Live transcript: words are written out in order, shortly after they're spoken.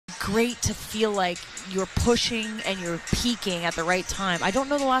great to feel like you're pushing and you're peaking at the right time. I don't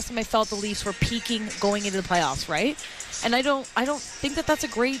know the last time I felt the Leafs were peaking going into the playoffs, right? And I don't think that that's a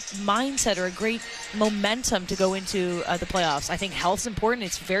great mindset or a great momentum to go into the playoffs. I think health's important.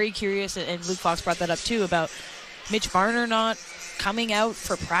 It's very curious, and Luke Fox brought that up too, about Mitch Marner not coming out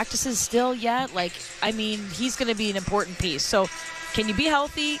for practices still yet. Like, I mean, he's going to be an important piece. So can you be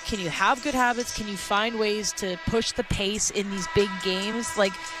healthy? Can you have good habits? Can you find ways to push the pace in these big games?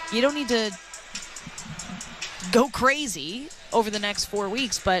 Like, you don't need to go crazy over the next 4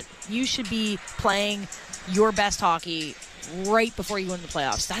 weeks, but you should be playing your best hockey right before you go into the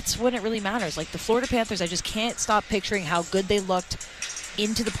playoffs. That's when it really matters. Like the Florida Panthers, I just can't stop picturing how good they looked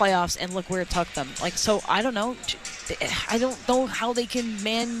into the playoffs, and look where it took them. Like, so I don't know. I don't know how they can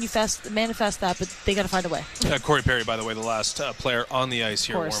manifest that, but they got to find a way. Corey Perry, by the way, the last player on the ice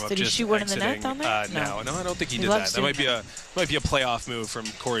here. Of course. Did he shoot one in the net down there? No, I don't think he did that. That might be a playoff move from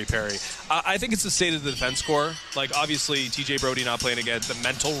Corey Perry. I think it's the state of the defense core. Like, obviously, TJ Brodie not playing again, the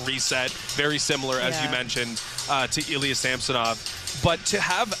mental reset, very similar, as you mentioned, to Ilya Samsonov. But to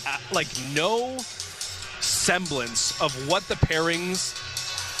have, no semblance of what the pairings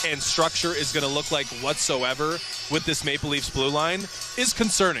and structure is going to look like whatsoever with this Maple Leafs blue line is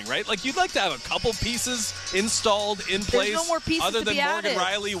concerning, right? Like, you'd like to have a couple pieces installed in place. There's no more pieces other than Morgan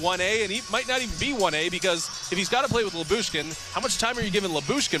Riley 1A, and he might not even be 1A, because if he's got to play with Lyubushkin, how much time are you giving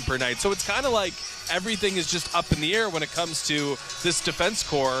Lyubushkin per night? So it's kind of like everything is just up in the air when it comes to this defense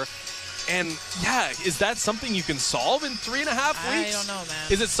core. And, is that something you can solve in 3.5 weeks? I don't know,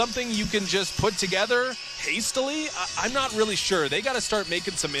 man. Is it something you can just put together hastily? I'm not really sure. They got to start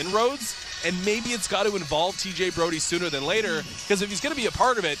making some inroads, and maybe it's got to involve TJ Brodie sooner than later, because if he's going to be a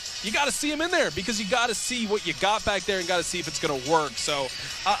part of it, you got to see him in there, because you got to see what you got back there and got to see if it's going to work. So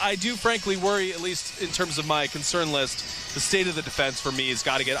I do frankly worry, at least in terms of my concern list, the state of the defense for me has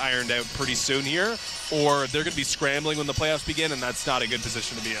got to get ironed out pretty soon here, or they're going to be scrambling when the playoffs begin, and that's not a good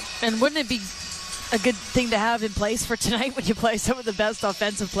position to be in. And wouldn't it be a good thing to have in place for tonight when you play some of the best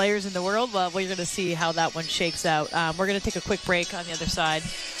offensive players in the world? Well, we're going to see how that one shakes out. We're going to take a quick break on the other side.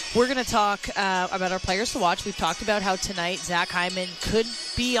 We're going to talk about our players to watch. We've talked about how tonight Zach Hyman could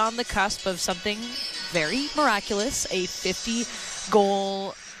be on the cusp of something very miraculous, a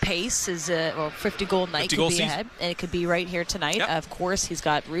 50-goal pace is 50-goal night could be ahead, and it could be right here tonight. Yep. Of course, he's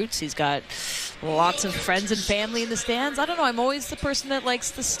got roots. He's got lots of friends and family in the stands. I don't know. I'm always the person that likes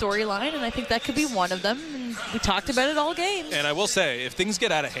the storyline, and I think that could be one of them. And we talked about it all game. And I will say, if things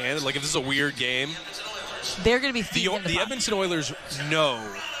get out of hand, like if this is a weird game, they're going to be the Edmonton Oilers know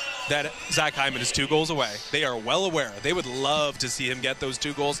that Zach Hyman is 2 goals away. They are well aware. They would love to see him get those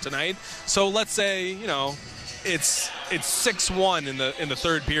 2 goals tonight. So let's say, it's 6-1 in the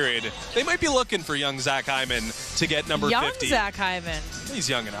third period. They might be looking for young Zach Hyman to get number 50. Young Zach Hyman. He's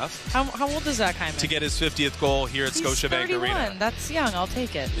young enough. How old is Zach Hyman? To get his 50th goal here at Scotiabank Arena. That's young. I'll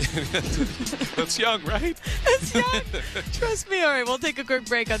take it. That's young, right? That's young. Trust me. All right, we'll take a quick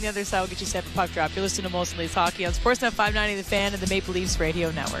break. On the other side, we'll get you set for Puck Drop. You're listening to Molson Leafs Hockey on Sportsnet 590 The Fan and the Maple Leafs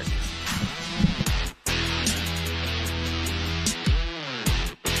Radio Network.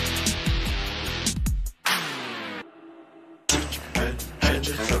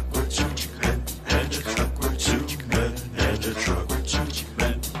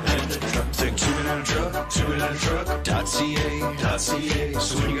 Truck.ca.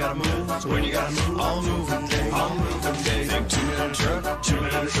 So when you gotta move, all moving day. Think 2-minute truck,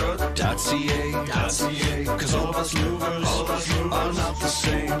 2-minute truck.ca. Cause all of us movers are not the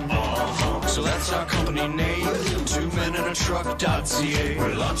same. So that's our company name, 2-minute truck.ca.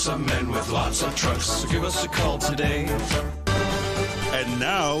 We're lots of men with lots of trucks, so give us a call today. And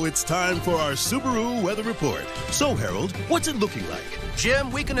now it's time for our Subaru weather report. So, Harold, what's it looking like?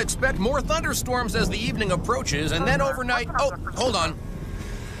 Jim, we can expect more thunderstorms as the evening approaches, and then overnight... Oh, hold on.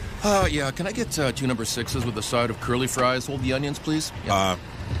 Can I get 2 number 6s with a side of curly fries? Hold the onions, please. Yeah.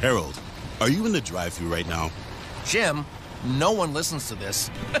 Harold, are you in the drive-thru right now? Jim, no one listens to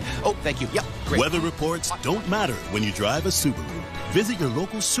this. Oh, thank you. Yep, great. Weather reports don't matter when you drive a Subaru. Visit your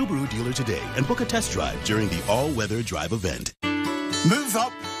local Subaru dealer today and book a test drive during the all-weather drive event. Move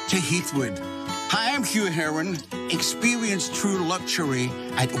up to Heathwood. Hi, I'm Hugh Herron. Experience true luxury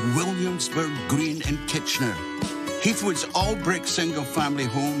at Williamsburg Green in Kitchener. Heathwood's all-brick single-family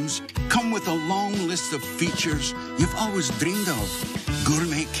homes come with a long list of features you've always dreamed of.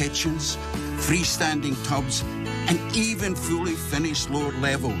 Gourmet kitchens, freestanding tubs, and even fully finished lower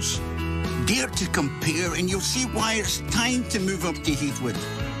levels. Dare to compare and you'll see why it's time to move up to Heathwood.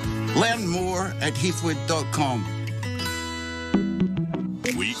 Learn more at heathwood.com.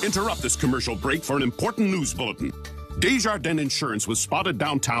 We interrupt this commercial break for an important news bulletin. Desjardins Insurance was spotted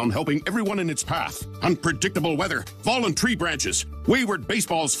downtown helping everyone in its path. Unpredictable weather, fallen tree branches, wayward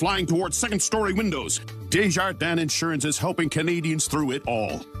baseballs flying towards second-story windows. Desjardins Insurance is helping Canadians through it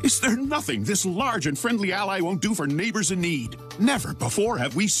all. Is there nothing this large and friendly ally won't do for neighbors in need? Never before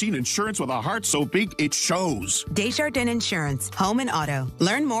have we seen insurance with a heart so big it shows. Desjardins Insurance, home and auto.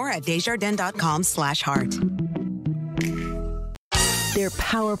 Learn more at desjardins.com/heart. Their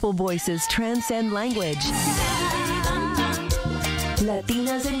powerful voices transcend language.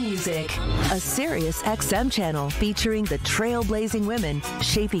 Latinas in Music, a Sirius XM channel featuring the trailblazing women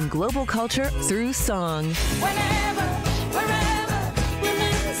shaping global culture through song. Whenever, wherever, we're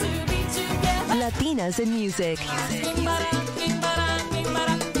meant to be together. Latinas in Music.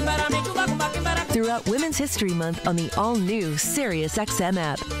 Throughout Women's History Month on the all-new Sirius XM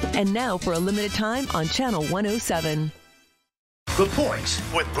app. And now for a limited time on Channel 107. The Point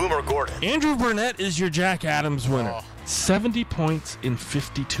with Boomer Gordon. Andrew Burnett is your Jack Adams winner. 70 points in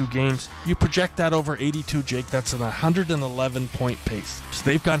 52 games. You project that over 82, Jake. That's an 111-point pace. So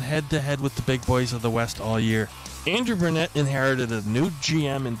they've gone head-to-head with the big boys of the West all year. Andrew Burnett inherited a new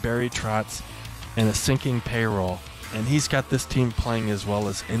GM in Barry Trotz and a sinking payroll. And he's got this team playing as well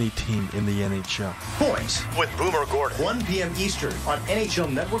as any team in the NHL. Point with Boomer Gordon. 1 p.m. Eastern on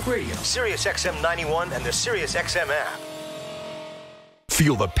NHL Network Radio, Sirius XM 91, and the Sirius XM app.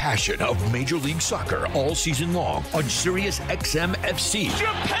 Feel the passion of Major League Soccer all season long on Sirius XM FC.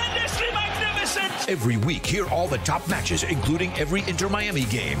 Stupendously magnificent! Every week, hear all the top matches, including every Inter-Miami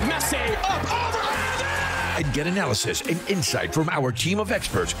game. Messi, up, overhand! And get analysis and insight from our team of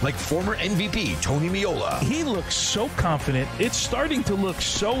experts like former MVP Tony Meola. He looks so confident. It's starting to look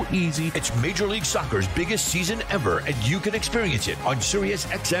so easy. It's Major League Soccer's biggest season ever, and you can experience it on Sirius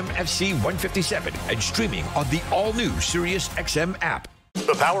XM FC 157 and streaming on the all-new Sirius XM app.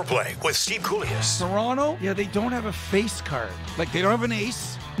 The Power Play with Steve Koulias. Toronto, they don't have a face card. Like, they don't have an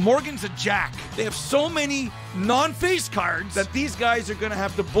ace. Morgan's a jack. They have so many non-face cards that these guys are going to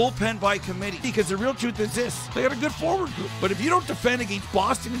have to bullpen by committee. Because the real truth is this. They got a good forward group. But if you don't defend against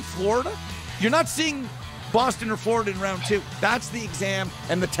Boston and Florida, you're not seeing Boston or Florida in round 2. That's the exam,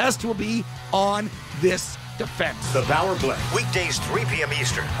 and the test will be on this defense. The Power Play, weekdays 3 p.m.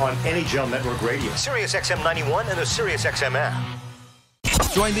 Eastern on NHL Network Radio, Sirius XM 91, and the Sirius XM app.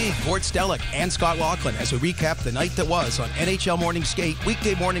 Join me, Gord Stellick, and Scott Laughlin as we recap the night that was on NHL Morning Skate,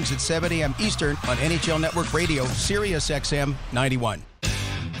 weekday mornings at 7 a.m. Eastern on NHL Network Radio, Sirius XM 91.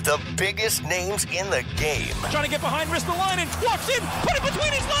 The biggest names in the game. Trying to get behind, wrist the line, and walks in, put it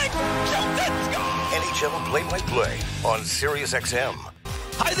between his legs, shoots it, score! NHL play-by-play on Sirius XM.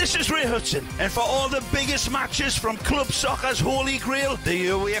 Hi, this is Ray Hudson, and for all the biggest matches from club soccer's holy grail, the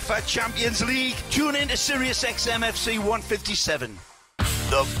UEFA Champions League, tune in to Sirius XM FC 157.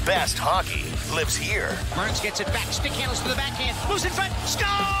 The best hockey lives here. Burns gets it back, stick handles to the backhand, moves in front, score!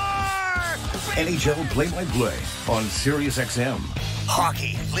 NHL play-by-play on Sirius XM.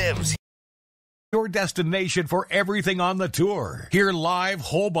 Hockey lives here. Your destination for everything on the tour. Hear live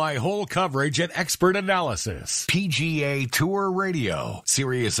hole-by-hole coverage and expert analysis. PGA Tour Radio,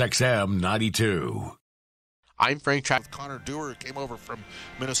 Sirius XM 92. I'm Frank Travis. Connor Dewar came over from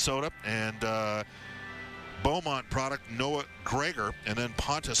Minnesota, and Beaumont product Noah Gregor, and then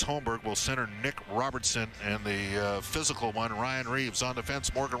Pontus Holmberg will center Nick Robertson, and the physical one, Ryan Reeves. On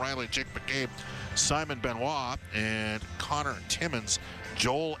defense, Morgan Riley, Jake McCabe, Simon Benoit, and Connor Timmins.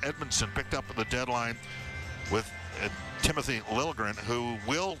 Joel Edmondson picked up at the deadline with Timothy Liljegren, who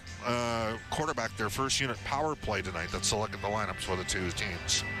will quarterback their first unit power play tonight. That's the look at the lineups for the two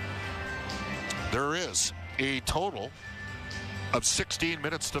teams. There is a total of 16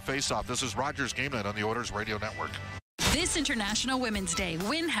 minutes to face off. This is Rogers Game Night on the Oilers Radio Network. This International Women's Day,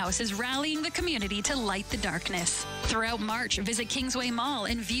 Win House is rallying the community to light the darkness. Throughout March, visit Kingsway Mall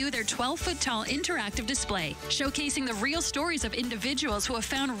and view their 12-foot-tall interactive display, showcasing the real stories of individuals who have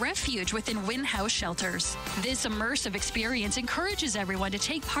found refuge within Win House shelters. This immersive experience encourages everyone to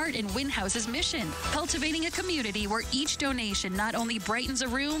take part in Win House's mission, cultivating a community where each donation not only brightens a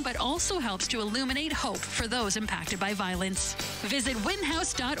room, but also helps to illuminate hope for those impacted by violence. Visit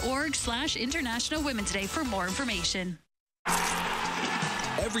winhouse.org/International Women's Day for more information.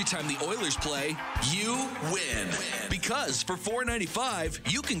 Every time the Oilers play, you win. Because for $4.95,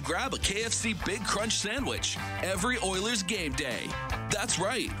 you can grab a KFC Big Crunch sandwich every Oilers game day. That's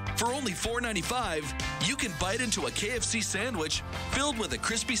right. For only $4.95, you can bite into a KFC sandwich filled with a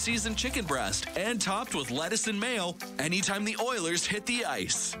crispy seasoned chicken breast and topped with lettuce and mayo anytime the Oilers hit the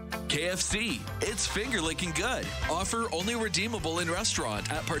ice. KFC, it's finger-licking good. Offer only redeemable in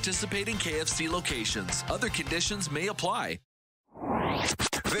restaurant at participating KFC locations. Other conditions may apply.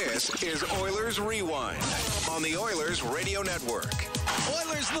 This is Oilers Rewind on the Oilers Radio Network.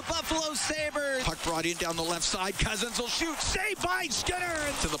 Oilers, the Buffalo Sabres. Puck brought in down the left side. Cousins will shoot. Saved by Skinner.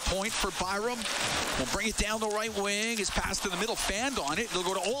 To the point for Byram. Will bring it down the right wing. His pass to the middle. Fanned on it. They'll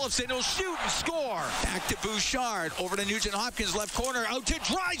go to Olofsson. He'll shoot and score. Back to Bouchard. Over to Nugent-Hopkins. Left corner. Out to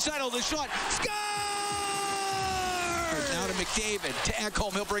Draisaitl. The shot. Score! Now to McDavid. To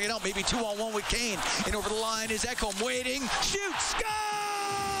Ekholm. He'll bring it out. Maybe 2-on-1 with Kane. And over the line is Ekholm waiting. Shoot. Score!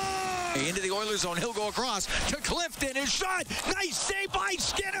 Into the Oilers zone. He'll go across to Clifton. His shot. Nice save by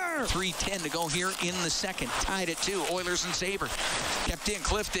Skinner. 3:10 to go here in the second. Tied at 2. Oilers and Sabres. Kept in.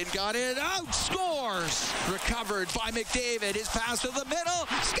 Clifton got it out. Scores. Recovered by McDavid. His pass to the middle.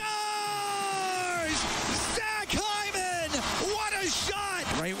 Scores! Zach Hyman. What a shot.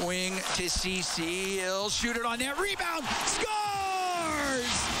 Right wing to CC. He'll shoot it on net. Rebound. Scores!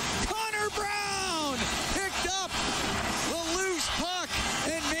 Connor Brown picked up the loose puck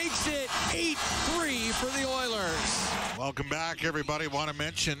and makes it 8-3 for the Oilers. Welcome back, everybody. Want to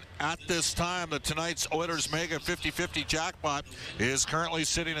mention at this time that tonight's Oilers Mega 50-50 jackpot is currently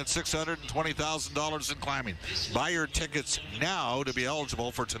sitting at $620,000 and climbing. Buy your tickets now to be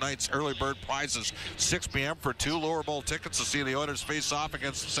eligible for tonight's early bird prizes. 6 p.m. for 2 lower bowl tickets to see the Oilers face off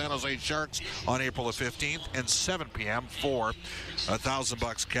against the San Jose Sharks on April the 15th, and 7 p.m. for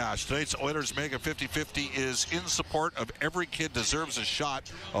 $1,000 cash. Tonight's Oilers Mega 50-50 is in support of Every Kid Deserves a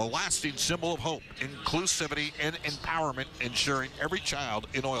Shot, a lasting symbol of hope, inclusivity, and empowerment, ensuring every child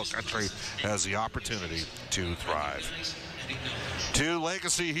in oil country has the opportunity to thrive. To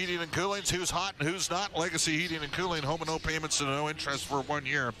Legacy Heating and Cooling, who's hot and who's not. Legacy Heating and Cooling, home and no payments and no interest for 1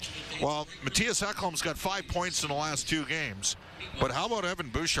 year. Well, Matthias Ekholm's got 5 points in the last 2 games. But how about Evan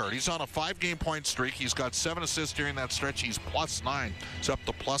Bouchard? He's on a 5-game point streak. He's got 7 assists during that stretch. He's +9. He's up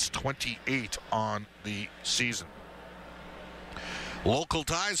to +28 on the season. Local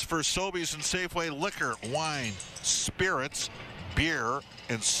ties for Sobeys and Safeway liquor, wine, spirits, beer,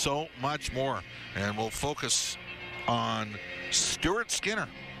 and so much more. And we'll focus on Stuart Skinner,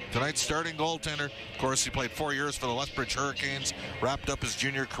 tonight's starting goaltender. Of course, he played 4 years for the Lethbridge Hurricanes, wrapped up his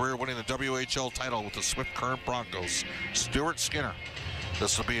junior career winning the WHL title with the Swift Current Broncos. Stuart Skinner.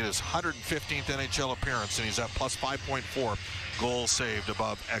 This will be his 115th NHL appearance, and he's at +5.4 goals saved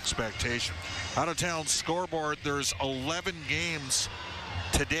above expectation. Out of town scoreboard, there's 11 games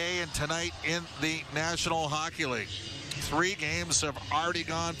today and tonight in the National Hockey League. 3 games have already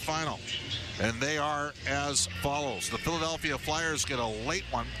gone final, and they are as follows. The Philadelphia Flyers get a late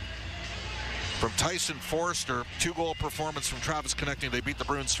one from Tyson Forster. 2-goal performance from Travis Konechny. They beat the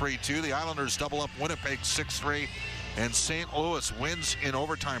Bruins 3-2. The Islanders double up Winnipeg 6-3. And St. Louis wins in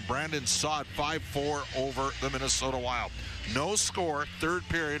overtime. Brandon Saad 5-4 over the Minnesota Wild. No score, 3rd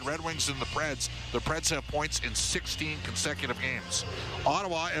period, Red Wings and the Preds. The Preds have points in 16 consecutive games.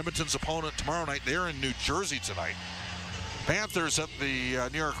 Ottawa, Edmonton's opponent tomorrow night. They're in New Jersey tonight. Panthers at the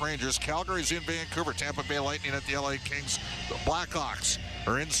New York Rangers. Calgary's in Vancouver. Tampa Bay Lightning at the LA Kings. The Blackhawks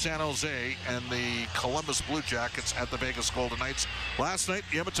are in San Jose, and the Columbus Blue Jackets at the Vegas Golden Knights. Last night,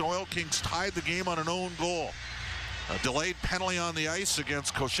 the Edmonton Oil Kings tied the game on an own goal. A delayed penalty on the ice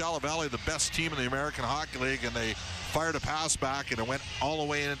against Coachella Valley, the best team in the American Hockey League, and they fired a pass back, and it went all the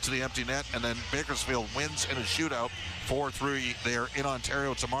way into the empty net, and then Bakersfield wins in a shootout 4-3. They are in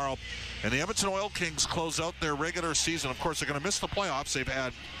Ontario tomorrow. And the Edmonton Oil Kings close out their regular season. Of course, they're going to miss the playoffs. They've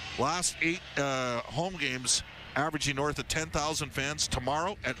had last 8 home games averaging north of 10,000 fans.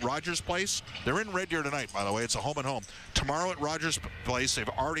 Tomorrow at Rogers Place, they're in Red Deer tonight, by the way. It's a home and home. Tomorrow at Rogers Place, they've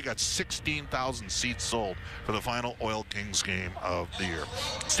already got 16,000 seats sold for the final Oil Kings game of the year.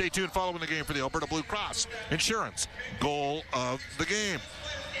 Stay tuned following the game for the Alberta Blue Cross Insurance goal of the game.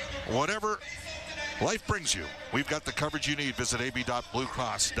 Whatever life brings you, we've got the coverage you need. Visit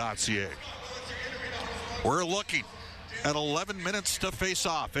ab.bluecross.ca. We're looking at 11 minutes to face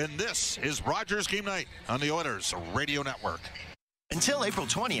off, and this is Rogers Game Night on the Oilers Radio Network. Until April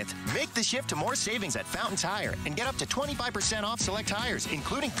 20th, make the shift to more savings at Fountain Tire and get up to 25% off select tires,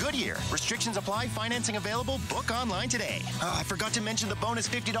 including Goodyear. Restrictions apply, financing available. Book online today. I forgot to mention the bonus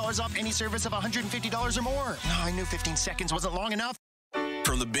 $50 off any service of $150 or more. I knew 15 seconds wasn't long enough.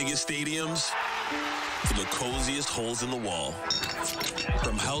 From the biggest stadiums to the coziest holes in the wall.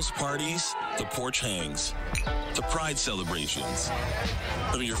 From house parties to porch hangs to pride celebrations.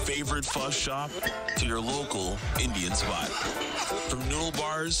 From your favorite fuzz shop to your local Indian spot. From noodle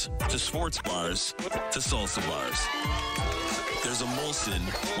bars to sports bars to salsa bars. There's a Molson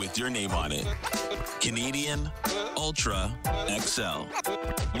with your name on it. Canadian Ultra XL.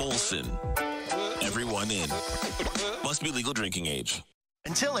 Molson. Everyone in. Must be legal drinking age.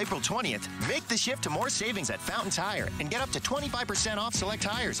 Until April 20th, make the shift to more savings at Fountain Tire and get up to 25% off select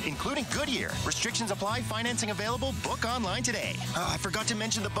tires, including Goodyear. Restrictions apply. Financing available. Book online today. Oh, I forgot to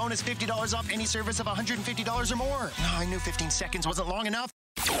mention the bonus $50 off any service of $150 or more. Oh, I knew 15 seconds wasn't long enough.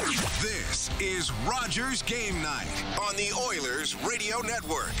 This is Rogers Game Night on the Oilers Radio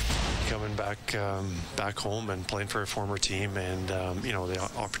Network. Coming back home and playing for a former team, and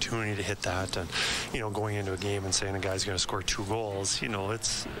the opportunity to hit that, and going into a game and saying a guy's going to score 2 goals,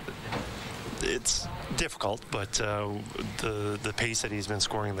 it's difficult, but the pace that he's been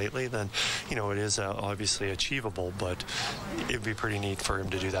scoring lately, then it is obviously achievable, but it'd be pretty neat for him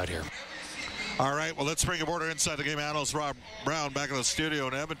to do that here. All right, well, let's bring aboard our Inside the Game analyst, Rob Brown, back in the studio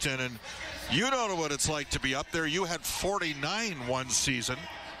in Edmonton. And you know what it's like to be up there. You had 49 one season,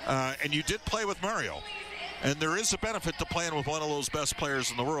 and you did play with Mario. And there is a benefit to playing with one of those best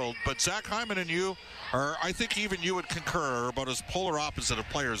players in the world. But Zach Hyman and you are, I think even you would concur, about as polar opposite of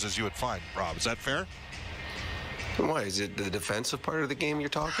players as you would find, Rob. Is that fair? Why? Is it the defensive part of the game you're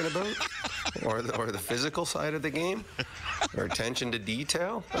talking about? or the physical side of the game? Or attention to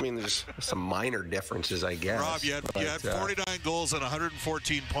detail? I mean, there's some minor differences, I guess. Rob, you had 49 goals and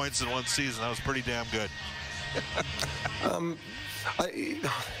 114 points in one season. That was pretty damn good.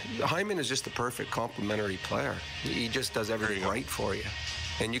 Hyman is just the perfect complementary player. He just does everything right for you.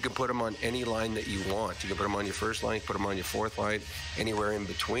 And you can put him on any line that you want. You can put him on your first line, put him on your fourth line, anywhere in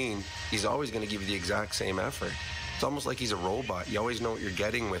between. He's always going to give you the exact same effort. It's almost like he's a robot. You always know what you're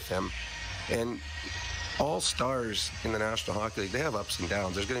getting with him. And all stars in the National Hockey League, they have ups and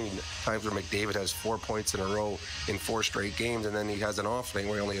downs. There's going to be times where McDavid has 4 points in a row in 4 straight games, and then he has an off night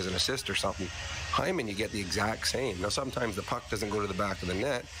where he only has an assist or something. Hyman, you get the exact same. Now, sometimes the puck doesn't go to the back of the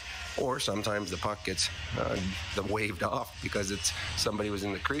net, or sometimes the puck gets waved off because it's somebody was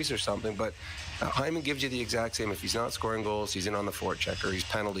in the crease or something. But Hyman gives you the exact same. If he's not scoring goals, he's in on the forecheck, or he's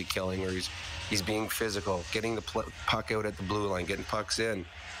penalty killing, or he's being physical, getting the puck out at the blue line, getting pucks in.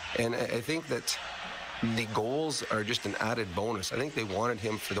 And I think that the goals are just an added bonus. I think they wanted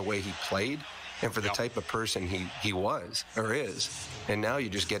him for the way he played and for the type of person he was or is. And now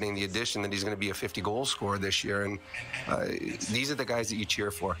you're just getting the addition that he's going to be a 50-goal scorer this year. And these are the guys that you cheer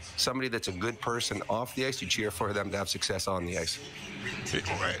for. Somebody that's a good person off the ice, you cheer for them to have success on the ice.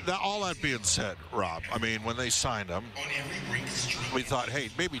 Now, all that being said, Rob, I mean, when they signed him, we thought, hey,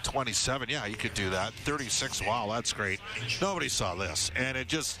 maybe 27. Yeah, you could do that. 36, wow, that's great. Nobody saw this. And it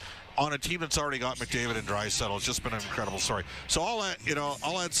just, on a team that's already got McDavid and Draisaitl, it's just been an incredible story. So all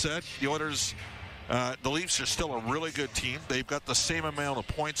that said, the Oilers, the Leafs are still a really good team. They've got the same amount of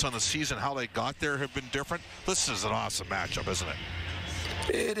points on the season. How they got there have been different. This is an awesome matchup, isn't it?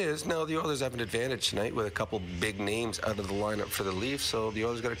 It is. Now, the Oilers have an advantage tonight with a couple big names out of the lineup for the Leafs, so the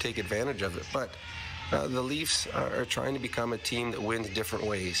Oilers got to take advantage of it. But the Leafs are trying to become a team that wins different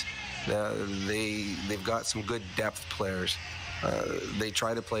ways. They've got some good depth players. They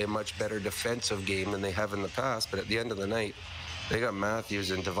try to play a much better defensive game than they have in the past, but at the end of the night, they got Matthews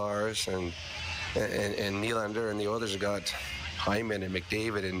and Tavares and Nylander, and the Oilers have got Hyman and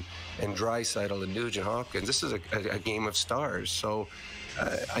McDavid and Draisaitl and Nugent Hopkins. This is a game of stars. So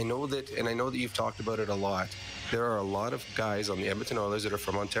I know that you've talked about it a lot. There are a lot of guys on the Edmonton Oilers that are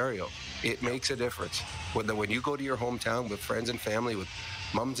from Ontario. It makes a difference. When you go to your hometown with friends and family, with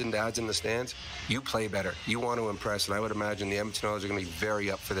mums and dads in the stands, you play better. You want to impress, and I would imagine the Edmonton Oilers are going to be very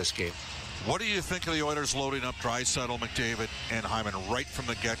up for this game. What do you think of the Oilers loading up Draisaitl, McDavid, and Hyman right from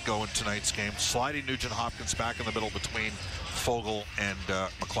the get-go in tonight's game, sliding Nugent Hopkins back in the middle between Foegele and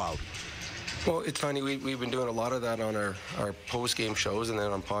McLeod? Well, it's funny. We've been doing a lot of that on our post-game shows and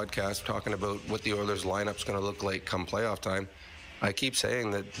then on podcasts, talking about what the Oilers lineup's going to look like come playoff time. I keep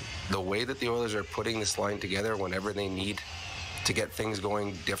saying that the way that the Oilers are putting this line together whenever they need to get things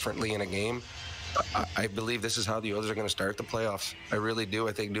going differently in a game, I believe this is how the Oilers are going to start the playoffs. I really do.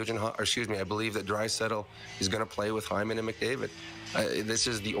 I think I believe that Draisaitl is going to play with Hyman and McDavid. This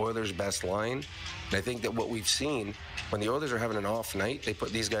is the Oilers' best line. And I think that what we've seen, when the Oilers are having an off night, they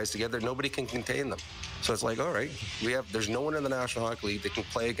put these guys together, nobody can contain them. So it's like, all right, there's no one in the National Hockey League that can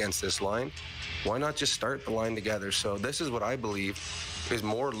play against this line. Why not just start the line together? So this is what I believe is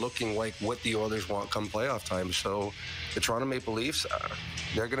more looking like what the Oilers want come playoff time. So the Toronto Maple Leafs,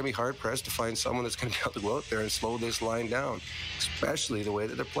 they're going to be hard-pressed to find someone that's going to be able to go out there and slow this line down, especially the way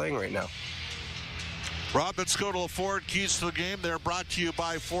that they're playing right now. Rob, let's go to the Ford Keys to the Game. They're brought to you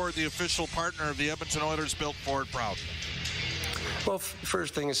by Ford, the official partner of the Edmonton Oilers, built Ford proud. Well,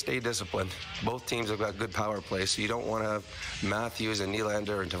 first thing is stay disciplined. Both teams have got good power play, so you don't want to have Matthews and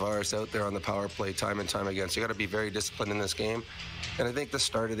Nylander and Tavares out there on the power play time and time again. So you got to be very disciplined in this game. And I think the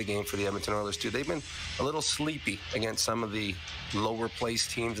start of the game for the Edmonton Oilers, too, they've been a little sleepy against some of the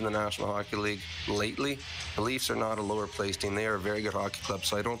lower-placed teams in the National Hockey League lately. The Leafs are not a lower-placed team. They are a very good hockey club,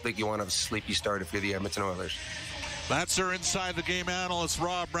 so I don't think you want to have a sleepy start if you're the Edmonton Oilers. That's our Inside the Game analyst,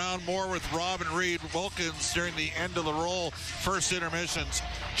 Rob Brown. More with Robin Reed Wilkins during the end of the roll. First intermissions.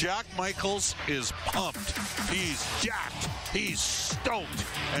 Jack Michaels is pumped. He's jacked. He's stoked.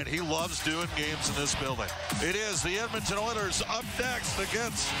 And he loves doing games in this building. It is the Edmonton Oilers up next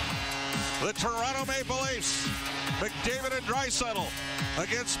against the Toronto Maple Leafs. McDavid and Draisaitl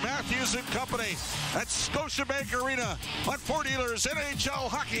against Matthews and company at Scotiabank Arena on Fort Oilers NHL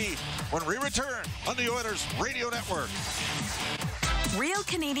Hockey when we return on the Oilers Radio Network. Real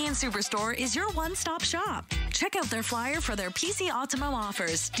Canadian Superstore is your one-stop shop. Check out their flyer for their PC Optimo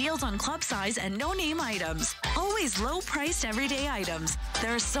offers, deals on club size and no-name items. Always low-priced everyday items.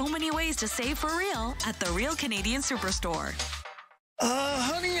 There are so many ways to save for real at the Real Canadian Superstore.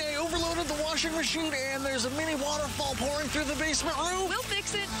 Honey, I overloaded the washing machine and there's a mini waterfall pouring through the basement room. We'll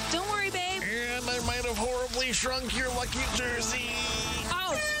fix it. Don't worry, babe. And I might have horribly shrunk your lucky jersey.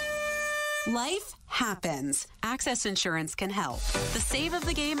 Ouch! Life happens. Access Insurance can help. The save of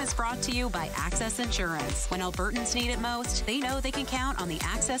the game is brought to you by Access Insurance. When Albertans need it most, they know they can count on the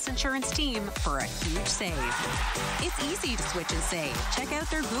Access Insurance team for a huge save. It's easy to switch and save. Check out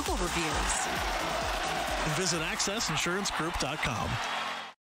their Google reviews. And visit accessinsurancegroup.com.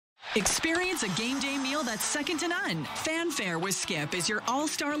 Experience a game day meal that's second to none. Fanfare with Skip is your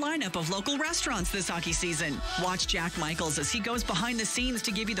all-star lineup of local restaurants this hockey season. Watch Jack Michaels as he goes behind the scenes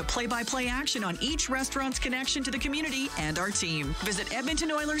to give you the play-by-play action on each restaurant's connection to the community and our team. Visit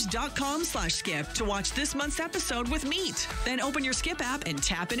EdmontonOilers.com/skip to watch this month's episode with Meat. Then open your Skip app and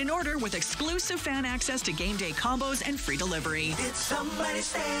tap in an order with exclusive fan access to game day combos and free delivery. Did somebody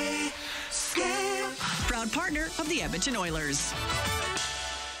say Skip? Proud partner of the Edmonton Oilers.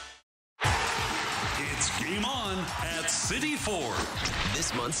 It's game on at City Ford.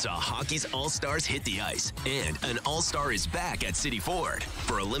 This month saw hockey's all-stars hit the ice, and an all-star is back at City Ford.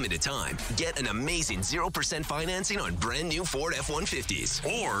 For a limited time, get an amazing 0% financing on brand new Ford F-150s.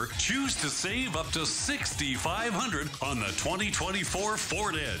 Or choose to save up to $6,500 on the 2024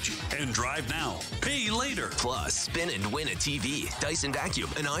 Ford Edge. And drive now, pay later. Plus, spin and win a TV, Dyson vacuum,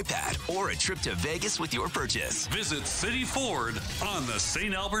 an iPad, or a trip to Vegas with your purchase. Visit City Ford on the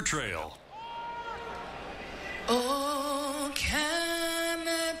St. Albert Trail. Oh,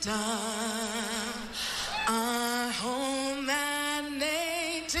 Canada, our home and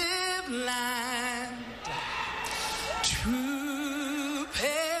native land, true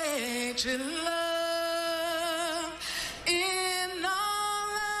patriot love in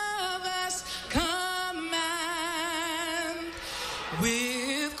all of us command.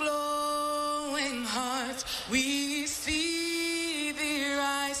 With glowing hearts, we see the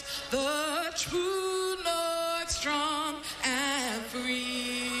rise, the true strong and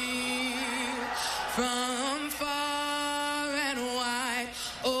free from far and wide.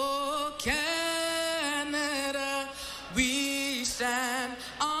 Oh, Canada, we stand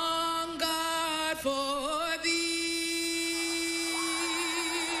on guard for thee.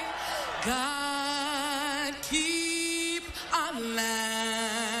 God, keep our land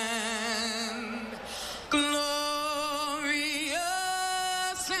glorious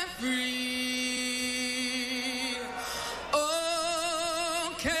and free.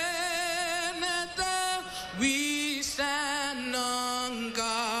 We stand on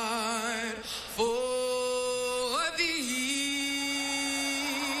guard for thee.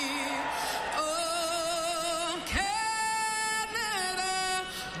 Oh, Canada,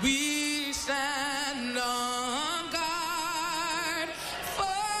 we stand on guard for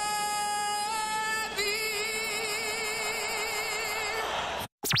thee.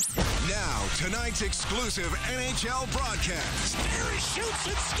 Now, tonight's exclusive NHL broadcast. There he shoots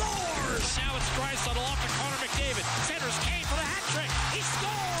and scores! Now it's Draisaitl off to Connor McDavid. Centers Kane for the hat trick. He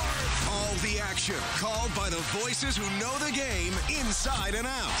scores! All the action called by the voices who know the game inside and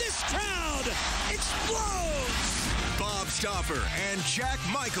out. This crowd explodes! Bob Stauffer and Jack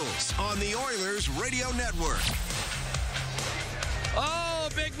Michaels on the Oilers Radio Network. Oh,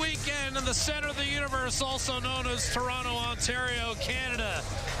 big weekend in the center of the universe, also known as Toronto, Ontario, Canada.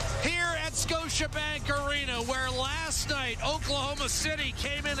 Here at at Scotiabank Arena, where last night Oklahoma City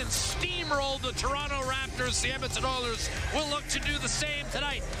came in and steamrolled the Toronto Raptors. The Edmonton Oilers will look to do the same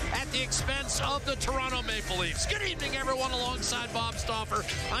tonight at the expense of the Toronto Maple Leafs. Good evening, everyone. Alongside Bob Stauffer,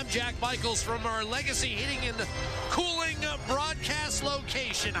 I'm Jack Michaels from our Legacy Heating and Cooling broadcast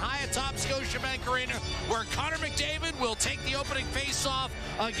location high atop Scotiabank Arena, where Connor McDavid will take the opening face-off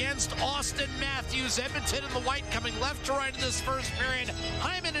against Austin Matthews. Edmonton in the white coming left to right in this first period.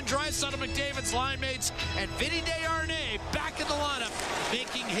 Hyman and Draisaitl, McDavid's line mates, and Vinny Desharnais back in the lineup,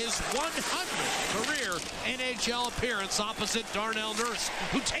 making his 100th career NHL appearance opposite Darnell Nurse,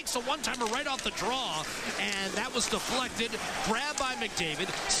 who takes a one-timer right off the draw, and that was deflected, grabbed by McDavid,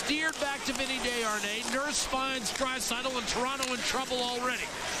 steered back to Vinny Desharnais. Nurse finds Draisaitl, and Toronto in trouble already.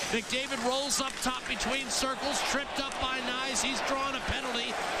 McDavid rolls up top between circles, tripped up by Nyes. He's drawn a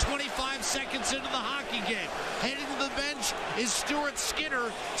penalty 25 seconds into the hockey game. Heading to the bench is Stuart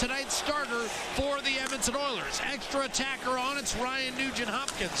Skinner, tonight's starter for the Edmonton Oilers. Extra attacker on, it's Ryan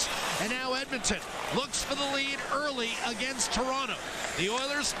Nugent-Hopkins. And now Edmonton looks for the lead early against Toronto. The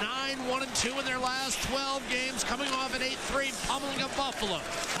Oilers 9-1-2 in their last 12 games, coming off an 8-3 pummeling of Buffalo.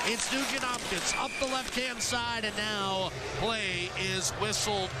 It's Nugent-Hopkins up the left-hand side, and now play is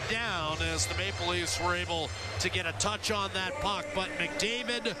whistled down as the Maple Leafs were able to get a touch on that puck. But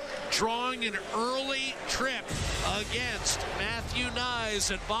McDavid drawing an early trip against Matthew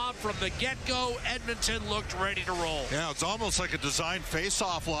Nyes. And Bob, from the get-go, Edmonton looked ready to roll. Yeah, it's almost like a design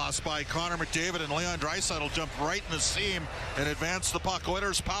face-off loss by Connor McDavid, and Leon Draisaitl jumped right in the seam and advanced the puck.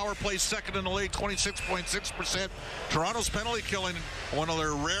 Oilers power play second in the league, 26.6%. Toronto's penalty killing, one of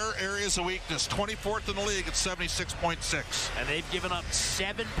their rare areas of weakness, 24th in the league at 76.6. And they've given up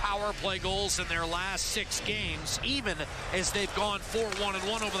 7 power play goals in their last 6 games, even as they've gone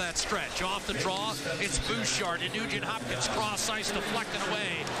 4-1-1 over that stretch. Off the draw, it's Bouchard, and Nugent-Hopkins cross ice deflected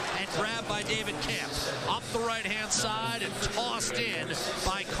away and grabbed by David Kemp. Up the right-hand side and tossed in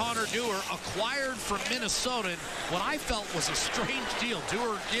by Connor Dewar, acquired from Minnesota. And what I felt was a strange deal.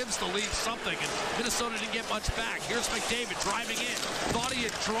 Dewar gives the Leafs something, and Minnesota didn't get much back. Here's McDavid driving in. Thought he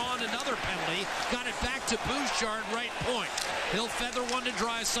had drawn another penalty. Got it back to Bouchard, right point. He'll feather one to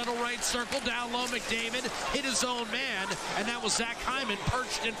Draisaitl, right circle. Down low, McDavid hit his own man, and that was Zach Hyman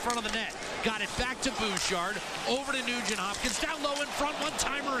perched in front of the net. Got it back to Bouchard, over to Nugent-Hopkins. Down low in front,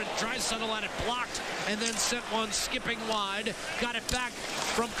 one-timer, and Draisaitl had it blocked, and then sent one skipping wide. Got it back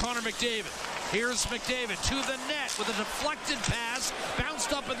from Connor McDavid. Here's McDavid to the net with a deflected pass,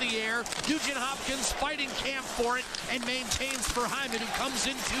 bounced up in the air. Nugent-Hopkins fighting Camp for it and maintains for Hyman, who comes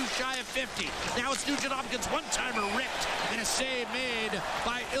in too shy of 50. Now it's Nugent-Hopkins, one-timer ripped, and a save made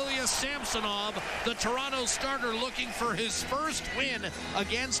by Ilya Samsonov, the Toronto starter, looking for his first win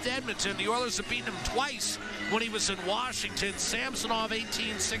against Edmonton. The Oilers have beaten him twice when he was in Washington. Samsonov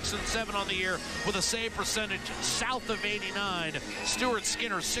 18-6-7 on the year with a save percentage south of 89. Stuart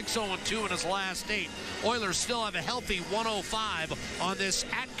Skinner 6-0-2 in his last 8. Oilers still have a healthy 105 on this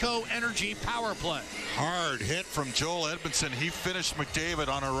Atco Energy power play. Hard hit from Joel Edmondson. He finished McDavid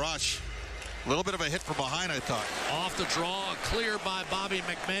on a rush. A little bit of a hit from behind, I thought. Off the draw, clear by Bobby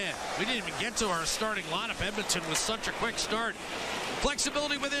McMahon. We didn't even get to our starting lineup. Edmonton with such a quick start.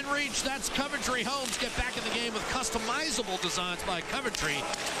 Flexibility within reach, that's Coventry Homes. Get back in the game with customizable designs by Coventry,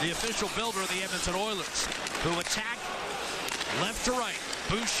 the official builder of the Edmonton Oilers, who attack left to right.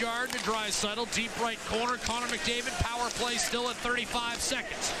 Bouchard to Draisaitl, deep right corner. Connor McDavid, power play still at 35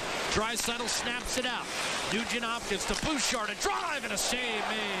 seconds. Draisaitl snaps it out. Nugent-Hopkins to Bouchard, a drive and a save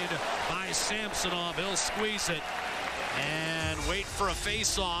made by Samsonov. He'll squeeze it and wait for a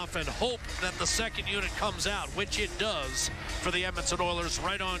face-off and hope that the second unit comes out, which it does for the Edmonton Oilers,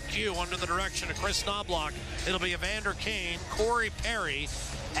 right on cue under the direction of Chris Knobloch. It'll be Evander Kane, Corey Perry,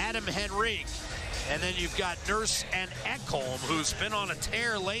 Adam Henrique, and then you've got Nurse and Ekholm, who's been on a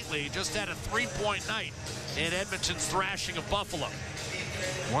tear lately, just had a 3-point night in Edmonton's thrashing of Buffalo.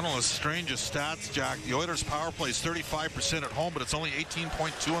 One of the strangest stats, Jack. The Oilers' power play is 35% at home, but it's only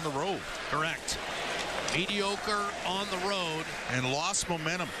 18.2 on the road. Correct. Mediocre on the road. And lost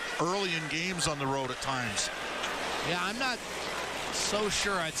momentum early in games on the road at times. Yeah, I'm not so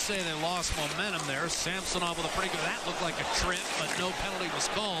sure I'd say they lost momentum there. Samsonov with a pretty good, that looked like a trip, but no penalty was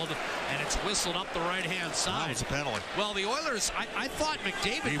called, and it's whistled up the right-hand side. That was a penalty. Well, the Oilers, I thought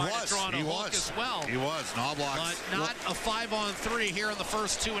McDavid might have drawn a hook as well. He was. Knobloch. But not a 5-on-3 here in the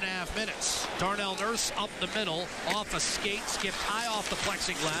first 2.5 minutes. Darnell Nurse up the middle, off a skate, skipped high off the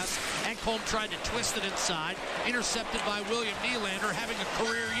plexiglass. Ekholm tried to twist it inside, intercepted by William Nylander, having a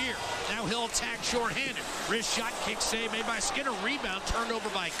career year. Now he'll attack shorthanded. Wrist shot, kick save made by Skinner. Rebound turned over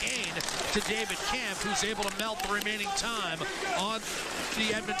by Kane to David Kemp, who's able to melt the remaining time on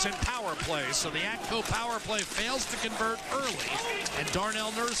the Edmonton power play. So the Atco power play fails to convert early, and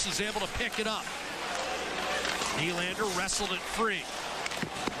Darnell Nurse is able to pick it up. Nylander wrestled it free.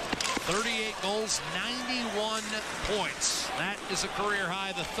 38 goals, 91 points. That is a career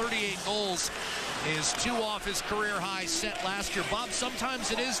high. The 38 goals is 2 off his career high set last year. Bob,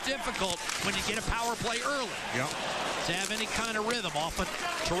 sometimes it is difficult when you get a power play early. Yep. To have any kind of rhythm. Off a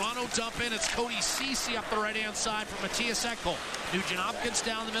Toronto dump in, it's Cody Ceci up the right-hand side for Matthias Ekholm. Nugent Hopkins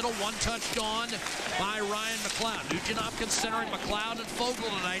down the middle, one touch gone by Ryan McLeod. Nugent Hopkins centering McLeod and Fogle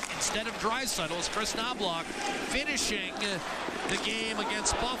tonight instead of Draisaitl, as Chris Knobloch finishing the game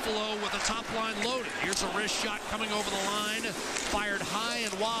against Buffalo with a top line loaded. Here's a wrist shot coming over the line, fired high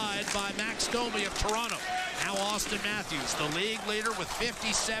and wide by Max Domi of Toronto. Now Austin Matthews, the league leader with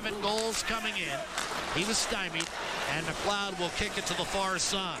 57 goals coming in. He was stymied, and McLeod will kick it to the far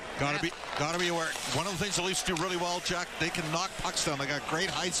side. Gotta be aware. One of the things the Leafs do really well, Jack, they can knock pucks down. They got great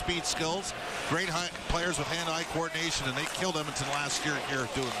high-speed skills, great players with hand-eye coordination, and they killed Edmonton last year here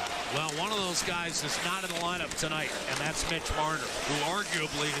doing that. Well, one of those guys is not in the lineup tonight, and that's Mitch Marner, who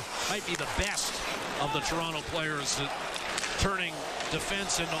arguably might be the best of the Toronto players turning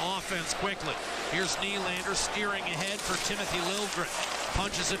defense into offense quickly. Here's Nylander steering ahead for Timothy Liljegren.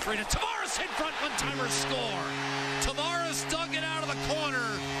 Punches it free to Tavares in front, one-timer score. Tavares dug it out of the corner,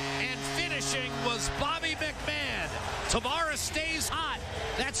 and finishing was Bobby McMahon. Tavares stays hot.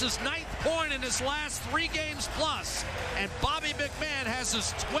 That's his 9th point in his last 3 games plus. And Bobby McMahon has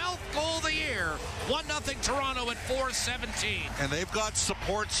his 12th goal of the year. 1-0 Toronto at 4:17. And they've got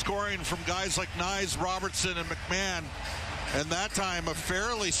support scoring from guys like Nyes, Robertson, and McMahon. And that time, a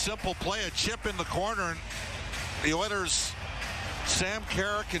fairly simple play, a chip in the corner. And the Oilers, Sam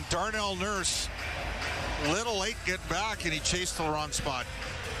Carrick and Darnell Nurse, little late get back, and he chased the wrong spot.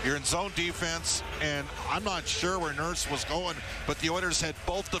 You're in zone defense, and I'm not sure where Nurse was going, but the Oilers had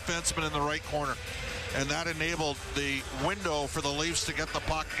both defensemen in the right corner. And that enabled the window for the Leafs to get the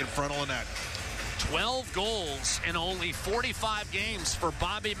puck in front of the net. 12 goals in only 45 games for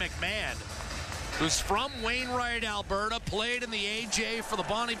Bobby McMahon, who's from Wainwright, Alberta, played in the AJ for the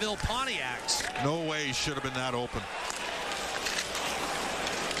Bonneville Pontiacs. No way he should have been that open.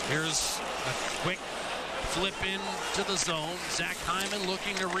 Here's a quick flip into the zone. Zach Hyman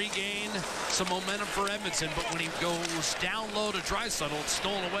looking to regain some momentum for Edmonton, but when he goes down low to Draisaitl, it's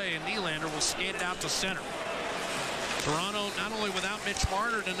stolen away, and Nylander will skate it out to center. Toronto not only without Mitch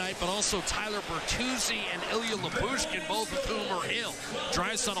Marner tonight, but also Tyler Bertuzzi and Ilya Lyubushkin, both of whom are ill.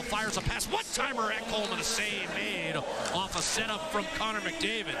 Draisaitl fires a pass, one-timer, Ekholm, and a save made off a setup from Connor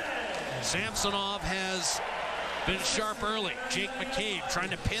McDavid. Samsonov has been sharp early. Jake McCabe trying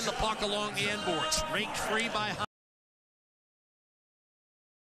to pin the puck along the end boards. Raked free by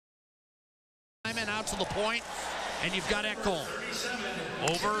Hyman out to the point, and you've got Ekholm.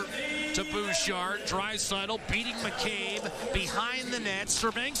 Over to Bouchard. Draisaitl beating McCabe behind the net.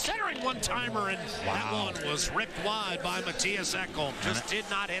 Surveying, centering one-timer, and that one was ripped wide by Matthias Ekholm. Just did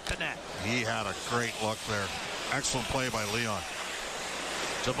not hit the net. He had a great look there. Excellent play by Leon.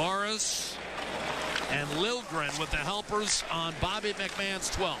 Tavares and Liljegren with the helpers on Bobby McMahon's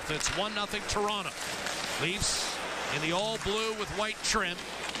 12th. It's 1-0 Toronto. Leafs in the all-blue with white trim,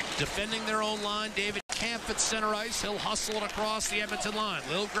 defending their own line. David Kampf at center ice. He'll hustle it across the Edmonton line.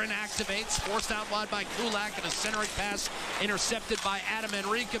 Liljegren activates, forced out wide by Kulak, and a centering pass intercepted by Adam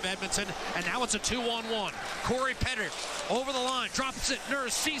Henrique of Edmonton. And now it's a 2-on-1. Corey Petter over the line, drops it.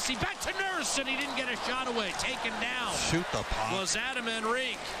 Nurse, Ceci, back to Nurse, and he didn't get a shot away. Taken down. Shoot the puck. Was Adam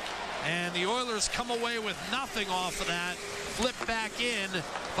Henrique. And the Oilers come away with nothing off of that. Flipped back in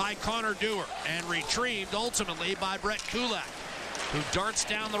by Connor Dewar and retrieved ultimately by Brett Kulak, who darts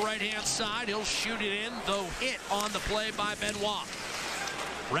down the right-hand side. He'll shoot it in, though hit on the play by Benoit.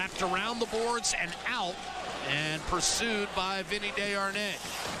 Wrapped around the boards and out, and pursued by Vinny Desharnais.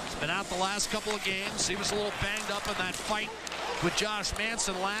 He's been out the last couple of games. He was a little banged up in that fight with Josh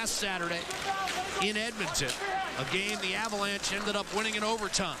Manson last Saturday in Edmonton, a game the Avalanche ended up winning in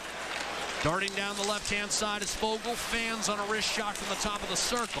overtime. Darting down the left-hand side is Fogle. Fans on a wrist shot from the top of the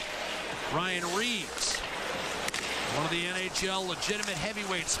circle. Ryan Reeves, one of the NHL legitimate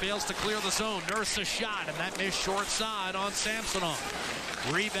heavyweights, fails to clear the zone. Nurse a shot, and that missed short side on Samsonov.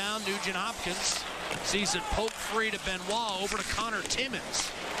 Rebound, Nugent Hopkins sees it poked free to Benoit, over to Connor Timmins,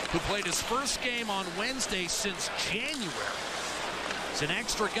 who played his first game on Wednesday since January. It's an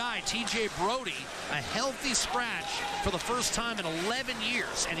extra guy, TJ Brody, a healthy scratch for the first time in 11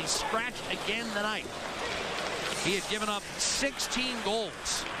 years, and he scratched again tonight. He had given up 16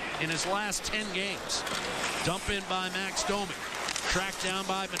 goals in his last 10 games. Dump in by Max Domi. Tracked down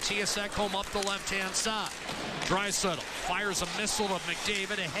by Matthias Ekholm up the left-hand side. Draisaitl fires a missile to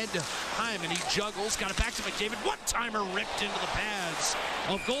McDavid, ahead to Hyman. He juggles, got it back to McDavid. One-timer ripped into the pads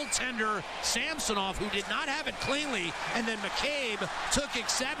of goaltender Samsonov, who did not have it cleanly, and then McCabe took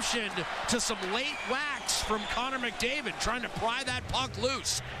exception to some late whacks from Connor McDavid, trying to pry that puck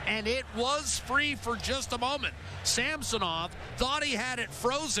loose, and it was free for just a moment. Samsonov thought he had it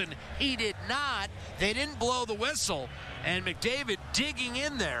frozen. He did not. They didn't blow the whistle, and McDavid digging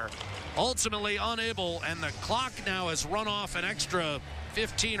in there, ultimately unable, and the clock now has run off an extra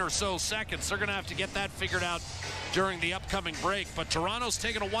 15 or so seconds. They're going to have to get that figured out during the upcoming break. But Toronto's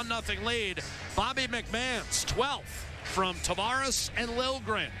taking a 1-0 lead. Bobby McMahon's 12th from Tavares and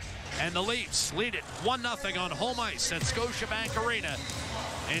Liljegren. And the Leafs lead it 1-0 on home ice at Scotiabank Arena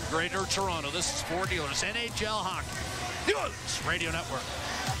in Greater Toronto. This is Ford Dealers NHL Hockey, the Oilers Radio Network.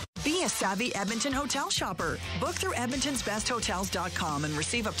 Be a savvy Edmonton hotel shopper. Book through edmontonsbesthotels.com and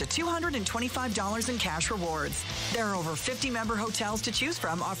receive up to $225 in cash rewards. There are over 50 member hotels to choose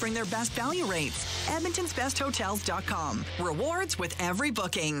from, offering their best value rates. edmontonsbesthotels.com. Rewards with every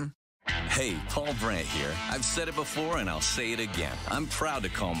booking. Hey, Paul Brandt here. I've said it before and I'll say it again. I'm proud to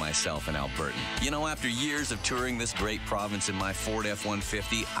call myself an Albertan. You know, after years of touring this great province in my Ford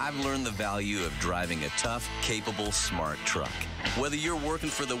F-150, I've learned the value of driving a tough, capable, smart truck. Whether you're working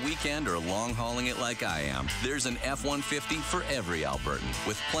for the weekend or long-hauling it like I am, there's an F-150 for every Albertan,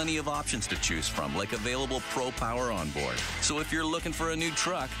 with plenty of options to choose from, like available Pro Power on board. So if you're looking for a new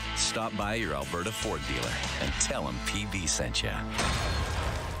truck, stop by your Alberta Ford dealer and tell them PB sent you.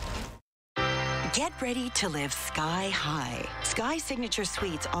 Get ready to live sky high. Sky Signature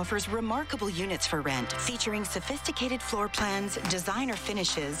Suites offers remarkable units for rent, featuring sophisticated floor plans, designer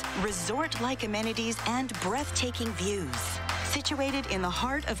finishes, resort-like amenities, and breathtaking views. Situated in the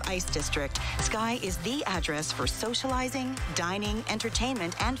heart of Ice District, Sky is the address for socializing, dining,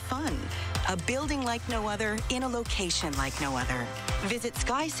 entertainment, and fun. A building like no other in a location like no other. Visit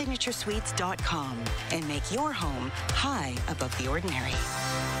SkySignatureSuites.com and make your home high above the ordinary.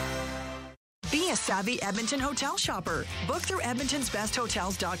 Be a savvy Edmonton hotel shopper. Book through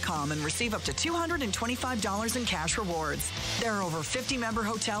edmontonsbesthotels.com and receive up to $225 in cash rewards. There are over 50 member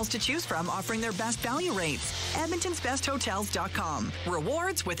hotels to choose from, offering their best value rates. edmontonsbesthotels.com.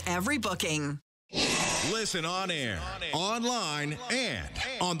 Rewards with every booking. Listen on air, online, and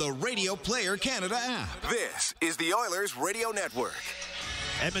on the Radio Player Canada app. This is the Oilers Radio Network.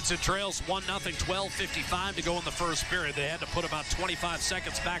 Edmonton trails 1-0, 12:55 to go in the first period. They had to put about 25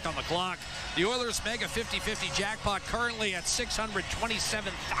 seconds back on the clock. The Oilers mega 50-50 jackpot currently at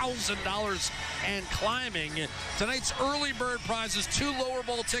 $627,000 and climbing. Tonight's early bird prizes, 2 lower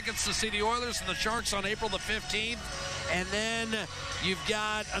bowl tickets to see the Oilers and the Sharks on April the 15th. And then you've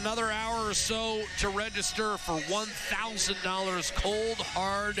got another hour or so to register for $1,000 cold,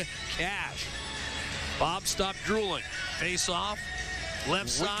 hard cash. Bob, stop drooling. Face off. Left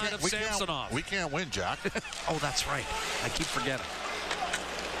side of Samsonov. We can't win, Jack. Oh, that's right. I keep forgetting.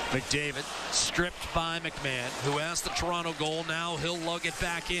 McDavid stripped by McMahon, who has the Toronto goal. Now he'll lug it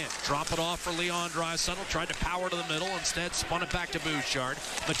back in. Drop it off for Leon Draisaitl. Tried to power to the middle. Instead, spun it back to Bouchard.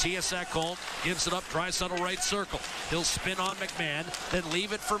 Matthias Ekholm gives it up. Draisaitl right circle. He'll spin on McMahon, then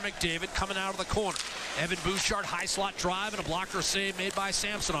leave it for McDavid coming out of the corner. Evan Bouchard, high slot drive, and a blocker save made by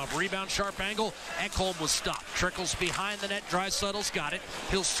Samsonov. Rebound, sharp angle. Ekholm was stopped. Trickles behind the net. Draisaitl's got it.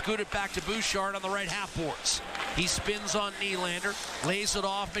 He'll scoot it back to Bouchard on the right half boards. He spins on Nylander, lays it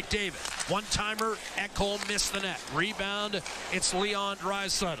off McDavid. One-timer, Ekholm missed the net. Rebound, it's Leon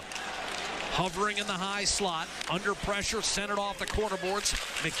Draisaitl. Hovering in the high slot, under pressure, centered off the corner boards.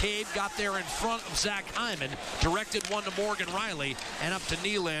 McCabe got there in front of Zach Hyman, directed one to Morgan Riley, and up to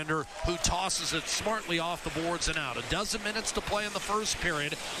Nylander, who tosses it smartly off the boards and out. 12 minutes to play in the first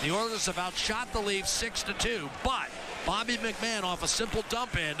period. The Oilers have outshot the Leafs 6-2, but Bobby McMahon off a simple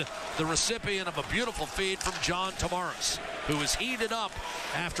dump in, the recipient of a beautiful feed from John Tavares, who is heated up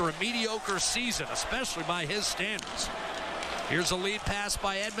after a mediocre season, especially by his standards. Here's a lead pass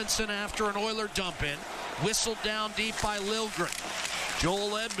by Edmondson after an Oiler dump in. Whistled down deep by Liljegren.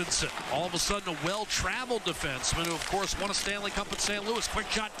 Joel Edmondson, all of a sudden a well-traveled defenseman who, of course, won a Stanley Cup at St. Louis. Quick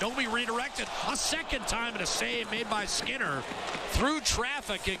shot, Doughty redirected a second time, and a save made by Skinner through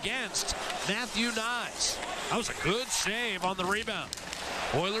traffic against Matthew Knies. That was a good save on the rebound.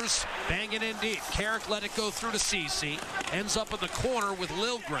 Oilers banging in deep. Carrick let it go through to Ceci. Ends up in the corner with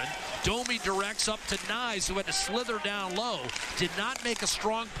Liljegren. Domi directs up to Knies, who had to slither down low. Did not make a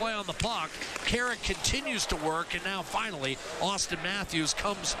strong play on the puck. Carrick continues to work, and now finally Austin Matthews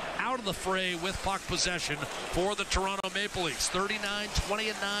comes out of the fray with puck possession for the Toronto Maple Leafs.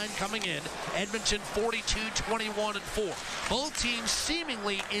 39-20-9 coming in. Edmonton 42-21-4. Both teams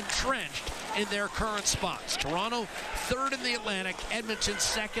seemingly entrenched in their current spots. Toronto, third in the Atlantic. Edmonton,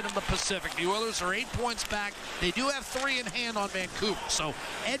 second in the Pacific. The Oilers are 8 points back. They do have 3 in hand on Vancouver. So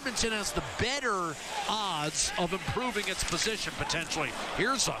Edmonton has the better odds of improving its position potentially.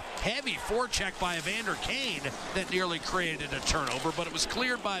 Here's a heavy forecheck by Evander Kane that nearly created a turnover, but it was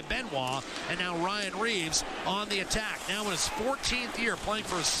cleared by Benoit, and now Ryan Reeves on the attack. Now in his 14th year playing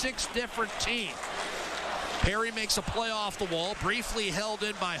for a 6 different team. Perry makes a play off the wall, briefly held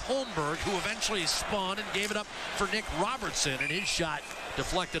in by Holmberg, who eventually spun and gave it up for Nick Robertson, and his shot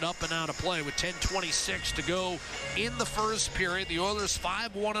deflected up and out of play with 10:26 to go in the first period. The Oilers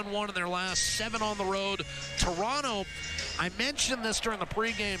 5-1-1 in their last 7 on the road. Toronto, I mentioned this during the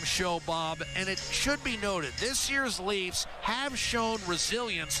pregame show, Bob, and it should be noted, this year's Leafs have shown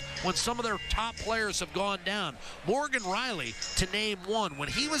resilience when some of their top players have gone down. Morgan Riley, to name one, when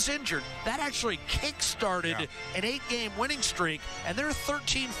he was injured, that actually kick-started an 8-game winning streak, and they're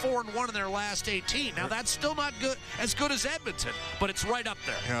 13-4-1 in their last 18. Now, that's still not as good as Edmonton, but it's right up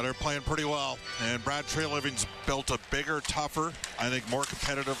there. Yeah, they're playing pretty well, and Brad Treliving's built a bigger, tougher, I think more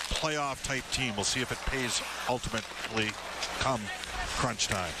competitive playoff-type team. We'll see if it pays ultimately come crunch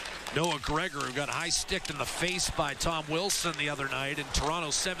time. Noah Gregor, who got high sticked in the face by Tom Wilson the other night in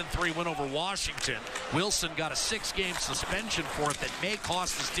Toronto's 7-3 win over Washington. Wilson got a 6-game suspension for it that may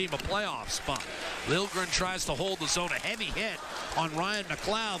cost his team a playoff spot. Liljegren tries to hold the zone. A heavy hit on Ryan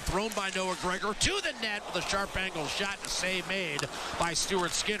McLeod, thrown by Noah Gregor to the net with a sharp angle shot and a save made by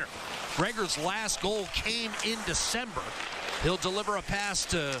Stuart Skinner. Gregor's last goal came in December. He'll deliver a pass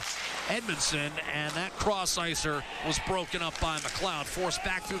to Edmondson, and that cross-icer was broken up by McLeod, forced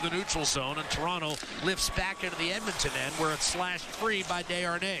back through the neutral zone, and Toronto lifts back into the Edmonton end where it's slashed free by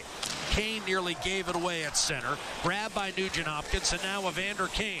Desharnais. Kane nearly gave it away at center, grabbed by Nugent-Hopkins, and now Evander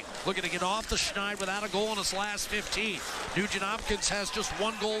Kane looking to get off the schneid without a goal in his last 15. Nugent-Hopkins has just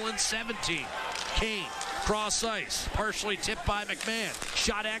 1 goal in 17. Kane, cross ice, partially tipped by McMahon.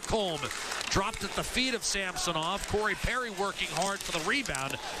 Shot at Colm, dropped at the feet of Samsonov. Corey Perry working hard for the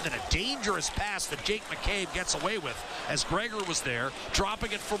rebound. And then a dangerous pass that Jake McCabe gets away with as Gregor was there,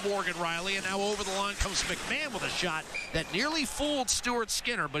 dropping it for Morgan Riley. And now over the line comes McMahon with a shot that nearly fooled Stuart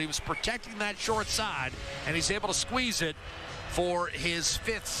Skinner, but he was protecting that short side, and he's able to squeeze it for his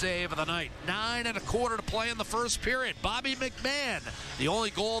 5th save of the night. 9 1/4 to play in the first period. Bobby McMahon, the only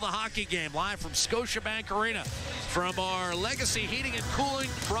goal of the hockey game, live from Scotiabank Arena. From our Legacy Heating and Cooling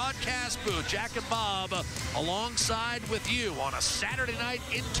broadcast booth, Jack and Bob alongside with you on a Saturday night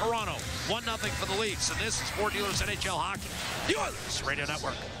in Toronto. 1-0 for the Leafs, and this is Ford Dealers NHL Hockey, the Oilers Radio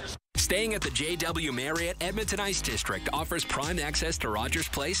Network. Staying at the JW Marriott Edmonton Ice District offers prime access to Rogers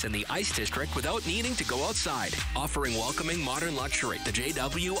Place and the Ice District without needing to go outside. Offering welcoming modern luxury, the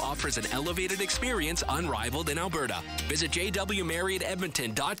JW offers an elevated experience unrivaled in Alberta. Visit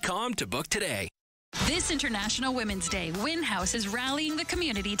jwmarriottedmonton.com to book today. This International Women's Day, Win House is rallying the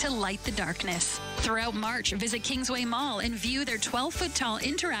community to light the darkness. Throughout March, visit Kingsway Mall and view their 12-foot-tall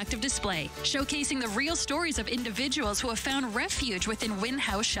interactive display, showcasing the real stories of individuals who have found refuge within Win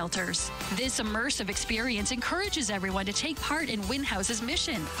House shelters. This immersive experience encourages everyone to take part in Win House's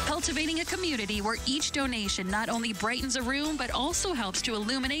mission, cultivating a community where each donation not only brightens a room, but also helps to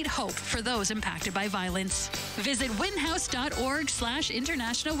illuminate hope for those impacted by violence. Visit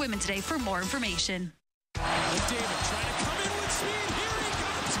winhouse.org/International Women's Day for more information. McDavid trying to come in with speed. Here he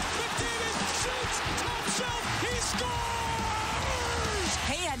comes. McDavid shoots. Top shelf. He scores!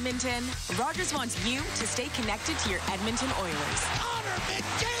 Hey, Edmonton. Rogers wants you to stay connected to your Edmonton Oilers. Connor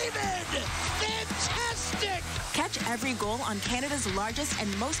McDavid! Fantastic! Catch every goal on Canada's largest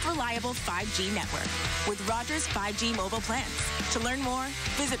and most reliable 5G network with Rogers 5G mobile plans. To learn more,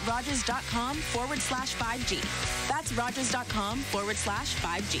 visit rogers.com/5G. That's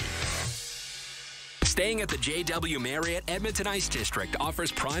rogers.com/5G. Staying at the JW Marriott Edmonton Ice District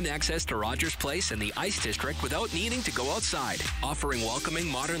offers prime access to Rogers Place and the Ice District without needing to go outside. Offering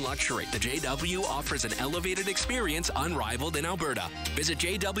welcoming modern luxury, the JW offers an elevated experience unrivaled in Alberta. Visit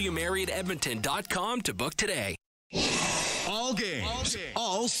jwmarriottedmonton.com to book today. All games,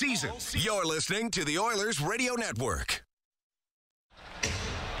 all season. You're listening to the Oilers Radio Network.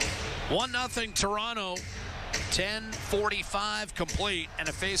 1-0 Toronto. 10:45 complete, and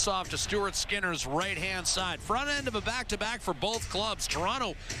a face-off to Stuart Skinner's right-hand side. Front end of a back-to-back for both clubs.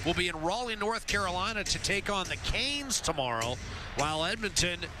 Toronto will be in Raleigh, North Carolina to take on the Canes tomorrow, while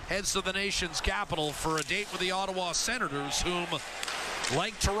Edmonton heads to the nation's capital for a date with the Ottawa Senators, whom,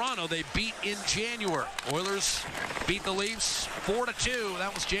 like Toronto, they beat in January. Oilers beat the Leafs 4-2.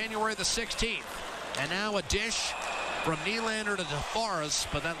 That was January the 16th. And now a dish from Nylander to Tavares,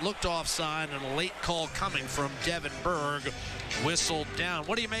 but that looked offside and a late call coming from Devin Berg. Whistled down.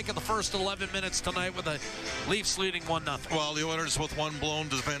 What do you make of the first 11 minutes tonight with the Leafs leading 1-0? Well, the Oilers with one blown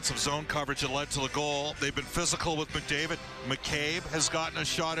defensive zone coverage that led to the goal. They've been physical with McDavid. McCabe has gotten a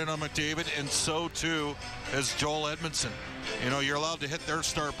shot in on McDavid, and so too has Joel Edmondson. You know, you're allowed to hit their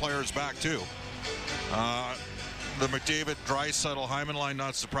star players back too. The McDavid, Draisaitl, Hyman line,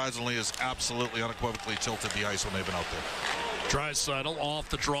 not surprisingly, is absolutely unequivocally tilted the ice when they've been out there. Draisaitl off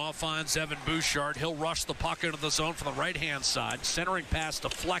the draw finds Evan Bouchard. He'll rush the puck into the zone from the right-hand side. Centering pass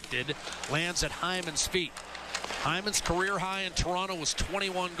deflected. Lands at Hyman's feet. Hyman's career high in Toronto was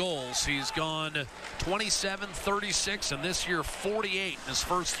 21 goals. He's gone 27, 36, and this year 48 in his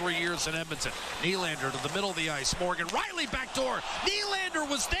first 3 years in Edmonton. Nylander to the middle of the ice. Morgan Riley backdoor. Nylander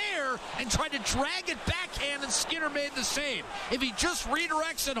was there and tried to drag it backhand, and Skinner made the save. If he just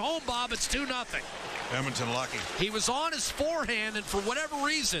redirects at home, Bob, it's 2-0. Edmonton lucky. He was on his forehand, and for whatever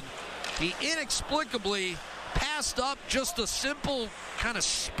reason, he inexplicably passed up just a simple kind of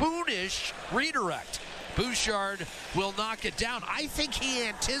spoonish redirect. Bouchard will knock it down. I think he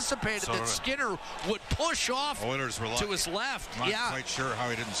anticipated that Skinner would push off to his left. Not quite sure how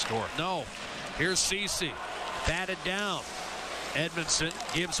he didn't score. No. Here's Ceci. Batted down. Edmondson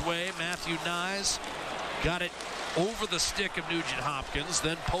gives way. Matthew Nyes got it over the stick of Nugent Hopkins,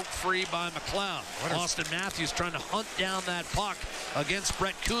 then poked free by McLeod. Austin Matthews trying to hunt down that puck against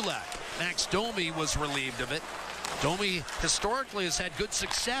Brett Kulak. Max Domi was relieved of it. Domi historically has had good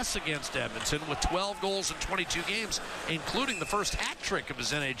success against Edmonton with 12 goals in 22 games, including the first hat trick of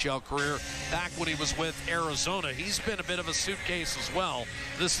his NHL career back when he was with Arizona. He's been a bit of a suitcase as well.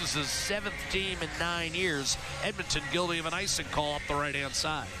 This is his 7th team in 9 years. Edmonton guilty of an icing call up the right-hand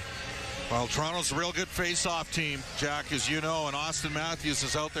side. Well, Toronto's a real good face-off team, Jack, as you know, and Austin Matthews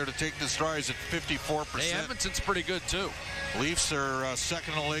is out there to take the strides at 54%. Hey, Edmonton's pretty good, too. Leafs are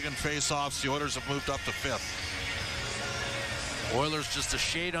second in the league in face-offs. The Oilers have moved up to 5th. Oilers just a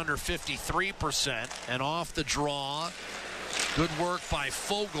shade under 53%, and off the draw. Good work by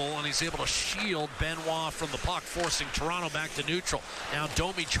Fogle, and he's able to shield Benoit from the puck, forcing Toronto back to neutral. Now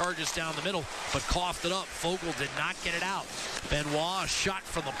Domi charges down the middle, but coughed it up. Fogle did not get it out. Benoit, a shot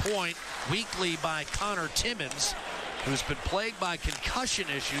from the point, weakly by Connor Timmins, who's been plagued by concussion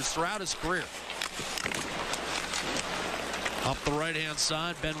issues throughout his career. Up the right-hand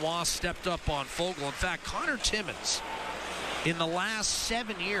side, Benoit stepped up on Fogle. In fact, Connor Timmins, in the last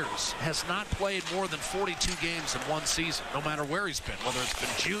 7 years, has not played more than 42 games in one season, no matter where he's been, whether it's been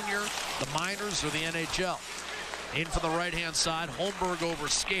junior, the minors, or the NHL. In for the right-hand side, Holmberg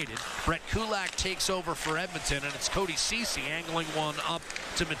over-skated. Brett Kulak takes over for Edmonton, and it's Cody Ceci angling one up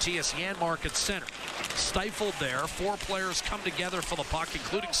to Matthias Janmark at center. Stifled there, 4 players come together for the puck,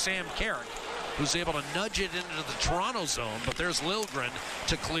 including Sam Carrick, who's able to nudge it into the Toronto zone, but there's Liljegren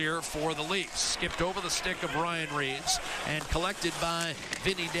to clear for the Leafs. Skipped over the stick of Ryan Reeves and collected by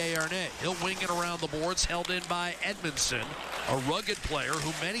Vinny Desharnais. He'll wing it around the boards, held in by Edmondson, a rugged player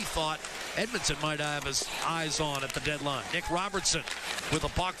who many thought Edmonton might have his eyes on at the deadline. Nick Robertson with a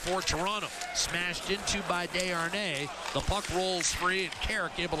puck for Toronto. Smashed into by Desharnais. The puck rolls free, and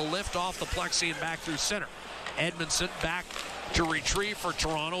Carrick able to lift off the plexi and back through center. Edmondson back to retrieve for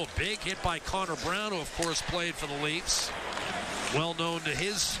Toronto. A big hit by Connor Brown, who of course played for the Leafs. Well known to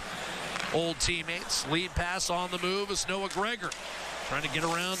his old teammates. Lead pass on the move is Noah Gregor, trying to get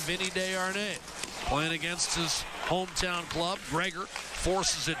around Vinny Desharnais. Playing against his hometown club. Gregor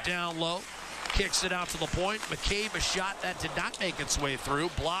forces it down low. Kicks it out to the point. McCabe, a shot that did not make its way through.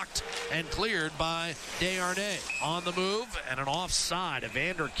 Blocked and cleared by Desharnais. On the move and an offside.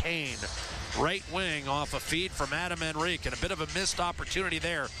 Evander Kane, right wing, off a feed from Adam Henrique, and a bit of a missed opportunity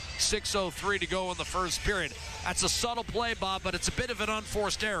there. 6:03 to go in the first period. That's a subtle play, Bob, but it's a bit of an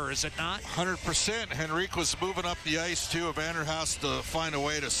unforced error, is it not? 100%. Henrique was moving up the ice, too. Evander has to find a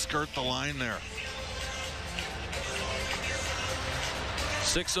way to skirt the line there.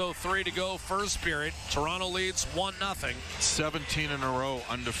 6:03 to go, first period. Toronto leads 1-0. 17 in a row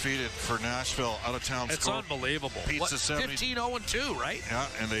undefeated for Nashville out of town. It's score. Unbelievable. Pizza 15-0-2, right? Yeah,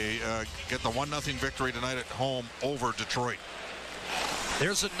 and they get the 1-0 victory tonight at home over Detroit.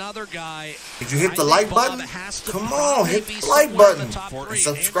 There's another guy. Did you hit the like button? Come on, hit the like button. And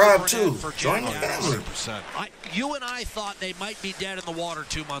subscribe too. Join the family. You and I thought they might be dead in the water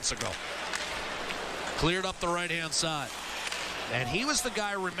 2 months ago. Cleared up the right-hand side. And he was the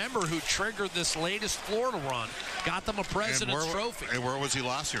guy, remember, who triggered this latest Florida run. Got them a President's Trophy. And where was he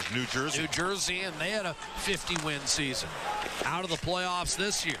last year? New Jersey. New Jersey, and they had a 50-win season. Out of the playoffs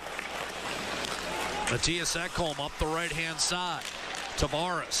this year. Matthias Ekholm up the right-hand side.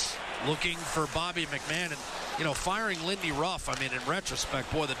 Tavares looking for Bobby McMahon. And, you know, firing Lindy Ruff, I mean, in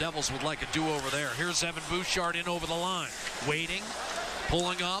retrospect, boy, the Devils would like a do-over there. Here's Evan Bouchard in over the line. Waiting,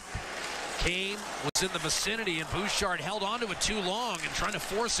 pulling up. Kane was in the vicinity, and Bouchard held onto it too long, and trying to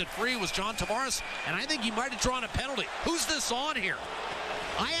force it free was John Tavares, and I think he might have drawn a penalty. Who's this on here?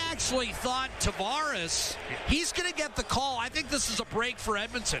 I actually thought Tavares, he's going to get the call. I think this is a break for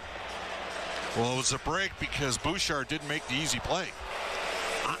Edmonton. Well, it was a break because Bouchard didn't make the easy play.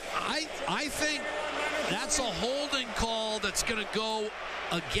 I think that's a holding call that's going to go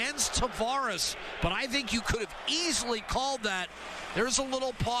against Tavares, but I think you could have easily called that. There's a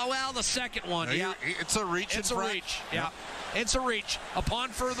little paw. Well, the second one, yeah. It's a reach. It's a reach, yeah. It's a reach. Upon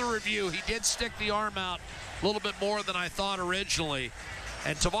further review, he did stick the arm out a little bit more than I thought originally.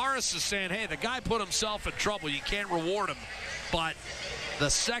 And Tavares is saying, hey, the guy put himself in trouble. You can't reward him. But the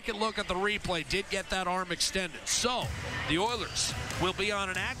second look at the replay did get that arm extended. So the Oilers will be on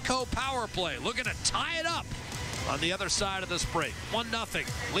an ATCO power play, looking to tie it up on the other side of this break.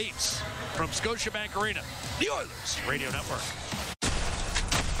 1-0 Leafs from Scotiabank Arena. The Oilers Radio Network.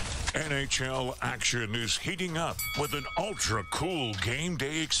 NHL action is heating up with an ultra-cool game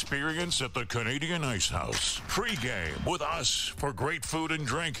day experience at the Canadian Ice House. Pre-game with us for great food and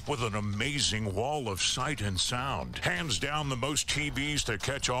drink with an amazing wall of sight and sound. Hands down the most TVs to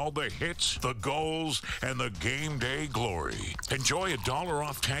catch all the hits, the goals, and the game day glory. Enjoy $1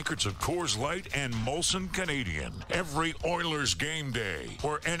 off tankards of Coors Light and Molson Canadian every Oilers game day,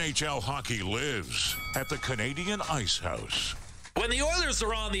 where NHL hockey lives at the Canadian Ice House. When the Oilers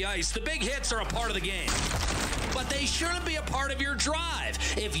are on the ice, the big hits are a part of the game. But they shouldn't be a part of your drive.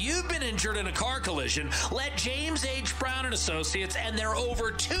 If you've been injured in a car collision, let James H. Brown & Associates and their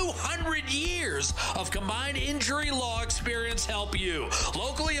over 200 years of combined injury law experience help you.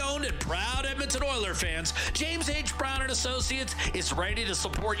 Locally owned and proud Edmonton Oilers fans, James H. Brown & Associates is ready to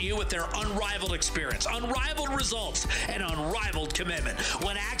support you with their unrivaled experience, unrivaled results, and unrivaled commitment.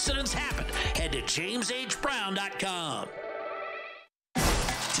 When accidents happen, head to jameshbrown.com.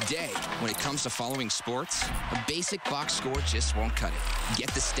 Today, when it comes to following sports, a basic box score just won't cut it. Get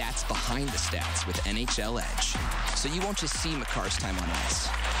the stats behind the stats with NHL Edge. So you won't just see Makar's time on ice.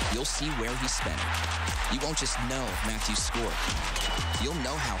 You'll see where he spent it. You won't just know if Matthews scored. You'll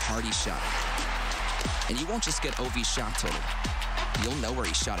know how hard he shot it. And you won't just get OV shot total. You'll know where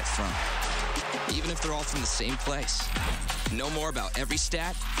he shot it from. Even if they're all from the same place. Know more about every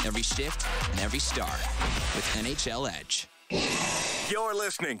stat, every shift, and every star with NHL Edge. You're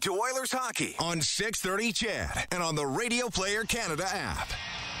listening to Oilers Hockey on 630 CHED and on the Radio Player Canada app.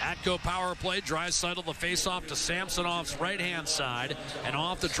 ATCO power play. Draisaitl the face-off to Samsonov's right-hand side. And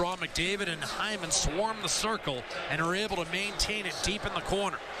off the draw, McDavid and Hyman swarm the circle and are able to maintain it deep in the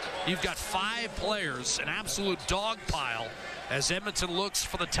corner. You've got 5 players, an absolute dog pile, as Edmonton looks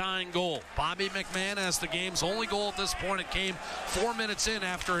for the tying goal. Bobby McMahon has the game's only goal at this point. It came 4 minutes in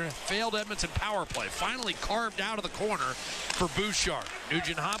after a failed Edmonton power play. Finally carved out of the corner for Bouchard.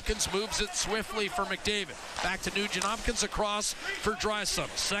 Nugent-Hopkins moves it swiftly for McDavid. Back to Nugent-Hopkins across for Draisaitl.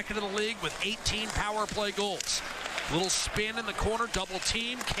 Second in the league with 18 power play goals. Little spin in the corner, double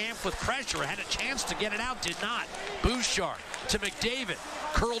team. Camp with pressure, had a chance to get it out, did not. Bouchard to McDavid,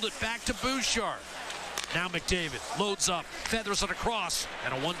 curled it back to Bouchard. Now McDavid loads up, feathers it across,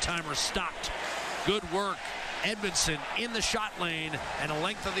 and a one-timer stopped. Good work. Edmondson in the shot lane, and a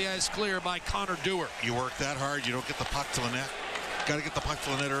length of the ice clear by Connor Dewar. You work that hard, you don't get the puck to the net. Got to get the puck to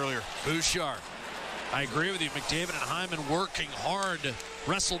the net earlier. Bouchard. I agree with you. McDavid and Hyman working hard to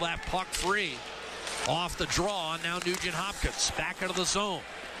wrestle that puck free. Off the draw, now Nugent-Hopkins back into the zone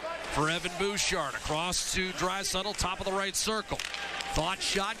for Evan Bouchard. Across to Draisaitl, top of the right circle. Thought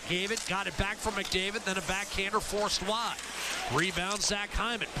shot, gave it, got it back from McDavid, then a backhander forced wide. Rebound, Zach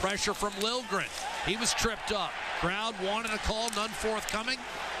Hyman. Pressure from Liljegren. He was tripped up. Crowd wanted a call, none forthcoming,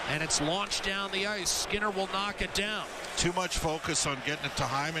 and it's launched down the ice. Skinner will knock it down. Too much focus on getting it to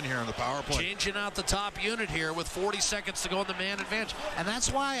Hyman here on the power play. Changing out the top unit here with 40 seconds to go in the man advantage. And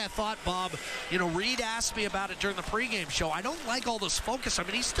that's why I thought, Bob, Reed asked me about it during the pregame show. I don't like all this focus. I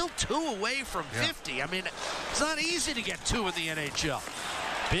mean, he's still 2 away from 50. I mean, it's not easy to get 2 in the NHL.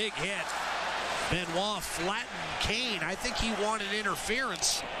 Big hit. Benoit flattened Kane. I think he wanted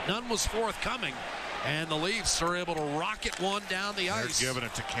interference. None was forthcoming. And the Leafs are able to rocket one down the ice. They're giving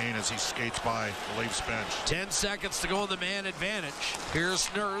it to Kane as he skates by the Leafs bench. 10 seconds to go in the man advantage. Here's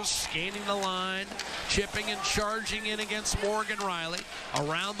Nurse gaining the line, chipping and charging in against Morgan Riley.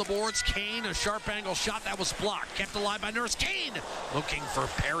 Around the boards, Kane, a sharp angle shot that was blocked. Kept alive by Nurse. Kane looking for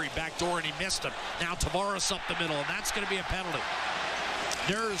Perry backdoor, and he missed him. Now Tavares up the middle, and that's going to be a penalty.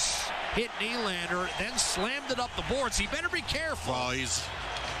 Nurse hit Nylander, then slammed it up the boards. He better be careful. Well,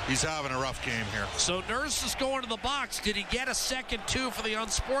 He's having a rough game here. So Nurse is going to the box. Did he get a second two for the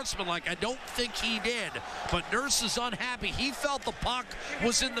unsportsmanlike? I don't think he did. But Nurse is unhappy. He felt the puck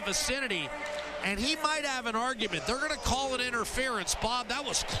was in the vicinity, and he might have an argument. They're going to call it interference. Bob, that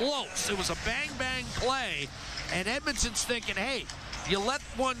was close. It was a bang-bang play, and Edmonton's thinking, hey, you let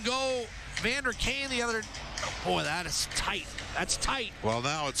one go, Vander Kane the other. Boy, that is tight. That's tight. Well,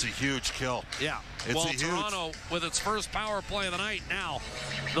 now it's a huge kill. Yeah. Toronto with its first power play of the night. Now,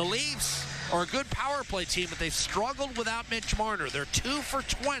 the Leafs are a good power play team, but they've struggled without Mitch Marner. They're 2 for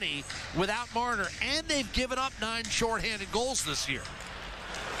 20 without Marner, and they've given up 9 shorthanded goals this year.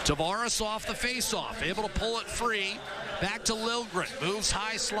 Tavares off the faceoff, able to pull it free. Back to Liljegren, moves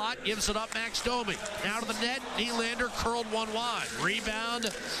high slot, gives it up Max Domi. Now to the net, Nylander curled one wide. Rebound,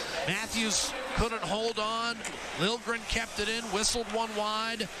 Matthews couldn't hold on. Liljegren kept it in, whistled one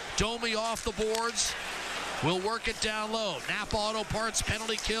wide. Domi off the boards. Will work it down low. Napa Auto Parts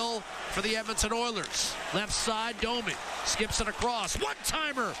penalty kill for the Edmonton Oilers. Left side, Domi skips it across.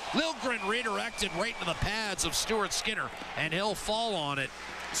 One-timer. Liljegren redirected right into the pads of Stuart Skinner, and he'll fall on it.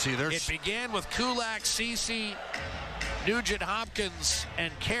 See, it began with Kulak, Ceci, Nugent Hopkins,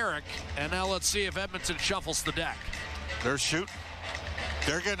 and Carrick, and now let's see if Edmonton shuffles the deck. They're shooting.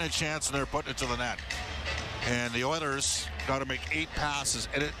 They're getting a chance, and they're putting it to the net. And the Oilers got to make 8 passes,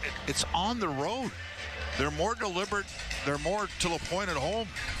 and it's on the road. They're more deliberate. They're more to the point at home.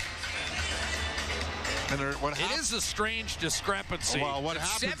 And it is a strange discrepancy. Well, what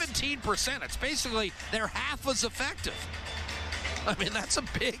happens? 17%. It's basically they're half as effective. I mean, that's a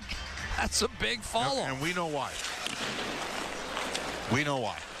big fall off. And we know why. We know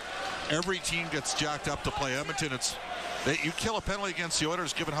why. Every team gets jacked up to play Edmonton. You kill a penalty against the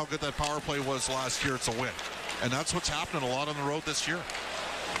Oilers, given how good that power play was last year, it's a win. And that's what's happening a lot on the road this year.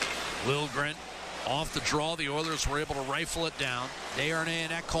 Liljegren off the draw. The Oilers were able to rifle it down. Desharnais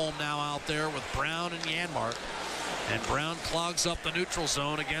and Ekholm now out there with Brown and Janmark. And Brown clogs up the neutral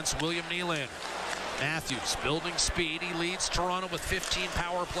zone against William Nylander. Matthews building speed. He leads Toronto with 15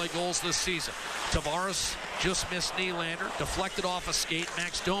 power play goals this season. Tavares just missed Nylander. Deflected off a skate.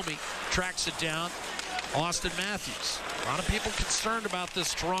 Max Domi tracks it down. Austin Matthews. A lot of people concerned about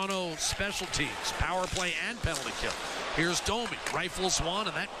this Toronto special teams, power play and penalty kill. Here's Domi, rifles one,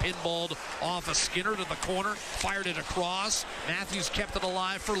 and that pinballed off a Skinner to the corner, fired it across. Matthews kept it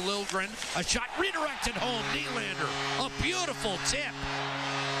alive for Liljegren. A shot redirected home. Nylander, a beautiful tip.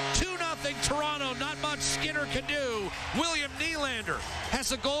 2-0 Toronto, not much Skinner can do. William Nylander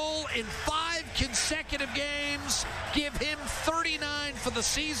has a goal in 5 consecutive games. Give him 39 for the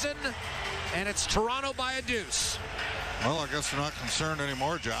season, and it's Toronto by a deuce. Well, I guess we're not concerned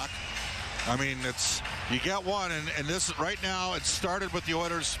anymore, Jack. I mean, you get one, and this right now, it started with the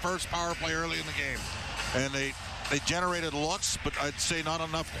Oilers' first power play early in the game. And they generated looks, but I'd say not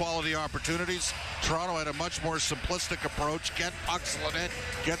enough quality opportunities. Toronto had a much more simplistic approach. Get pucks in it,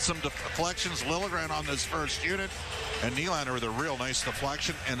 get some deflections. Liljegren on this first unit, and Nylander with a real nice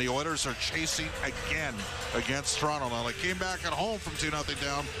deflection, and the Oilers are chasing again against Toronto. Now, they came back at home from 2-0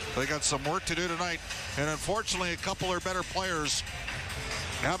 down. They got some work to do tonight, and unfortunately, a couple of their better players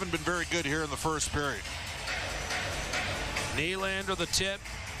haven't been very good here in the first period. Nylander the tip,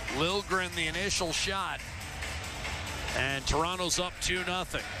 Liljegren the initial shot, and Toronto's up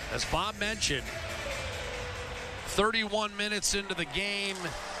 2-0. As Bob mentioned, 31 minutes into the game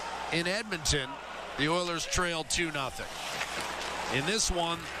in Edmonton, the Oilers trailed 2-0. In this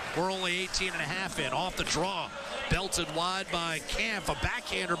one, we're only 18.5 in. Off the draw, belted wide by Kampf. A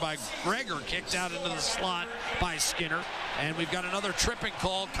backhander by Gregor, kicked out into the slot by Skinner. And we've got another tripping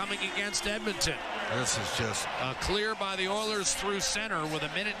call coming against Edmonton. This is just a clear by the Oilers through center with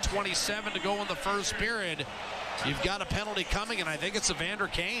 1:27 to go in the first period. You've got a penalty coming, and I think it's a Vander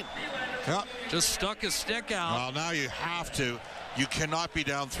Kane. Yep. Just stuck his stick out. Well, now you have to. You cannot be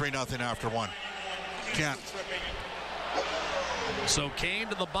down 3-0 after one. Can't. So Kane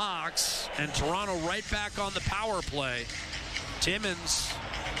to the box, and Toronto right back on the power play. Timmins,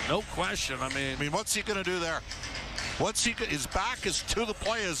 no question. I mean, what's he going to do there? His back is to the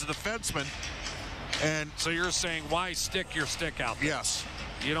play as a defenseman. And so you're saying, why stick your stick out there? Yes.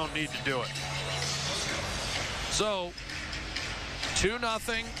 You don't need to do it. So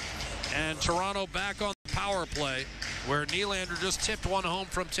 2-0, and Toronto back on the power play, where Nylander just tipped one home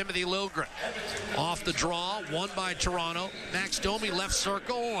from Timothy Liljegren. Off the draw, won by Toronto. Max Domi left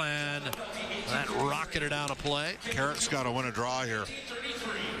circle, and that rocketed out of play. Carrick's got to win a draw here.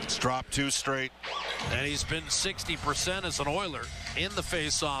 It's dropped 2 straight. And he's been 60% as an Oiler in the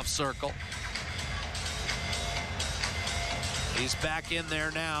face-off circle. He's back in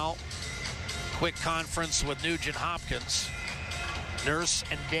there now. Quick conference with Nugent Hopkins. Nurse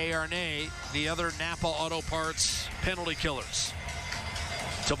and Desharnais, the other Napa Auto Parts penalty killers.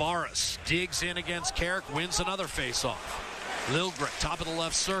 Tavares digs in against Carrick, wins another faceoff. Liljegren, top of the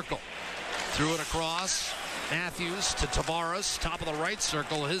left circle. Threw it across. Matthews to Tavares, top of the right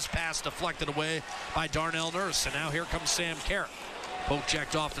circle. His pass deflected away by Darnell Nurse. And now here comes Sam Carrick. Poke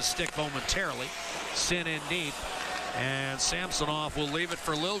checked off the stick momentarily. Sin in deep. And Samsonov will leave it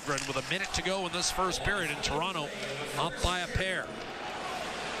for Liljegren with a minute to go in this first period. And Toronto up by a pair.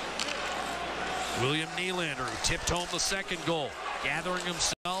 William Nylander, who tipped home the second goal. Gathering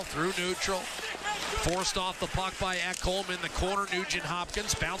himself through neutral. Forced off the puck by Ekholm in the corner. Nugent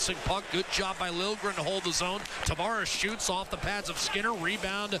Hopkins bouncing puck. Good job by Liljegren to hold the zone. Tavares shoots off the pads of Skinner.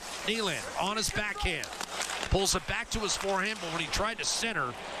 Rebound Nylander on his backhand. Pulls it back to his forehand, but when he tried to center,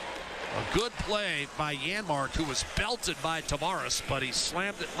 a good play by Janmark, who was belted by Tavares, but he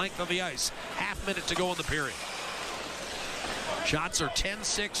slammed it length of the ice. Half minute to go in the period. Shots are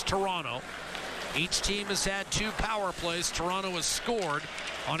 10-6 Toronto. Each team has had 2 power plays. Toronto has scored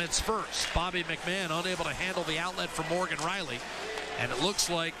on its first. Bobby McMahon unable to handle the outlet for Morgan Riley. And it looks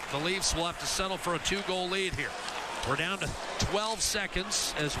like the Leafs will have to settle for a 2-goal lead here. We're down to 12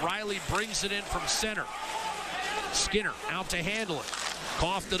 seconds as Riley brings it in from center. Skinner out to handle it.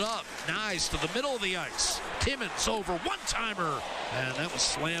 Coughed it up. Nice to the middle of the ice. Timmins over one-timer. And that was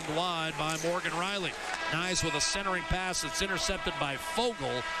slammed wide by Morgan Riley. Nice with a centering pass that's intercepted by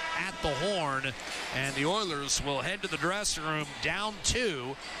Fogle at the horn. And the Oilers will head to the dressing room down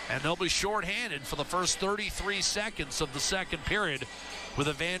 2. And they'll be shorthanded for the first 33 seconds of the second period, with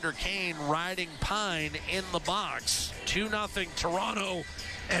Evander Kane riding Pine in the box. 2-0 Toronto.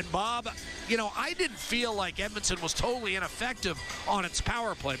 And Bob, you know, I didn't feel like Edmonton was totally ineffective on its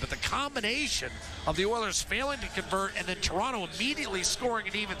power play, but the combination of the Oilers failing to convert and then Toronto immediately scoring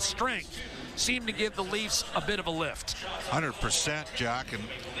at even strength seemed to give the Leafs a bit of a lift. 100%, Jack, and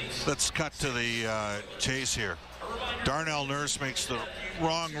let's cut to the chase here. Darnell Nurse makes the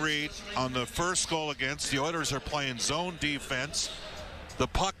wrong read on the first goal against. The Oilers are playing zone defense. The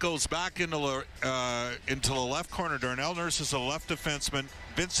puck goes back into the left corner. Darnell Nurse is a left defenseman.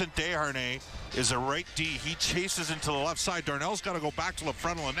 Vincent Desharnais is a right D. He chases into the left side. Darnell's got to go back to the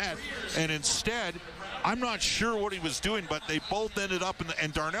front of the net. And instead, I'm not sure what he was doing, but they both ended up,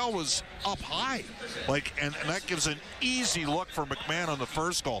 and Darnell was up high. And that gives an easy look for McMahon on the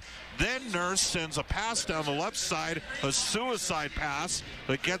first goal. Then Nurse sends a pass down the left side, a suicide pass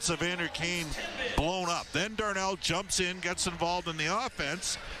that gets Evander Kane blown up. Then Darnell jumps in, gets involved in the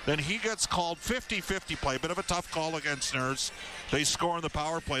offense. Then he gets called 50-50 play. Bit of a tough call against Nurse. They score on the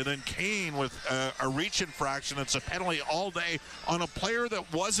power play. Then Kane with a reach infraction. It's a penalty all day on a player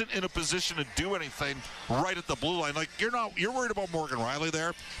that wasn't in a position to do anything right at the blue line. You're worried about Morgan Riley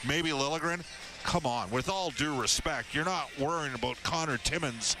there, maybe Liljegren. Come on, with all due respect, you're not worrying about Connor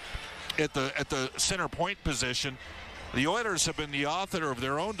Timmins at the center point position. The Oilers have been the author of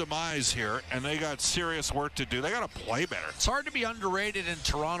their own demise here, and they got serious work to do. They got to play better. It's hard to be underrated in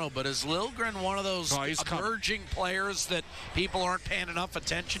Toronto, but is Liljegren one of those emerging players that people aren't paying enough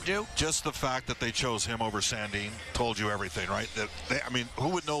attention to? Just the fact that they chose him over Sandin told you everything, right? Who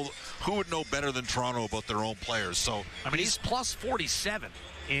would know better than Toronto about their own players? So he's plus 47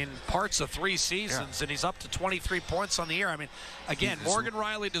 in parts of 3 seasons, and he's up to 23 points on the year. Again, Morgan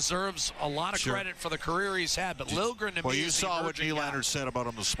Riley deserves a lot of credit for the career he's had, but Liljegren to me you saw what Nylander said about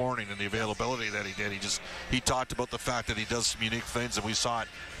him this morning and the availability that he did. He talked about the fact that he does some unique things, and we saw it.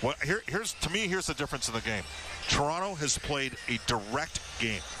 Well, here's the difference in the game. Toronto has played a direct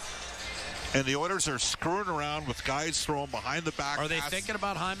game, and the Oilers are screwing around with guys throwing behind the back. Are they thinking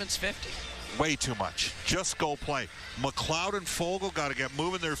about Hyman's 50? Way too much. Just go play. McLeod and Fogle got to get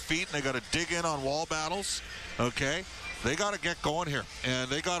moving their feet, and they got to dig in on wall battles. Okay? They got to get going here, and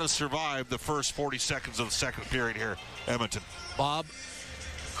they got to survive the first 40 seconds of the second period here, Edmonton. Bob,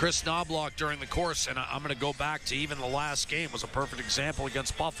 Chris Knobloch during the course, and I'm going to go back to even the last game, was a perfect example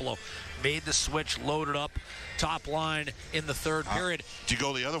against Buffalo. Made the switch, loaded up, top line in the third period. Did you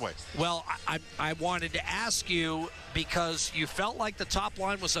go the other way? Well, I wanted to ask you, because you felt like the top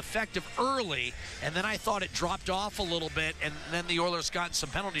line was effective early, and then I thought it dropped off a little bit, and then the Oilers got in some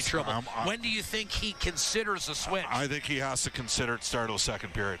penalty trouble. When do you think he considers a switch? I think he has to consider it start of the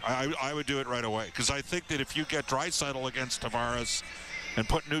second period. I would do it right away, because I think that if you get Draisaitl against Tavares and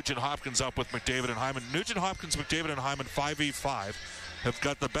put Nugent Hopkins up with McDavid and Hyman, Nugent Hopkins, McDavid, and Hyman 5v5 have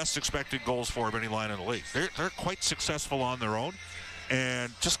got the best expected goals for of any line in the league. They're quite successful on their own,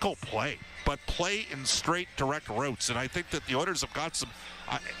 and just go play. But play in straight, direct routes. And I think that the Oilers have got some...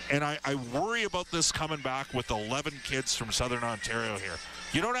 I worry about this coming back with 11 kids from Southern Ontario here.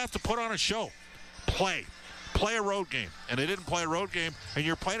 You don't have to put on a show. Play play a road game, and they didn't play a road game, and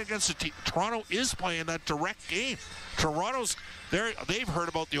you're playing against a team. Toronto is playing that direct game. Toronto's there. They've heard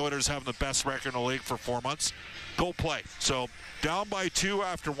about the Oilers having the best record in the league for 4 months. Go play. So down by 2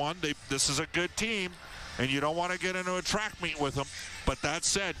 after 1. This is a good team, and you don't want to get into a track meet with them. But that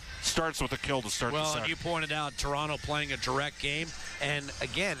said, starts with a kill to start the second. Well, and you pointed out Toronto playing a direct game. And,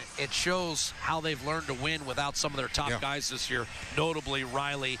 again, it shows how they've learned to win without some of their top guys this year, notably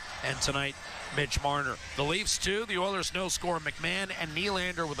Riley and tonight Mitch Marner. The Leafs, too. The Oilers no-score McMahon and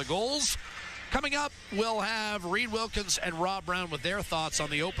Nylander with the goals. Coming up, we'll have Reed Wilkins and Rob Brown with their thoughts on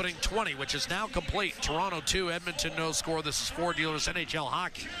the opening 20, which is now complete. Toronto 2, Edmonton no score. This is Ford Dealers NHL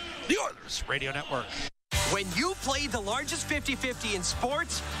Hockey, the Oilers Radio Network. When you play the largest 50-50 in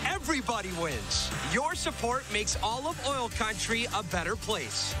sports, everybody wins. Your support makes all of oil country a better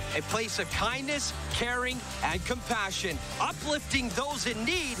place. A place of kindness, caring, and compassion. Uplifting those in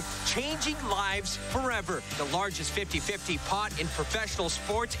need, changing lives forever. The largest 50-50 pot in professional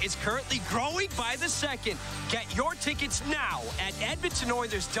sports is currently growing by the second. Get your tickets now at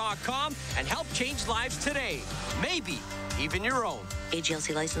EdmontonOilers.com and help change lives today. Maybe even your own.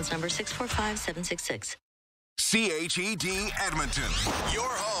 AGLC license number 645766. CHED Edmonton, your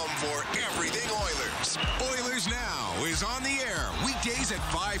home for everything Oilers. Oilers Now is on the air weekdays at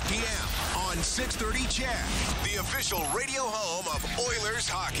 5 p.m. on 630 CHED, the official radio home of Oilers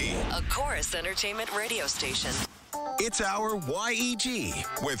hockey. A Chorus Entertainment radio station. It's our YEG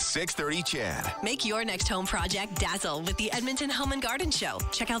with 630 CHED. Make your next home project dazzle with the Edmonton Home and Garden Show.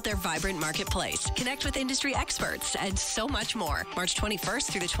 Check out their vibrant marketplace, connect with industry experts, and so much more. March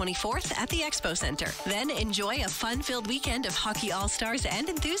 21st through the 24th at the Expo Center. Then enjoy a fun-filled weekend of hockey all-stars and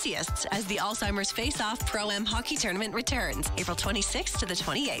enthusiasts as the Alzheimer's Face-Off Pro-Am Hockey Tournament returns, April 26th to the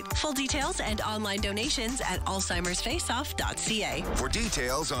 28th. Full details and online donations at alzheimersfaceoff.ca. For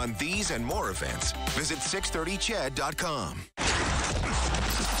details on these and more events, visit 630ched.com. At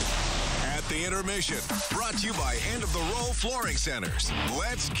the intermission, brought to you by End of the Row Flooring Centers.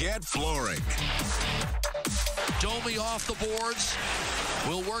 Let's get flooring. Domi off the boards.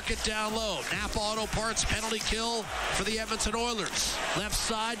 We'll work it down low. Napa Auto Parts penalty kill for the Edmonton Oilers. Left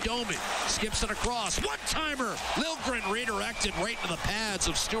side, Domi skips it across. One-timer. Liljegren redirected right into the pads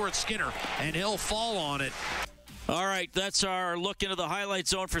of Stuart Skinner, and he'll fall on it. All right, that's our look into the highlight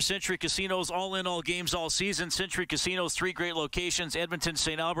zone for Century Casinos. All in, all games, all season. Century Casinos, 3 great locations, Edmonton,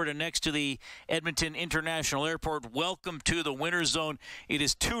 St. Albert, and next to the Edmonton International Airport. Welcome to the winner's zone. It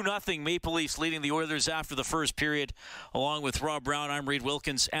is 2-0 Maple Leafs leading the Oilers after the first period. Along with Rob Brown, I'm Reed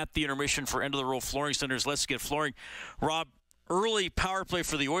Wilkins at the intermission for End of the Row Flooring Centers. Let's get flooring. Rob, early power play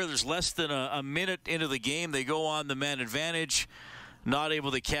for the Oilers, less than a minute into the game. They go on the man advantage, not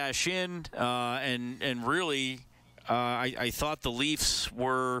able to cash in, and really... I thought the Leafs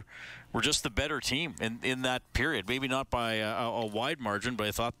were just the better team in that period. Maybe not by a wide margin, but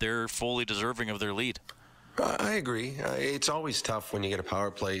I thought they're fully deserving of their lead. I agree. It's always tough when you get a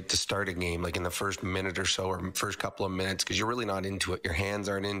power play to start a game, like in the first minute or so or first couple of minutes, because you're really not into it. Your hands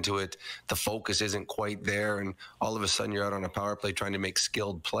aren't into it. The focus isn't quite there. And all of a sudden you're out on a power play trying to make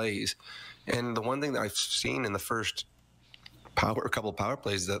skilled plays. And the one thing that I've seen in the first couple of power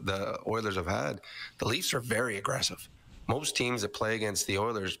plays that the Oilers have had, the Leafs are very aggressive. Most teams that play against the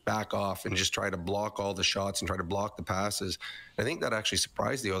Oilers back off and just try to block all the shots and try to block the passes. I think that actually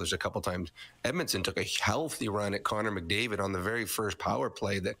surprised the Oilers a couple times. Edmonton took a healthy run at Connor McDavid on the very first power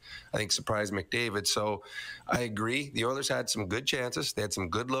play that I think surprised McDavid. So I agree. The Oilers had some good chances. They had some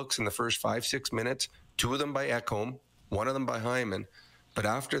good looks in the first 5-6 minutes, 2 of them by Ekholm, 1 of them by Hyman. But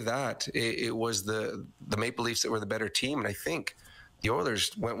after that, it was the Maple Leafs that were the better team. And I think the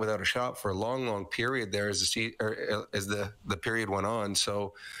Oilers went without a shot for a long, long period there as the period went on.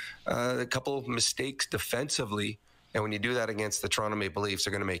 So a couple of mistakes defensively. And when you do that against the Toronto Maple Leafs,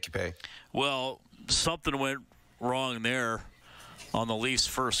 they're going to make you pay. Well, something went wrong there on the Leafs'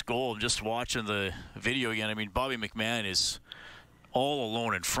 first goal. Just watching the video again, I mean, Bobby McMahon is all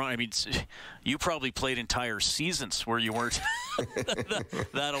alone in front. I mean, you probably played entire seasons where you weren't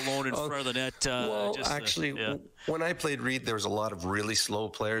that alone in front of the net. When I played Reed, there was a lot of really slow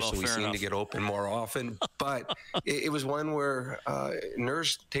players, so we seemed to get open more often. But it was one where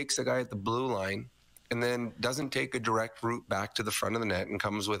Nurse takes the guy at the blue line and then doesn't take a direct route back to the front of the net and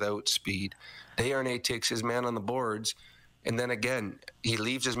comes without speed. Desharnais takes his man on the boards, and then again, he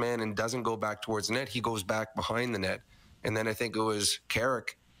leaves his man and doesn't go back towards the net. He goes back behind the net. And then I think it was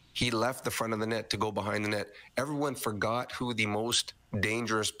Carrick. He left the front of the net to go behind the net. Everyone forgot who the most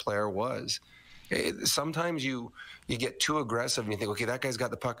dangerous player was. Sometimes you get too aggressive and you think, okay, that guy's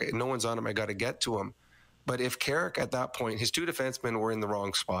got the puck. No one's on him. I got to get to him. But if Carrick at that point, his 2 defensemen were in the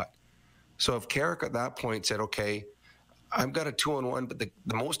wrong spot. So if Carrick at that point said, okay, I've got a 2-on-1, but the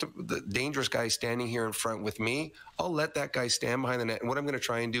dangerous guy standing here in front with me, I'll let that guy stand behind the net. And what I'm going to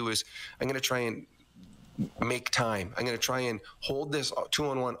try and do is I'm going to try and make time. I'm going to try and hold this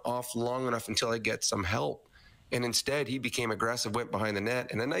 2-on-1 off long enough until I get some help. And instead, he became aggressive, went behind the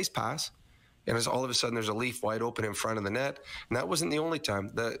net, and a nice pass. And all of a sudden, there's a Leaf wide open in front of the net. And that wasn't the only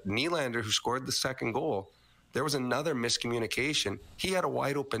time. The Nylander, who scored the second goal, there was another miscommunication. He had a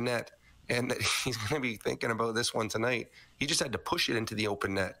wide open net, and he's going to be thinking about this one tonight. He just had to push it into the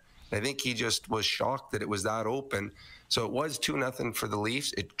open net. And I think he just was shocked that it was that open. So it was 2-0 for the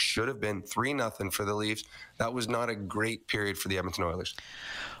Leafs. It should have been 3-0 for the Leafs. That was not a great period for the Edmonton Oilers.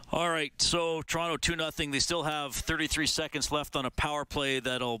 All right, so Toronto 2-0. They still have 33 seconds left on a power play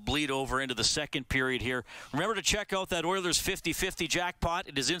that'll bleed over into the second period here. Remember to check out that Oilers 50-50 jackpot.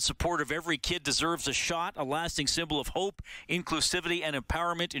 It is in support of Every Kid Deserves a Shot, a lasting symbol of hope, inclusivity, and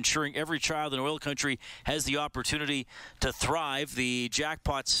empowerment, ensuring every child in oil country has the opportunity to thrive. The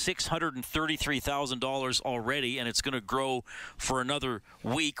jackpot's $633,000 already, and it's going to grow for another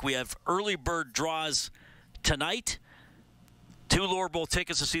week. We have early bird draws tonight. 2 lower bowl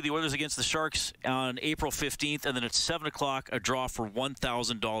tickets to see the Oilers against the Sharks on April 15th, and then at 7 o'clock, a draw for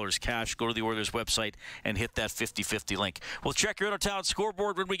 $1,000 cash. Go to the Oilers website and hit that 50-50 link. We'll check your out-of-town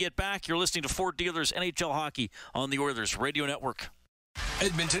scoreboard when we get back. You're listening to Fort Dealers NHL Hockey on the Oilers Radio Network.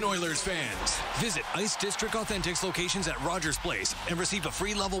 Edmonton Oilers fans, visit Ice District Authentics locations at Rogers Place and receive a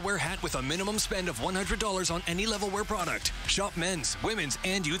free Levelwear hat with a minimum spend of $100 on any Levelwear product. Shop men's, women's,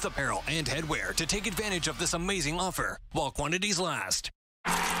 and youth apparel and headwear to take advantage of this amazing offer while quantities last.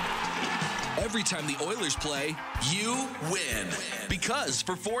 Every time the Oilers play, you win. Because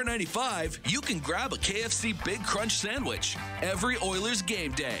for $4.95, you can grab a KFC Big Crunch sandwich every Oilers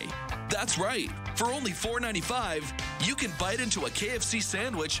game day. That's right. For only $4.95, you can bite into a KFC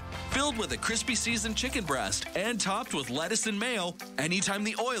sandwich filled with a crispy seasoned chicken breast and topped with lettuce and mayo anytime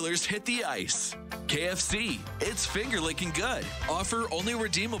the Oilers hit the ice. KFC, it's finger-licking good. Offer only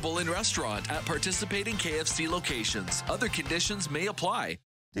redeemable in restaurant at participating KFC locations. Other conditions may apply.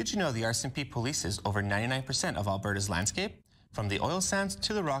 Did you know the RCMP polices over 99% of Alberta's landscape? From the oil sands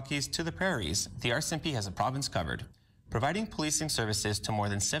to the Rockies to the prairies, the RCMP has a province covered. Providing policing services to more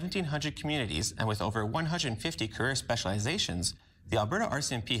than 1,700 communities and with over 150 career specializations, the Alberta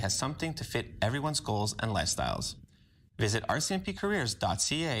RCMP has something to fit everyone's goals and lifestyles. Visit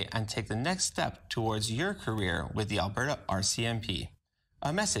rcmpcareers.ca and take the next step towards your career with the Alberta RCMP.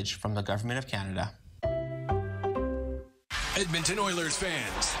 A message from the Government of Canada. Edmonton Oilers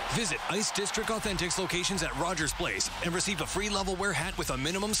fans, visit Ice District Authentics locations at Rogers Place and receive a free Levelwear hat with a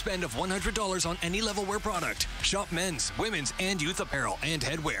minimum spend of $100 on any Levelwear product. Shop men's, women's, and youth apparel and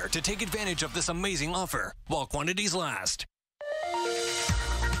headwear to take advantage of this amazing offer while quantities last.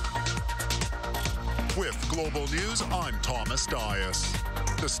 With Global News, I'm Thomas Dias.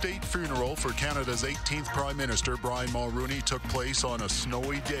 The state funeral for Canada's 18th Prime Minister Brian Mulroney took place on a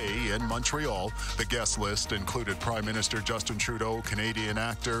snowy day in Montreal. The guest list included Prime Minister Justin Trudeau, Canadian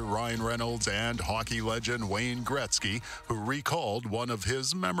actor Ryan Reynolds, and hockey legend Wayne Gretzky, who recalled one of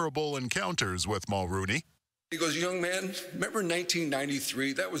his memorable encounters with Mulroney. He goes, "Young man, remember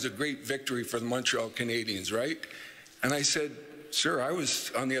 1993? That was a great victory for the Montreal Canadiens, right?" And I said, "Sir, I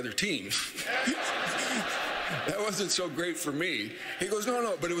was on the other team." That wasn't so great for me. He goes,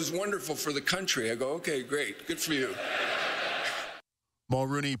 no, but it was wonderful for the country. I go, okay, great. Good for you.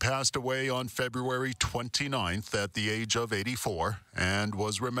 Mulroney passed away on February 29th at the age of 84 and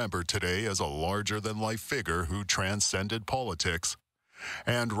was remembered today as a larger-than-life figure who transcended politics.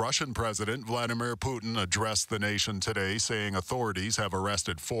 And Russian President Vladimir Putin addressed the nation today, saying authorities have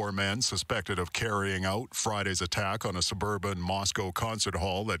arrested 4 men suspected of carrying out Friday's attack on a suburban Moscow concert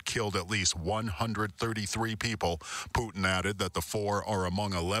hall that killed at least 133 people. Putin added that the 4 are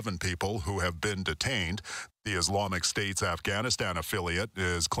among 11 people who have been detained. The Islamic State's Afghanistan affiliate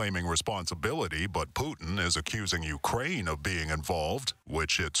is claiming responsibility, but Putin is accusing Ukraine of being involved,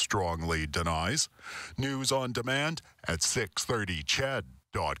 which it strongly denies. News on demand at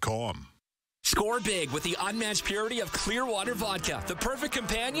 630ched.com. Score big with the unmatched purity of Clearwater Vodka, the perfect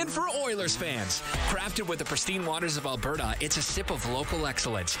companion for Oilers fans. Crafted with the pristine waters of Alberta, it's a sip of local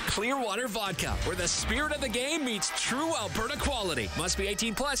excellence. Clearwater Vodka, where the spirit of the game meets true Alberta quality. Must be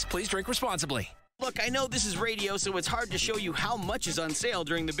 18 plus. Please drink responsibly. Look, I know this is radio, so it's hard to show you how much is on sale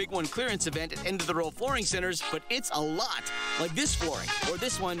during the Big One clearance event at End of the Roll Flooring Centers, but it's a lot. Like this flooring, or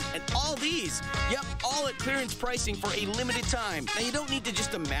this one, and all these. Yep, all at clearance pricing for a limited time. Now, you don't need to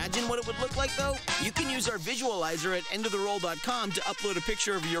just imagine what it would look like, though. You can use our visualizer at endoftheroll.com to upload a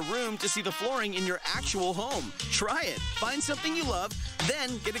picture of your room to see the flooring in your actual home. Try it. Find something you love,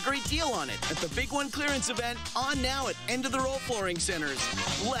 then get a great deal on it at the Big One clearance event on now at End of the Roll Flooring Centers.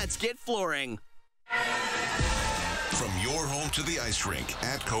 Let's get flooring. From your home to the ice rink,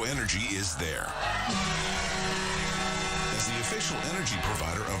 ATCO Energy is there. As the official energy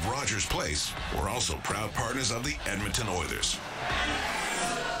provider of Rogers Place, we're also proud partners of the Edmonton Oilers.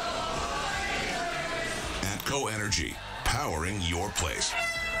 ATCO Energy, powering your place.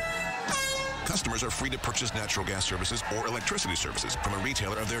 Customers are free to purchase natural gas services or electricity services from a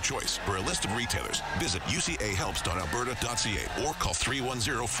retailer of their choice. For a list of retailers, visit ucahelps.alberta.ca or call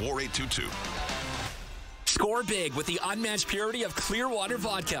 310-4822. Score big with the unmatched purity of Clearwater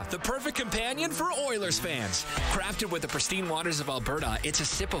Vodka, the perfect companion for Oilers fans. Crafted with the pristine waters of Alberta, it's a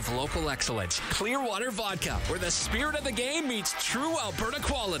sip of local excellence. Clearwater Vodka, where the spirit of the game meets true Alberta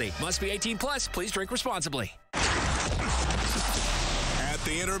quality. Must be 18 plus. Please drink responsibly. At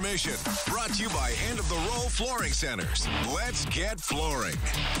the intermission, brought to you by End of the Roll Flooring Centers. Let's get flooring.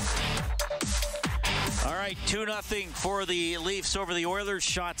 All right, 2-0 for the Leafs over the Oilers.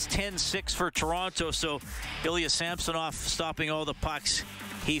 Shots 10-6 for Toronto. So Ilya Samsonov stopping all the pucks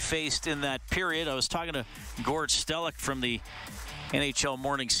he faced in that period. I was talking to Gord Stellick from the NHL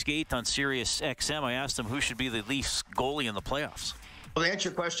Morning Skate on Sirius XM. I asked him who should be the Leafs goalie in the playoffs. Well, to answer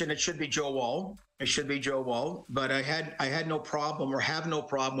your question, it should be Joe Woll. It should be Joe Woll. But I had no problem or have no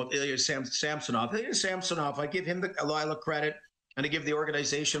problem with Ilya Samsonov. Ilya Samsonov, I give him a lot of credit, and I give the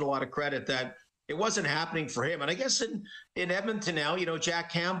organization a lot of credit that it wasn't happening for him. And I guess in Edmonton now, you know, Jack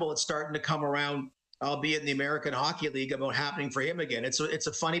Campbell, it's starting to come around, albeit in the American Hockey League, about happening for him again. It's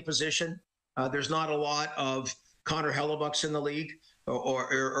a funny position. There's not a lot of Connor Hellebucks in the league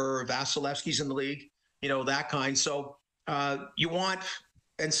or Vasilevsky's in the league, you know, that kind. So you want,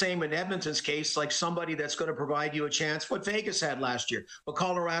 and same in Edmonton's case, like somebody that's going to provide you a chance. What Vegas had last year, what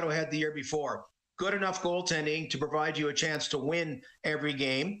Colorado had the year before. Good enough goaltending to provide you a chance to win every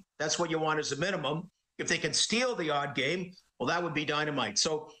game. That's what you want as a minimum. If they can steal the odd game, well, that would be dynamite.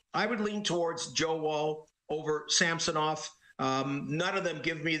 So I would lean towards Joe Woll over Samsonov. None of them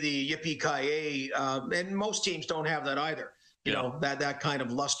give me the yippee-ki-yay, and most teams don't have that either. You know, that kind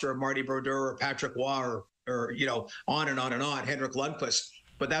of luster of Marty Brodeur or Patrick Waugh or you know, on and on and on, Henrik Lundqvist.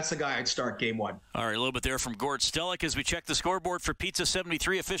 But that's the guy I'd start game one. All right, a little bit there from Gord Stellick as we check the scoreboard for Pizza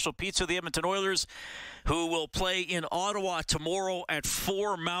 73, official pizza of the Edmonton Oilers, who will play in Ottawa tomorrow at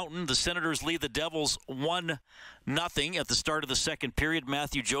 4 Mountain. The Senators lead the Devils 1-0 at the start of the second period.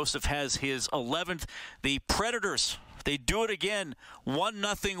 Matthew Joseph has his 11th. The Predators, they do it again.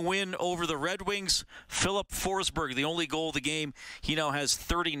 1-0 win over the Red Wings. Philip Forsberg, the only goal of the game. He now has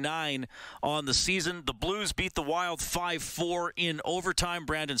 39 on the season. The Blues beat the Wild 5-4 in overtime.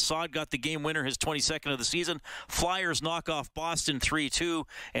 Brandon Saad got the game winner, his 22nd of the season. Flyers knock off Boston 3-2,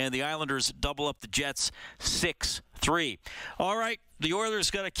 and the Islanders double up the Jets 6-3. All right. The Oilers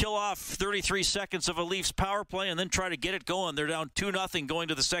got to kill off 33 seconds of a Leafs power play and then try to get it going. They're down 2-0 going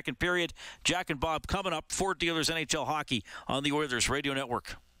to the second period. Jack and Bob coming up. Fort Dealers NHL Hockey on the Oilers Radio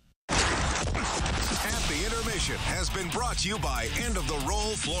Network. At the intermission has been brought to you by End of the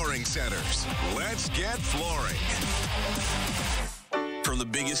Roll Flooring Centers. Let's get flooring. From the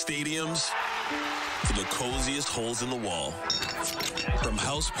biggest stadiums to the coziest holes in the wall. From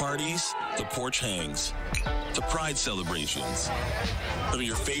house parties to porch hangs to pride celebrations. From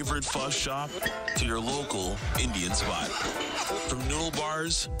your favorite fuzz shop to your local Indian spot. From noodle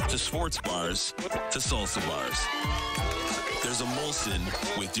bars to sports bars to salsa bars. There's a Molson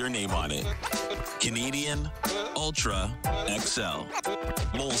with your name on it. Canadian Ultra XL.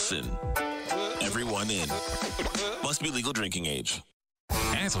 Molson. Everyone in. Must be legal drinking age.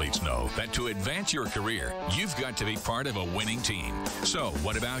 Athletes know that to advance your career, you've got to be part of a winning team. So,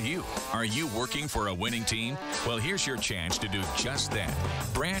 what about you? Are you working for a winning team? Well, here's your chance to do just that.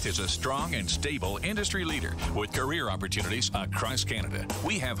 Brandt is a strong and stable industry leader with career opportunities across Canada.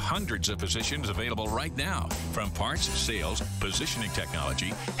 We have hundreds of positions available right now, from parts, sales, positioning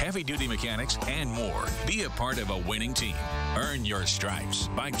technology, heavy-duty mechanics, and more. Be a part of a winning team. Earn your stripes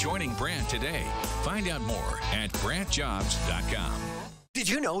by joining Brandt today. Find out more at BrandtJobs.com. Did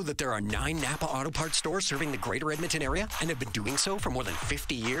you know that there are 9 Napa Auto Parts stores serving the greater Edmonton area and have been doing so for more than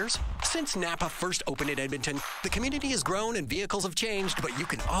 50 years? Since Napa first opened in Edmonton, the community has grown and vehicles have changed, but you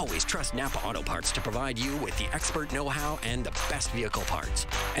can always trust Napa Auto Parts to provide you with the expert know-how and the best vehicle parts.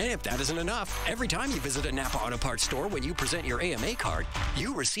 And if that isn't enough, every time you visit a Napa Auto Parts store when you present your AMA card,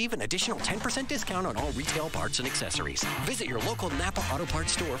 you receive an additional 10% discount on all retail parts and accessories. Visit your local Napa Auto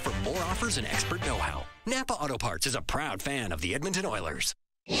Parts store for more offers and expert know-how. Napa Auto Parts is a proud fan of the Edmonton Oilers.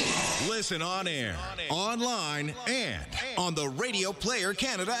 Listen on air, online, and on the Radio Player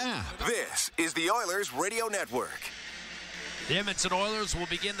Canada app. This is the Oilers Radio Network. The Edmonton Oilers will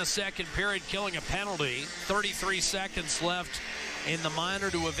begin the second period killing a penalty. 33 seconds left in the minor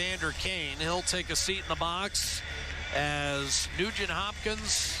to Evander Kane. He'll take a seat in the box as Nugent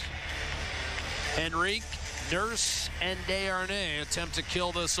Hopkins, Henrique, Nurse, and Desharnais attempt to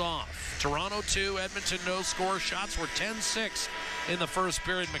kill this off. Toronto 2, Edmonton no score. Shots were 10-6 in the first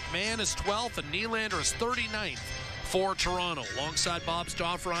period. McMahon is 12th and Nylander is 39th for Toronto. Alongside Bob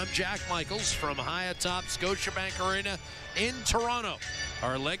Stauffer, I'm Jack Michaels from high atop Scotiabank Arena in Toronto,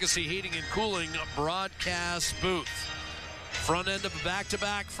 our Legacy Heating and Cooling broadcast booth. Front end of a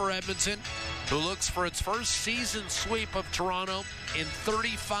back-to-back for Edmonton, who looks for its first season sweep of Toronto in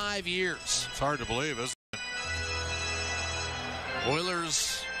 35 years. It's hard to believe, isn't it?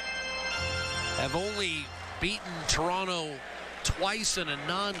 Oilers have only beaten Toronto twice in a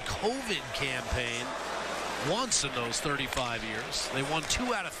non-COVID campaign, once in those 35 years. They won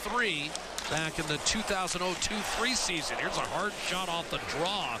 2 out of 3 back in the 2002-03 season. Here's a hard shot off the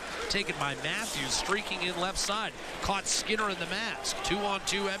draw, taken by Matthews, streaking in left side. Caught Skinner in the mask.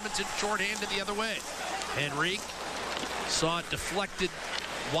 2-on-2, Edmonton shorthanded the other way. Henrique saw it deflected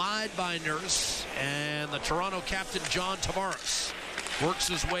wide by Nurse, and the Toronto captain, John Tavares, works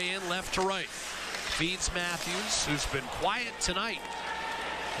his way in left to right. Feeds Matthews, who's been quiet tonight,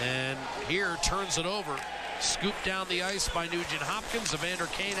 and here turns it over. Scooped down the ice by Nugent Hopkins. Evander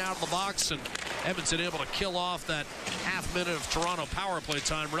Kane out of the box, and Edmonton able to kill off that half minute of Toronto power play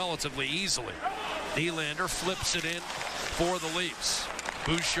time relatively easily. Nylander flips it in for the Leafs.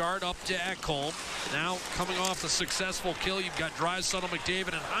 Bouchard up to Ekholm. Now coming off the successful kill, you've got Draisaitl,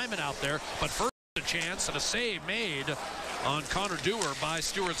 McDavid, and Hyman out there, but first a chance and a save made on Connor Dewar by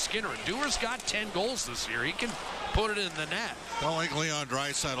Stuart Skinner. And Dewar's got 10 goals this year. He can put it in the net. Don't think Leon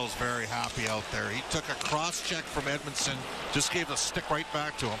Draisaitl's very happy out there. He took a cross-check from Edmondson, just gave the stick right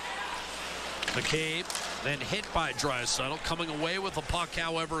back to him. McCabe then hit by Draisaitl. Coming away with the puck,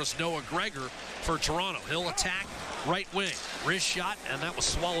 however, is Noah Gregor for Toronto. He'll attack right wing. Wrist shot, and that was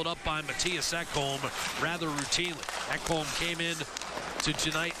swallowed up by Matthias Ekholm rather routinely. Ekholm came in to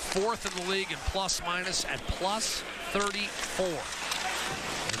tonight 4th in the league in plus-minus at plus 34.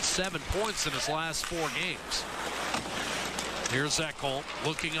 And 7 points in his last 4 games. Here's Ekholm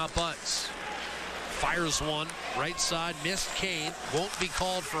looking up ice. Fires one, right side, missed Kane, won't be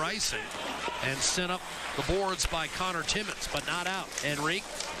called for icing, and sent up the boards by Connor Timmins, but not out. Henrique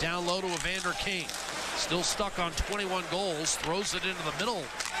down low to Evander Kane. Still stuck on 21 goals, throws it into the middle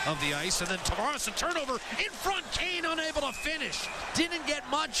of the ice, and then Tavares, a turnover in front. Kane unable to finish. Didn't get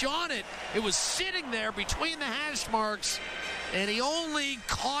much on it. It was sitting there between the hash marks, and he only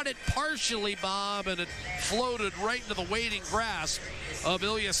caught it partially, Bob, and it floated right into the waiting grasp of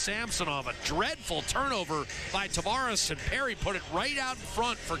Ilya Samsonov. A dreadful turnover by Tavares, and Perry put it right out in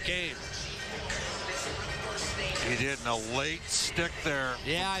front for Kane. He did in a late stick there.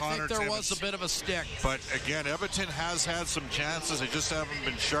 Yeah, I think there was a bit of a stick. But again, Edmonton has had some chances. They just haven't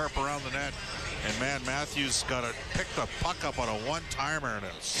been sharp around the net. And man, Matthews got to pick the puck up on a one-timer and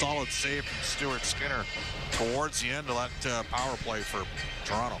a solid save from Stuart Skinner towards the end of that power play for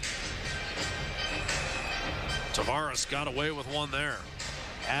Toronto. Tavares got away with one there.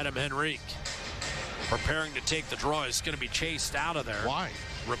 Adam Henrique preparing to take the draw. He's going to be chased out of there. Why?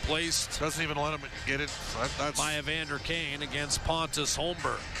 Replaced. Doesn't even let him get it. That's by Evander Kane against Pontus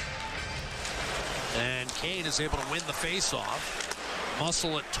Holmberg. And Kane is able to win the faceoff.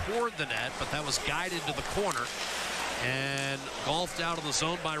 Muscle it toward the net, but that was guided to the corner and golfed out of the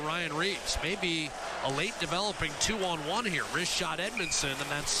zone by Ryan Reeves. Maybe a late developing 2-on-1 here. Wrist shot Edmondson, and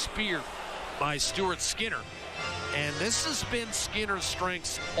that's speared by Stuart Skinner. And this has been Skinner's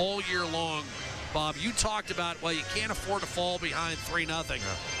strengths all year long. Bob, you talked about, well, you can't afford to fall behind 3-0. Yeah.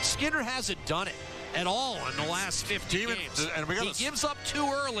 Skinner hasn't done it at all in the last 15 games. And he gives up too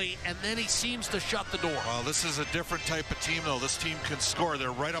early, and then he seems to shut the door. Well, this is a different type of team, though. This team can score.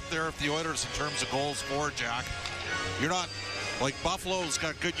 They're right up there with the Oilers in terms of goals for, Jack. You're not, like Buffalo's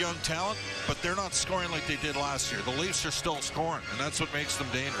got good young talent, but they're not scoring like they did last year. The Leafs are still scoring, and that's what makes them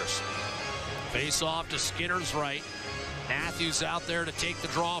dangerous. Face off to Skinner's right. Matthews out there to take the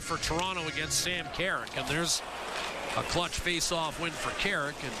draw for Toronto against Sam Carrick. And there's a clutch face-off win for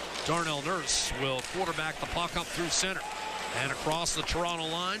Carrick. And Darnell Nurse will quarterback the puck up through center. And across the Toronto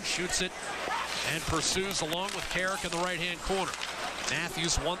line, shoots it and pursues along with Carrick in the right-hand corner.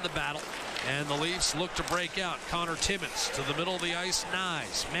 Matthews won the battle, and the Leafs look to break out. Connor Timmins to the middle of the ice,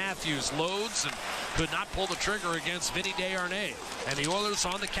 Nyes. Matthews loads and could not pull the trigger against Vinny Desharnais. And the Oilers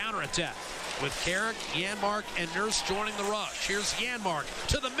on the counterattack with Carrick, Janmark, and Nurse joining the rush. Here's Janmark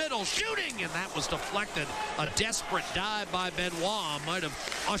to the middle, shooting, and that was deflected. A desperate dive by Benoit might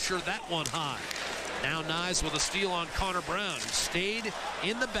have ushered that one high. Now Nyes with a steal on Connor Brown, who stayed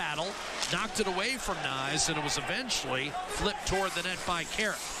in the battle, knocked it away from Nyes, and it was eventually flipped toward the net by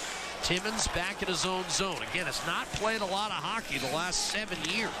Carrick. Timmins back in his own zone. Again, has not played a lot of hockey the last 7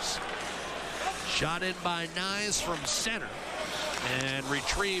 years. Shot in by Nyes from center and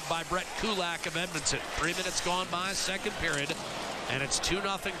retrieved by Brett Kulak of Edmonton. 3 minutes gone by, second period, and it's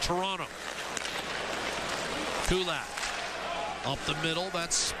 2-0 Toronto. Kulak up the middle,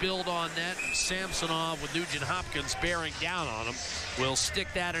 that's spilled on net. Samsonov with Nugent Hopkins bearing down on him will stick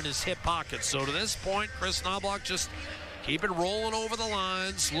that in his hip pocket. So to this point, Chris Knoblauch just keep it rolling over the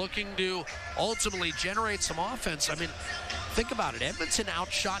lines, looking to ultimately generate some offense. I mean, think about it. Edmonton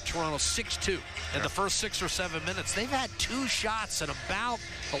outshot Toronto 6-2 in the first 6 or 7 minutes. They've had 2 shots in about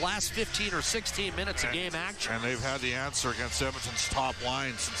the last 15 or 16 minutes of game action. And they've had the answer against Edmonton's top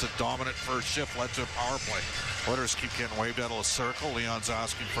line since a dominant first shift led to a power play. Oilers keep getting waved out of a circle. Leon's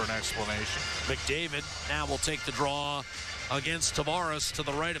asking for an explanation. McDavid now will take the draw against Tavares to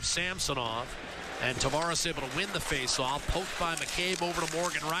the right of Samsonov. And Tavares able to win the faceoff, poked by McCabe over to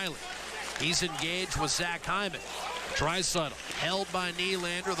Morgan Riley. He's engaged with Zach Hyman. Draisaitl held by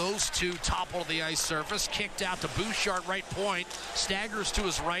Nylander. Those two topple the ice surface. Kicked out to Bouchard right point. Staggers to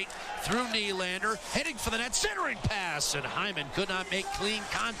his right through Nylander. Heading for the net. Centering pass. And Hyman could not make clean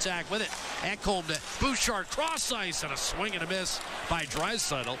contact with it. Ekholm to Bouchard. Cross ice and a swing and a miss by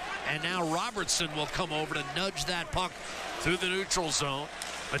Draisaitl. And now Robertson will come over to nudge that puck through the neutral zone.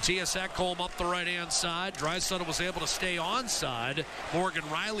 Matthias Ekholm up the right-hand side. Draisaitl was able to stay onside. Morgan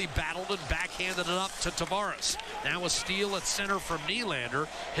Riley battled and backhanded it up to Tavares. Now a steal at center from Nylander.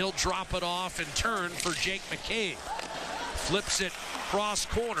 He'll drop it off in turn for Jake McCabe. Flips it cross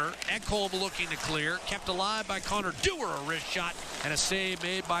corner. Ekholm looking to clear. Kept alive by Connor Dewar. A wrist shot and a save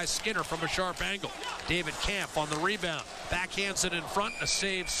made by Skinner from a sharp angle. David Kampf on the rebound. Backhands it in front. A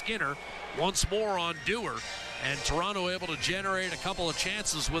save Skinner. Once more on Dewar. And Toronto able to generate a couple of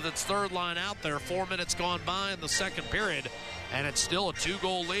chances with its third line out there. 4 minutes gone by in the second period. And it's still a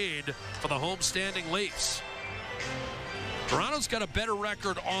 2-goal lead for the homestanding Leafs. Toronto's got a better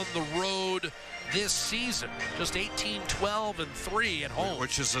record on the road this season. Just 18-12-3 at home.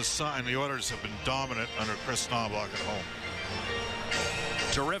 Which is a sign the Oilers have been dominant under Chris Knoblauch at home.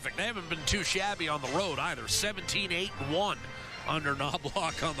 Terrific. They haven't been too shabby on the road either. 17-8-1 under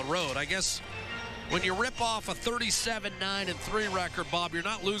Knoblauch on the road. I guess when you rip off a 37-9-3 record, Bob, you're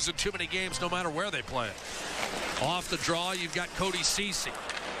not losing too many games no matter where they play. Off the draw, you've got Cody Ceci.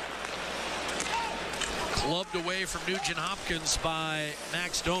 Clubbed away from Nugent Hopkins by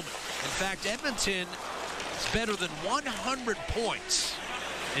Max Domi. In fact, Edmonton is better than 100 points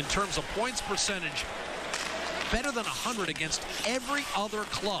in terms of points percentage. Better than 100 against every other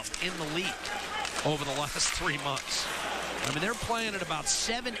club in the league over the last 3 months. I mean, they're playing at about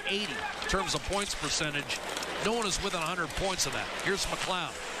 780 in terms of points percentage. No one is within 100 points of that. Here's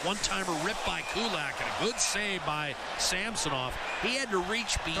McLeod. One-timer ripped by Kulak and a good save by Samsonov. He had to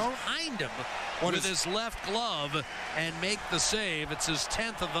reach behind him with his left glove and make the save. It's his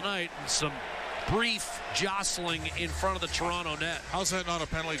 10th of the night and some brief jostling in front of the Toronto net. How's that not a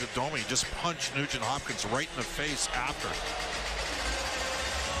penalty to Domi? Just punched Nugent Hopkins right in the face after.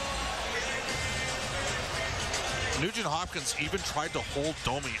 Nugent Hopkins even tried to hold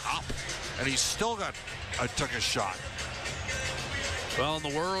Domi up, and he still took a shot. Well, in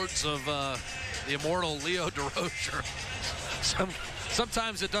the words of the immortal Leo DeRocher,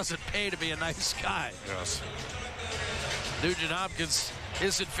 sometimes it doesn't pay to be a nice guy. Yes. Nugent Hopkins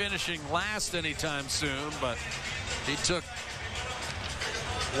isn't finishing last anytime soon, but he took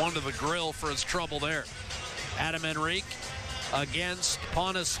one to the grill for his trouble there. Adam Henrique against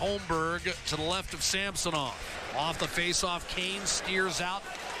Pontus Holmberg to the left of Samsonov. Off the faceoff, Kane steers out.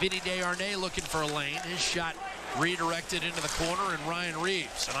 Vinny Desharnais looking for a lane. His shot redirected into the corner, and Ryan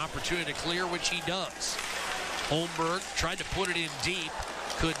Reeves an opportunity to clear, which he does. Holmberg tried to put it in deep.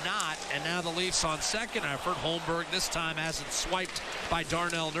 could not. And now the Leafs on second effort. Holmberg this time hasn't swiped by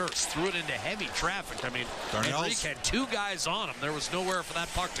Darnell Nurse. Threw it into heavy traffic. I mean, Henrique had two guys on him. There was nowhere for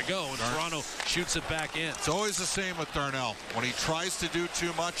that puck to go, and Toronto shoots it back in. It's always the same with Darnell. When he tries to do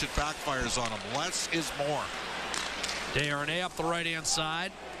too much, it backfires on him. Less is more. Desharnais up the right-hand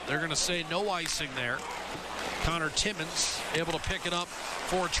side. They're going to say no icing there. Connor Timmins able to pick it up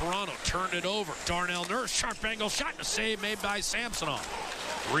for Toronto. Turned it over. Darnell Nurse, sharp angle shot, and a save made by Samsonov.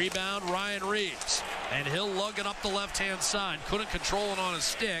 Rebound, Ryan Reeves. And he'll lug it up the left-hand side. Couldn't control it on his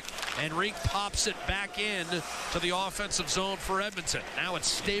stick. Henrique pops it back in to the offensive zone for Edmonton. Now it's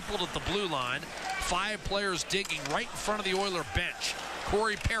stapled at the blue line. 5 players digging right in front of the Oiler bench.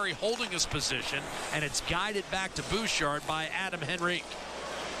 Corey Perry holding his position, and it's guided back to Bouchard by Adam Henrique.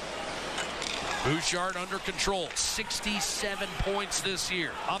 Bouchard under control, 67 points this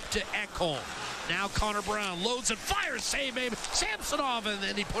year. Up to Ekholm. Now Connor Brown loads and fires. Save made Samsonov, and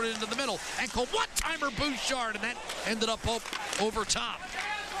then he put it into the middle. Ekholm one-timer Bouchard, and that ended up over top.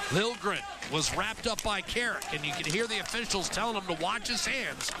 Liljegren was wrapped up by Carrick, and you can hear the officials telling him to watch his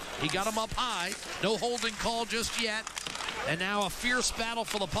hands. He got him up high. No holding call just yet. And now a fierce battle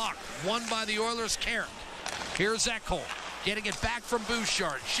for the puck, won by the Oilers' Carrick. Here's Ekholm getting it back from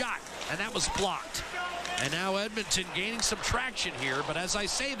Bouchard. Shot, and that was blocked. And now Edmonton gaining some traction here, but as I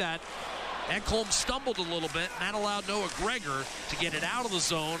say that, Ekholm stumbled a little bit, and that allowed Noah Gregor to get it out of the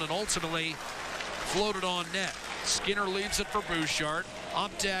zone and ultimately floated on net. Skinner leads it for Bouchard.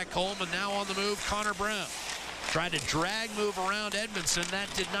 Up to Ekholm, and now on the move, Connor Brown. Tried to drag move around Edmondson.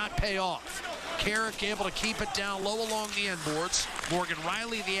 That did not pay off. Carrick able to keep it down low along the end boards. Morgan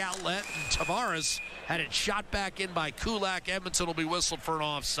Riley the outlet, and Tavares had it shot back in by Kulak. Edmonton will be whistled for an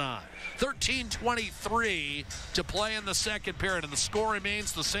offside. 13:23 to play in the second period, and the score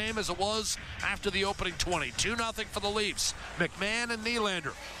remains the same as it was after the opening 20. 2-0 for the Leafs. McMahon and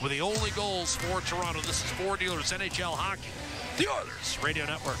Nylander were the only goals for Toronto. This is Ford Dealers NHL Hockey, the Oilers Radio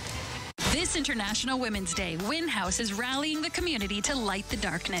Network. This International Women's Day, Win House is rallying the community to light the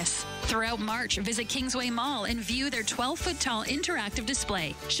darkness. Throughout March, visit Kingsway Mall and view their 12-foot-tall interactive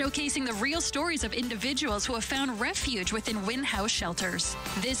display, showcasing the real stories of individuals who have found refuge within Win House shelters.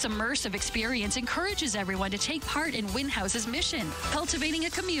 This immersive experience encourages everyone to take part in Win House's mission, cultivating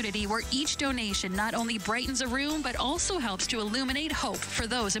a community where each donation not only brightens a room, but also helps to illuminate hope for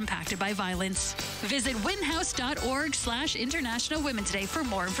those impacted by violence. Visit winhouse.org/International Women's Day for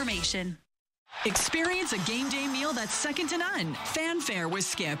more information. Experience a game day meal that's second to none. Fanfare with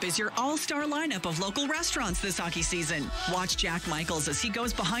Skip is your all-star lineup of local restaurants this hockey season. Watch Jack Michaels as he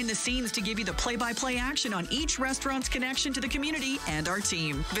goes behind the scenes to give you the play-by-play action on each restaurant's connection to the community and our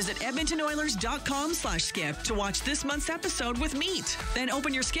team. Visit EdmontonOilers.com/Skip to watch this month's episode with Meat. Then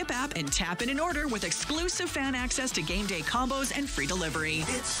open your Skip app and tap in an order with exclusive fan access to game day combos and free delivery.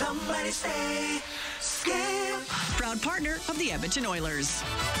 Did somebody say Skip? Proud partner of the Edmonton Oilers.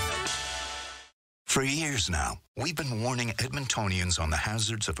 For years now, we've been warning Edmontonians on the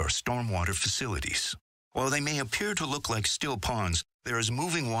hazards of our stormwater facilities. While they may appear to look like still ponds, there is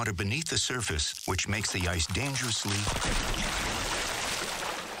moving water beneath the surface, which makes the ice dangerously...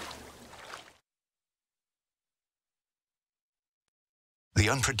 The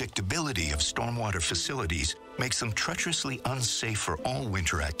unpredictability of stormwater facilities makes them treacherously unsafe for all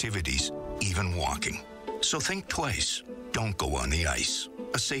winter activities, even walking. So think twice. Don't go on the ice.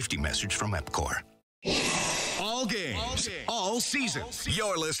 A safety message from EPCOR. All games, all season.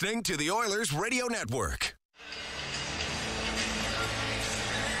 You're listening to the Oilers Radio Network.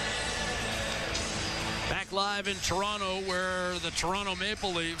 Back live in Toronto, where the Toronto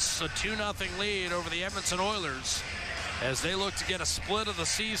Maple Leafs, a 2-0 lead over the Edmonton Oilers as they look to get a split of the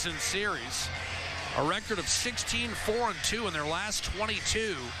season series. A record of 16-4-2 in their last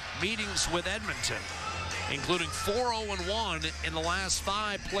 22 meetings with Edmonton, including 4-0-1 in the last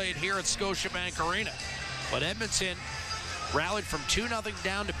 5 played here at Scotiabank Arena. But Edmonton rallied from 2-0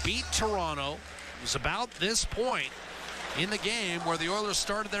 down to beat Toronto. It was about this point in the game where the Oilers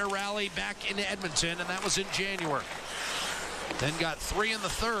started their rally back into Edmonton, and that was in January. Then got 3 in the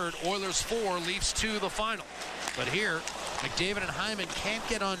third, Oilers 4, Leafs 2 the final. But here, McDavid and Hyman can't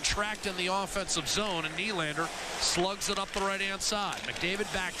get untracked in the offensive zone, and Nylander slugs it up the right-hand side. McDavid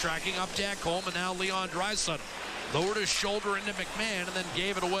backtracking up to Ekholm, and now Leon Draisaitl lowered his shoulder into McMahon and then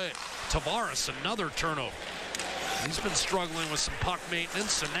gave it away. Tavares, another turnover. He's been struggling with some puck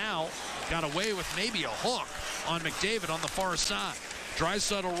maintenance, and now got away with maybe a hook on McDavid on the far side.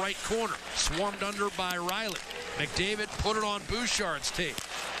 Draisaitl right corner, swarmed under by Riley. McDavid put it on Bouchard's tape.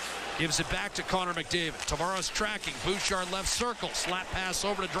 Gives it back to Connor McDavid. Tavares tracking. Bouchard left circle. Slap pass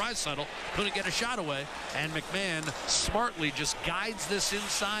over to Draisaitl. Couldn't get a shot away. And McMahon smartly just guides this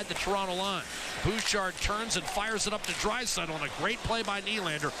inside the Toronto line. Bouchard turns and fires it up to Draisaitl on a great play by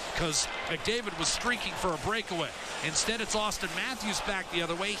Nylander because McDavid was streaking for a breakaway. Instead, it's Austin Matthews back the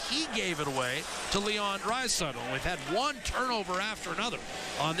other way. He gave it away to Leon Draisaitl. We've had one turnover after another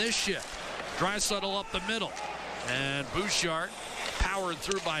on this shift. Draisaitl up the middle. And Bouchard powered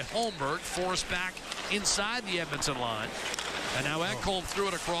through by Holmberg, forced back inside the Edmonton line. And now Ekholm threw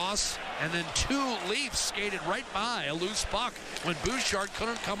it across, and then two Leafs skated right by a loose puck when Bouchard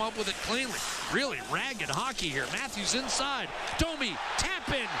couldn't come up with it cleanly. Really ragged hockey here. Matthews inside. Domi, tap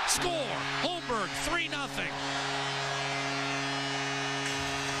in, score. Holmberg, 3-0.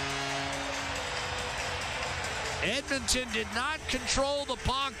 Edmonton did not control the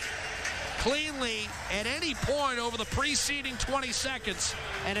puck cleanly at any point over the preceding 20 seconds,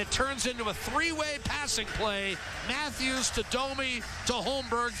 and it turns into a three-way passing play. Matthews to Domi to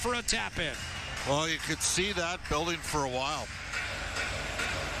Holmberg for a tap-in. Well, you could see that building for a while.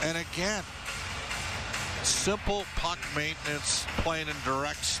 And again, simple puck maintenance, playing in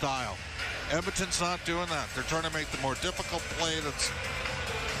direct style. Edmonton's not doing that. They're trying to make the more difficult play that's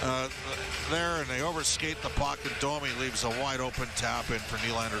there, and they overskate the puck, and Domi leaves a wide-open tap-in for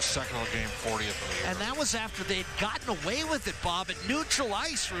Nylander's second of the game, 40th of the year. And that was after they'd gotten away with it, Bob, at neutral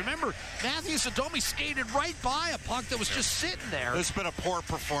ice. Remember, Matthews and Domi skated right by a puck that was just sitting there. There's been a poor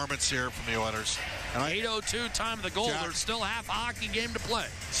performance here from the Oilers. And 8:02 time of the goal. There's still half a hockey game to play.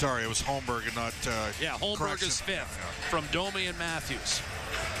 Sorry, it was Holmberg and not yeah, Holmberg correction. is fifth from Domi and Matthews.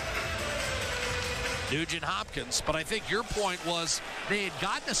 Nugent Hopkins, but I think your point was they had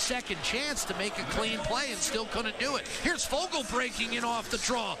gotten a second chance to make a clean play and still couldn't do it. Here's Foegele breaking in off the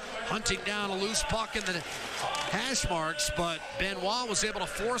draw, hunting down a loose puck in the hash marks, but Benoit was able to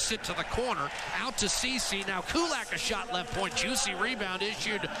force it to the corner, out to Ceci. Now Kulak a shot left point, juicy rebound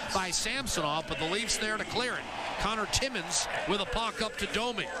issued by Samsonov, but the Leafs there to clear it. Connor Timmins with a puck up to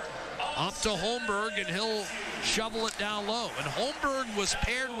Domi. Up to Holmberg, and he'll shovel it down low. And Holmberg was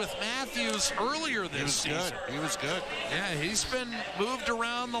paired with Matthews earlier this season. He was good. Yeah, he's been moved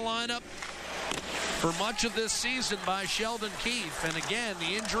around the lineup for much of this season by Sheldon Keefe. And again,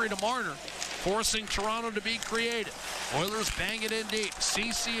 the injury to Marner forcing Toronto to be creative. Oilers bang it in deep.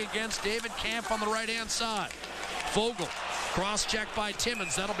 Ceci against David Kampf on the right-hand side. Foegele, cross-check by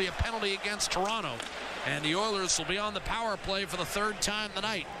Timmins. That'll be a penalty against Toronto. And the Oilers will be on the power play for the third time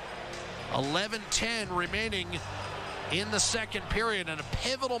tonight. 11:10 remaining in the second period, and a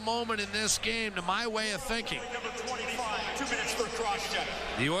pivotal moment in this game to my way of thinking. 2 minutes for cross-check.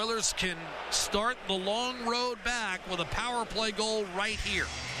 The Oilers can start the long road back with a power play goal right here.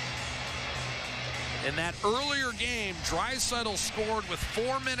 In that earlier game, Draisaitl scored with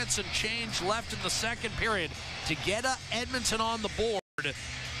 4 minutes and change left in the second period to get Edmonton on the board,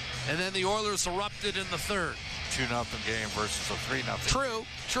 and then the Oilers erupted in the third. 2-0 game versus a 3-0.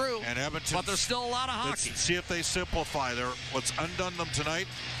 True. And Edmonton, but there's still a lot of hockey. Let's see if they simplify. What's undone them tonight,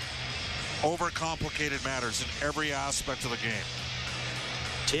 overcomplicated matters in every aspect of the game.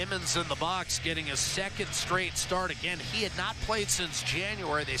 Timmins in the box getting a second straight start again. He had not played since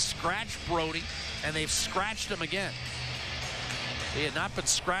January. They scratched Brody, and they've scratched him again. He had not been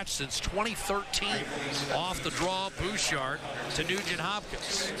scratched since 2013. Off the draw, Bouchard to Nugent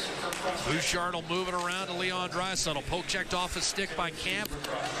Hopkins. Bouchard will move it around to Leon Draisaitl. Poke checked off his stick by Kampf.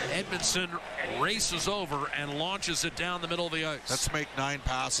 Edmondson races over and launches it down the middle of the ice. Let's make 9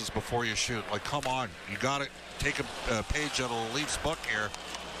 passes before you shoot. Like, come on. You got to take a page out of the Leafs book here.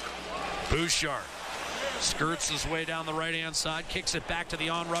 Bouchard skirts his way down the right-hand side, kicks it back to the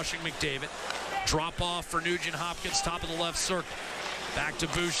on-rushing McDavid. Drop off for Nugent Hopkins, top of the left circle. Back to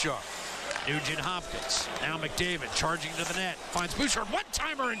Bouchard. Nugent Hopkins. Now McDavid charging to the net. Finds Bouchard.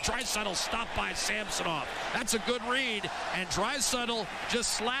 One-timer, and Draisaitl stopped by Samsonov. That's a good read. And Draisaitl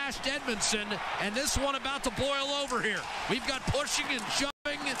just slashed Edmondson. And this one about to boil over here. We've got pushing and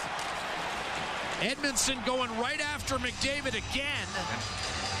shoving. Edmondson going right after McDavid again.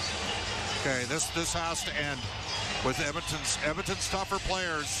 Okay, this has to end with Edmonton's tougher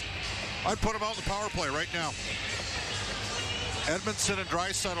players. I'd put them out in the power play right now. Edmondson and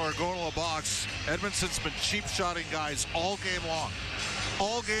Draisaitl are going to the box. Edmondson's been cheap-shotting guys all game long.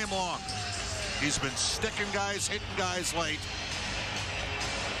 All game long. He's been sticking guys, hitting guys late.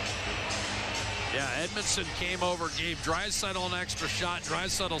 Yeah, Edmondson came over, gave Draisaitl an extra shot.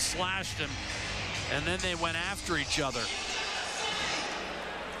 Draisaitl slashed him, and then they went after each other.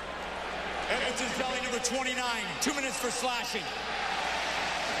 Edmonton's penalty number 29, 2 minutes for slashing.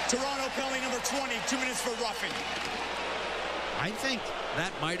 Toronto penalty number 20, 2 minutes for roughing. I think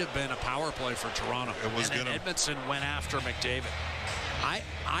that might have been a power play for Toronto. It was and then Edmonton went after McDavid.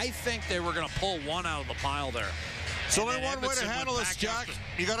 I think they were going to pull one out of the pile there. So only one way to handle this, Jack.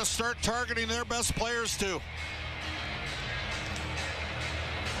 You got to start targeting their best players too.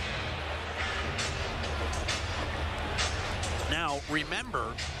 Now,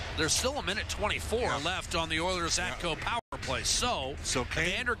 remember, there's still a minute 24 left on the Oilers' Atco power play. So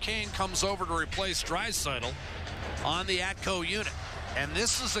Evander Kane comes over to replace Draisaitl on the Atco unit. And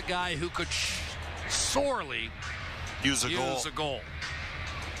this is a guy who could sorely use a goal.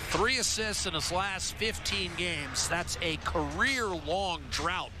 3 assists in his last 15 games. That's a career-long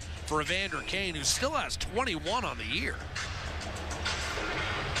drought for Evander Kane, who still has 21 on the year.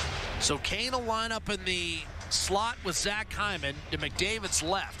 So Kane will line up in the slot with Zach Hyman to McDavid's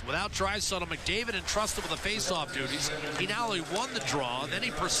left. Without Draisaitl, McDavid entrusted with the face-off duties. He not only won the draw, then he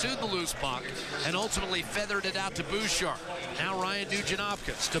pursued the loose puck and ultimately feathered it out to Bouchard. Now Ryan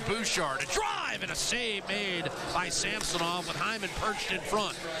Nugent-Hopkins to Bouchard. A drive and a save made by Samsonov with Hyman perched in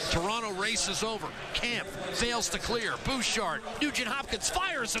front. Toronto races over. Camp fails to clear. Bouchard. Nugent-Hopkins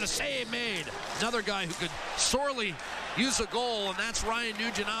fires and a save made. Another guy who could sorely use a goal, and that's Ryan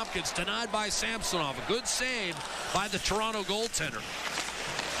Nugent-Hopkins, denied by Samsonov. A good save by the Toronto goaltender,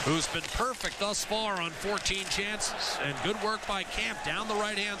 who's been perfect thus far on 14 chances. And good work by Camp down the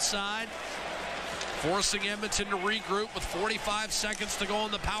right-hand side, forcing Edmonton to regroup with 45 seconds to go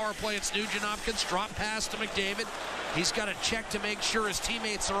on the power play. It's Nugent-Hopkins, drop pass to McDavid. He's got to check to make sure his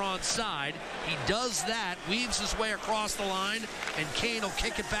teammates are on side. He does that, weaves his way across the line, and Kane will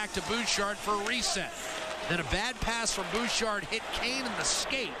kick it back to Bouchard for a reset. Then a bad pass from Bouchard hit Kane in the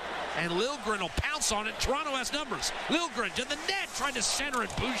skate, and Liljegren will pounce on it. Toronto has numbers. Liljegren to the net, trying to center it.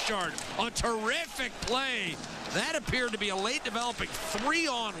 Bouchard, a terrific play. That appeared to be a late developing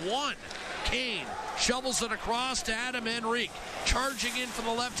 3-on-1. Kane shovels it across to Adam Henrique, charging in from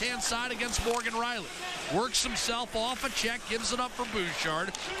the left-hand side against Morgan Riley. Works himself off a check, gives it up for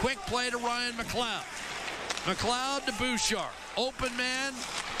Bouchard. Quick play to Ryan McLeod. McLeod to Bouchard. Open man.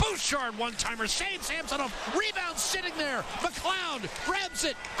 Bouchard one-timer. Saves Samsonov. Rebound sitting there. McLeod grabs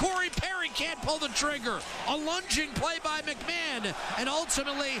it. Corey Perry can't pull the trigger. A lunging play by McMahon. And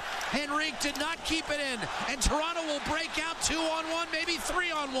ultimately, Henrique did not keep it in. And Toronto will break out 2-on-1, maybe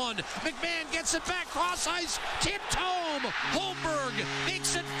 3-on-1. McMahon gets it back. Cross ice. Tipped home. Holmberg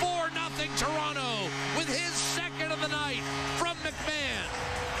makes it 4-0 Toronto with his second of the night from McMahon.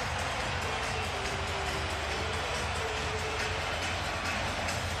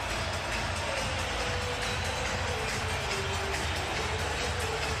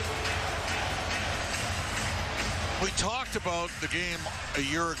 We talked about the game a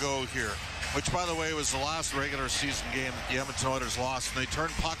year ago here, which, by the way, was the last regular season game that the Edmonton Oilers lost, and they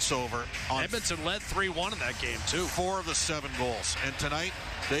turned pucks over. Edmonton led 3-1 in that game, too. 4 of the 7 goals. And tonight,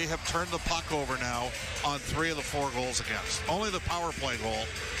 they have turned the puck over now on 3 of the 4 goals against. Only the power play goal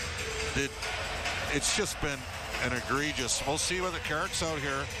did. It's just been an egregious. We'll see whether Carrick's out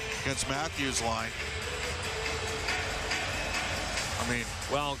here against Matthews' line. I mean,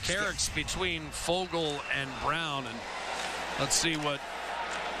 well, Carrick's between Fogle and Brown, and let's see what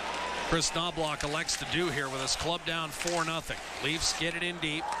Chris Knobloch elects to do here with his club down 4-0. Leafs get it in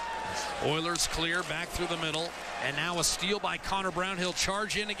deep. Oilers clear back through the middle, and now a steal by Connor Brown. He'll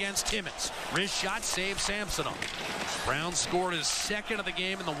charge in against Timmins. Wrist shot, save Samsonov. Brown scored his second of the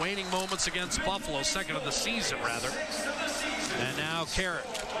game in the waning moments against Buffalo, second of the season, rather. And now Carrick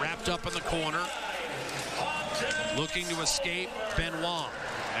wrapped up in the corner, looking to escape Benoit,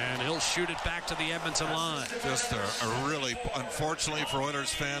 and he'll shoot it back to the Edmonton line. Just a really, unfortunately for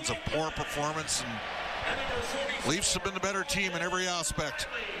Oilers fans, a poor performance, and Leafs have been the better team in every aspect.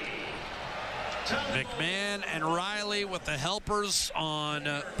 McMahon and Riley with the helpers on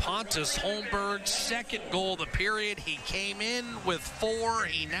Pontus Holmberg's second goal of the period. He came in with 4.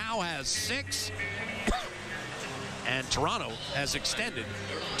 He now has 6. And Toronto has extended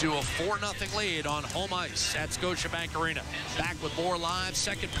to a 4-0 lead on home ice at Scotiabank Arena. Back with more live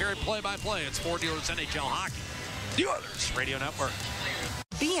second period play-by-play. It's Ford Dealers NHL Hockey, the Oilers Radio Network.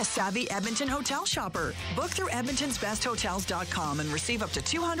 Be a savvy Edmonton hotel shopper. Book through edmontonsbesthotels.com and receive up to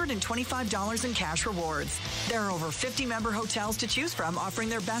 $225 in cash rewards. There are over 50 member hotels to choose from, offering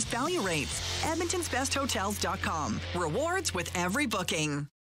their best value rates. edmontonsbesthotels.com. Rewards with every booking.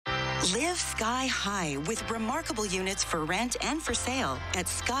 Live sky high with remarkable units for rent and for sale at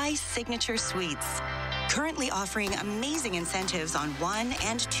Sky Signature Suites. Currently offering amazing incentives on 1-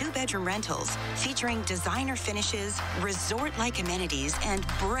 and 2-bedroom rentals, featuring designer finishes, resort-like amenities, and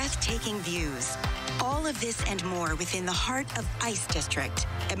breathtaking views. All of this and more within the heart of Ice District,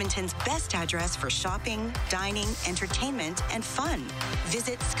 Edmonton's best address for shopping, dining, entertainment, and fun.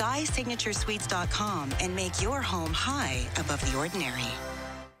 Visit SkySignatureSuites.com and make your home high above the ordinary.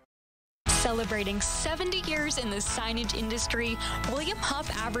 Celebrating 70 years in the signage industry, William Huff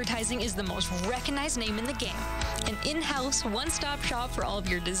Advertising is the most recognized name in the game. An in-house, one-stop shop for all of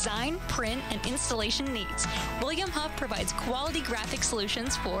your design, print, and installation needs. William Huff provides quality graphic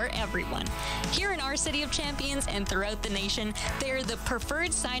solutions for everyone. Here in our City of Champions and throughout the nation, they are the preferred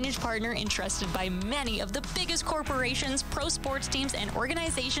signage partner entrusted by many of the biggest corporations, pro sports teams, and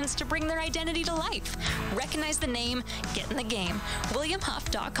organizations to bring their identity to life. Recognize the name, get in the game.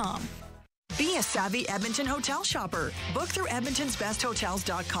 WilliamHuff.com. Be a savvy Edmonton hotel shopper. Book through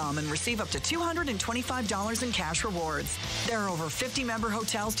edmontonsbesthotels.com and receive up to $225 in cash rewards. There are over 50 member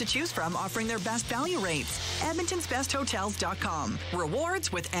hotels to choose from offering their best value rates. edmontonsbesthotels.com.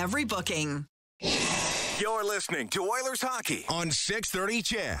 Rewards with every booking. You're listening to Oilers Hockey on 630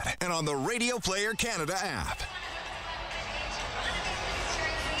 CHED and on the Radio Player Canada app.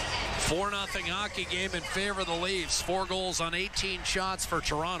 4-0 hockey game in favor of the Leafs. 4 goals on 18 shots for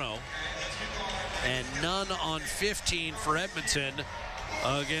Toronto. And none on 15 for Edmonton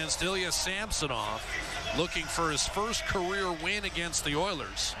against Ilya Samsonov, looking for his first career win against the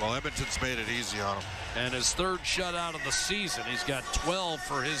Oilers. Well, Edmonton's made it easy on him. And his 3rd shutout of the season. He's got 12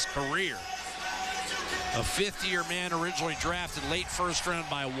 for his career. A 5th-year man originally drafted late first round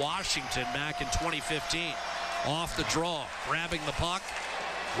by Washington back in 2015. Off the draw, grabbing the puck.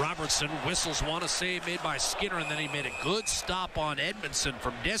 Robertson whistles one, a save made by Skinner, and then he made a good stop on Edmondson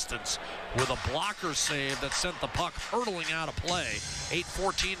from distance with a blocker save that sent the puck hurtling out of play.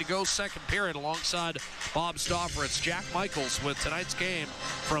 8:14 to go, second period, alongside Bob Stauffer. It's Jack Michaels with tonight's game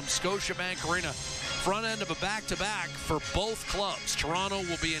from Scotiabank Arena. Front end of a back-to-back for both clubs. Toronto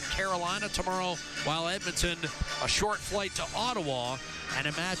will be in Carolina tomorrow, while Edmonton a short flight to Ottawa and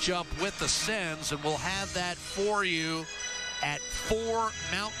a matchup with the Sens, and we'll have that for you at 4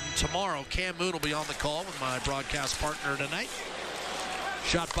 Mountain tomorrow. Cam Moon will be on the call with my broadcast partner tonight.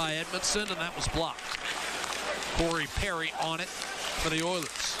 Shot by Edmondson, and that was blocked. Corey Perry on it for the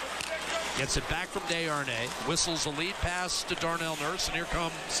Oilers. Gets it back from Desharnais. Whistles a lead pass to Darnell Nurse, and here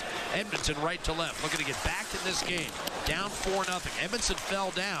comes Edmonton right to left. Looking to get back in this game. Down 4-0. Edmonton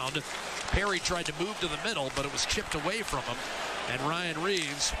fell down. Perry tried to move to the middle, but it was chipped away from him. And Ryan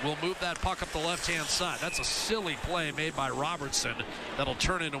Reeves will move that puck up the left-hand side. That's a silly play made by Robertson that'll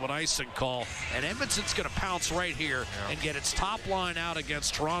turn into an icing call. And Edmonton's going to pounce right here and get its top line out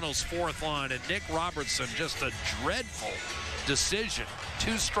against Toronto's 4th line. And Nick Robertson, just a dreadful decision.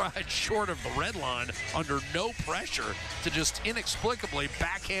 2 strides short of the red line under no pressure to just inexplicably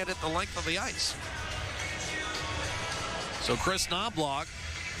backhand it the length of the ice. So Chris Knobloch,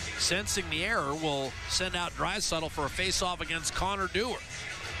 sensing the error, will send out Draisaitl for a face-off against Connor Dewar.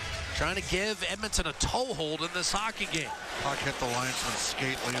 Trying to give Edmonton a toehold in this hockey game. Puck hit the linesman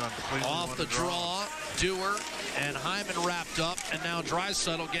skately on Cleveland. Off the draw, Dewar and Hyman wrapped up, and now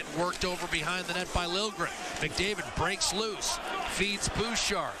Draisaitl getting worked over behind the net by Liljegren. McDavid breaks loose, feeds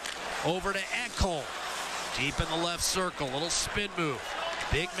Bouchard. Over to Ekholm. Deep in the left circle, little spin move.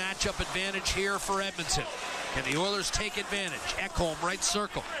 Big matchup advantage here for Edmonton. Can the Oilers take advantage? Ekholm, right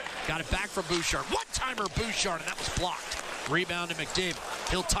circle. Got it back from Bouchard. One-timer Bouchard, and that was blocked. Rebound to McDavid.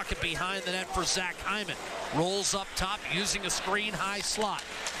 He'll tuck it behind the net for Zach Hyman. Rolls up top using a screen high slot.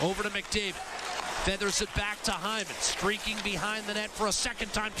 Over to McDavid. Feathers it back to Hyman. Streaking behind the net for a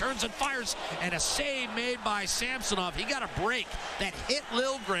second time. Turns and fires. And a save made by Samsonov. He got a break that hit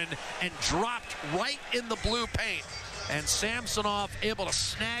Liljegren and dropped right in the blue paint. And Samsonov able to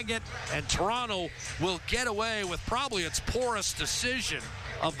snag it, and Toronto will get away with probably its poorest decision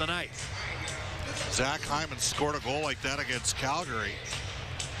of the night. Zach Hyman scored a goal like that against Calgary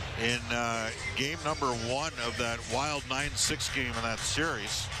in game number 1 of that wild 9-6 game in that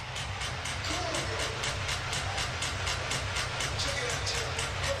series.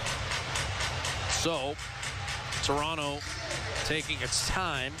 So, Toronto taking its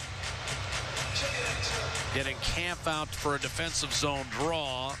time, getting Camp out for a defensive zone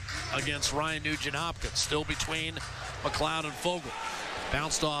draw against Ryan Nugent-Hopkins. Still between McLeod and Fogle.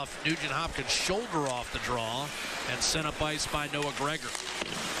 Bounced off Nugent-Hopkins' shoulder off the draw and sent up ice by Noah Gregor.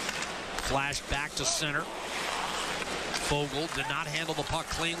 Flashed back to center. Fogle did not handle the puck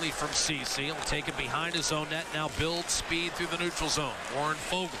cleanly from Ceci. He'll take it behind his own net. Now builds speed through the neutral zone. Warren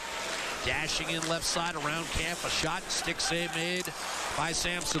Fogle dashing in left side around Camp. A shot, stick save made by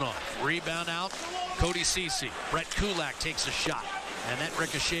Samsonov. Rebound out. Cody Ceci. Brett Kulak takes a shot, and that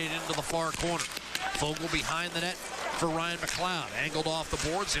ricocheted into the far corner. Fogle behind the net for Ryan McLeod. Angled off the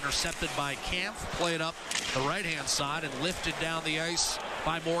boards, intercepted by Kampf. Played up the right-hand side and lifted down the ice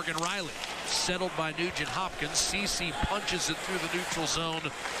by Morgan Riley. Settled by Nugent Hopkins. Ceci punches it through the neutral zone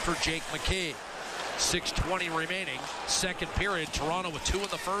for Jake McCabe. 6:20 remaining. Second period. Toronto with 2 in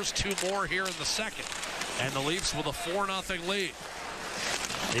the first, 2 more here in the second. And the Leafs with a 4-0 lead.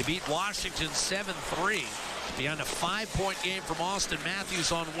 They beat Washington 7-3 behind a 5-point game from Austin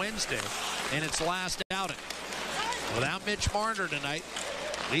Matthews on Wednesday in its last outing. Without Mitch Marner tonight,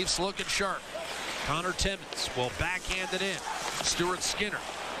 Leafs looking sharp. Connor Timmins will backhand it in. Stuart Skinner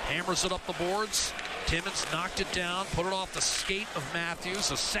hammers it up the boards. Timmins knocked it down, put it off the skate of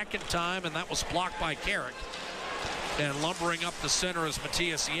Matthews a second time, and that was blocked by Carrick. And lumbering up the center is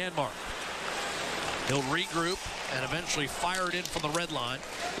Matthias Janmark. He'll regroup and eventually fire it in from the red line.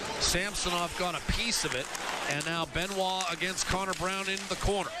 Samsonov got a piece of it, and now Benoit against Connor Brown in the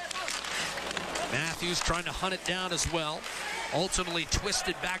corner. Matthews trying to hunt it down as well. Ultimately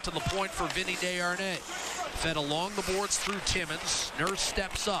twisted back to the point for Vinny Desharnais. Fed along the boards through Timmins. Nurse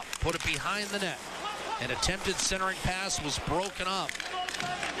steps up, put it behind the net. An attempted centering pass was broken up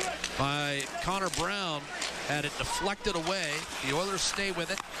by Connor Brown. Had it deflected away. The Oilers stay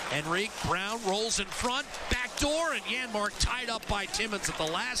with it. Henrique Brown rolls in front. Back door, and Janmark tied up by Timmins at the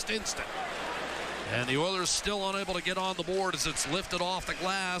last instant. And the Oilers still unable to get on the board as it's lifted off the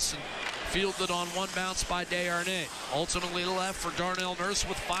glass and fielded on one bounce by Desharnais. Ultimately left for Darnell Nurse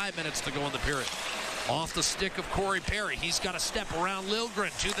with 5 minutes to go in the period. Off the stick of Corey Perry. He's got a step around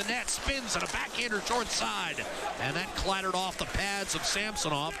Liljegren to the net. Spins and a backhander short side. And that clattered off the pads of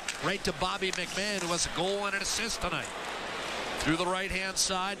Samsonov right to Bobby McMahon, who has a goal and an assist tonight. Through the right-hand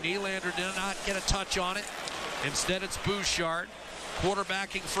side, Nylander did not get a touch on it. Instead, it's Bouchard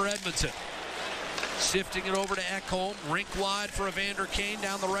quarterbacking for Edmonton. Sifting it over to Ekholm. Rink wide for Evander Kane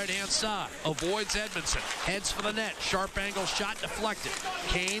down the right-hand side. Avoids Edmondson. Heads for the net. Sharp angle shot deflected.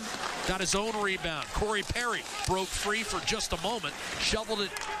 Kane got his own rebound. Corey Perry broke free for just a moment. Shoveled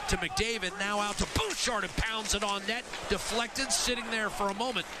it to McDavid. Now out to Bouchard and pounds it on net. Deflected, sitting there for a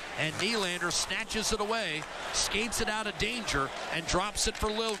moment. And Nylander snatches it away. Skates it out of danger and drops it for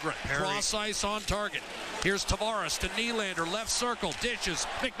Liljegren. Cross ice on target. Here's Tavares to Nylander. Left circle. Dishes.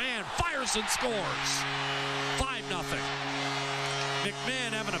 McMahon fires and scores. 5-0.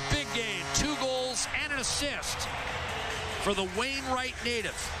 McMahon having a big game. 2 goals and an assist for the Wainwright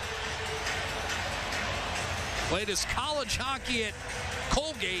native. Played his college hockey at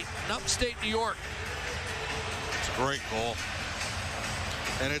Colgate in upstate New York. It's a great goal.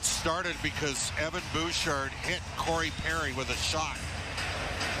 And it started because Evan Bouchard hit Corey Perry with a shot.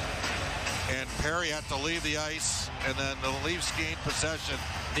 And Perry had to leave the ice, and then the Leafs gained possession.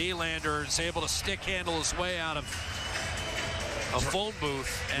 Nylander is able to stick handle his way out of a phone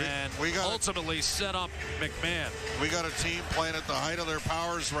booth and ultimately set up McMahon. We got a team playing at the height of their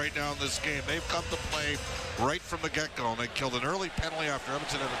powers right now in this game. They've come to play right from the get-go, and they killed an early penalty after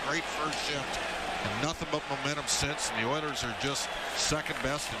Edmonton had a great first shift. And nothing but momentum since, and the Oilers are just second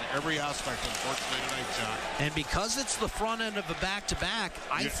best in every aspect, unfortunately, tonight, Jack. And because it's the front end of a back-to-back,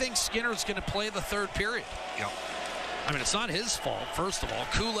 I think Skinner's going to play the third period. Yep. I mean, it's not his fault, first of all.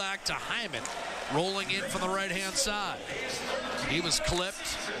 Kulak to Hyman, rolling in from the right-hand side. He was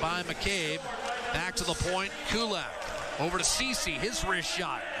clipped by McCabe. Back to the point, Kulak. Over to Ceci, his wrist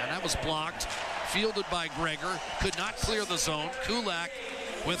shot, and that was blocked. Fielded by Gregor, could not clear the zone. Kulak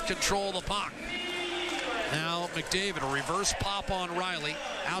with control of the puck. Now McDavid, a reverse pop on Riley.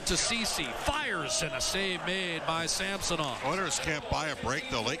 Out to Ceci. Fires, and a save made by Samsonov. Oilers can't buy a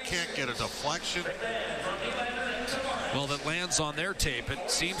break, though. They can't get a deflection. Well, that lands on their tape. It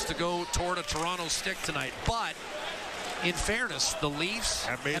seems to go toward a Toronto stick tonight. But, in fairness, the Leafs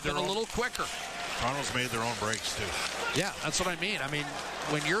have been a little quicker. Toronto's made their own breaks, too. Yeah, that's what I mean. I mean,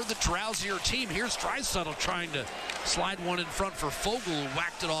 when you're the drowsier team, here's Draisaitl trying to slide one in front for Fogle, who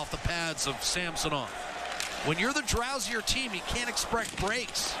whacked it off the pads of Samsonov. When you're the drowsier team, you can't expect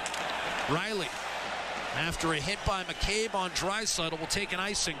breaks. Riley, after a hit by McCabe on Draisaitl, will take an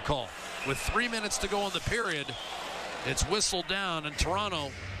icing call. With 3 minutes to go in the period, it's whistled down, and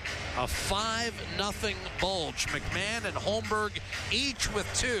Toronto, a 5-0 bulge. McMahon and Holmberg each with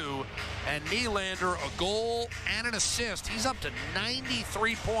 2, and Nylander a goal and an assist. He's up to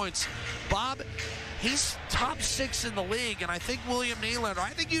 93 points. Bob, he's top 6 in the league, and I think William Nylander,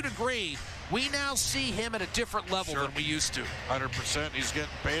 I think you'd agree, we now see him at a different level than we used to. 100%. He's getting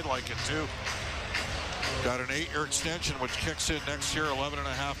paid like it, too. Got an 8-year extension, which kicks in next year,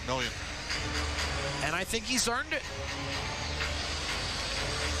 $11.5 million. And I think he's earned it.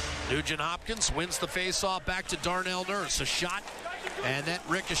 Nugent Hopkins wins the faceoff back to Darnell Nurse. A shot, and that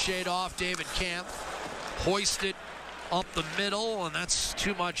ricocheted off David Camp. Hoisted up the middle, and that's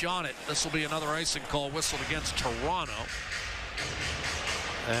too much on it. This will be another icing call whistled against Toronto.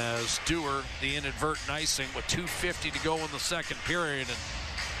 As Dewar, the inadvertent icing with 2:50 to go in the second period.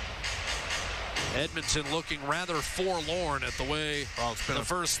 And Edmonton looking rather forlorn at the way the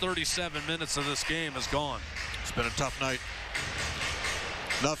first 37 minutes of this game has gone. It's been a tough night.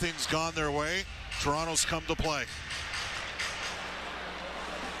 Nothing's gone their way. Toronto's come to play.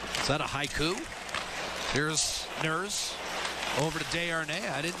 Is that a haiku? Here's Nurse over to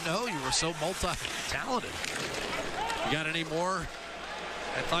Desharnais. I didn't know you were so multi-talented. You got any more?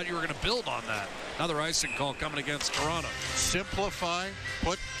 I thought you were going to build on that. Another icing call coming against Toronto. Simplify,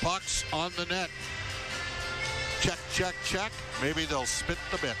 put pucks on the net. Check, check, check. Maybe they'll spit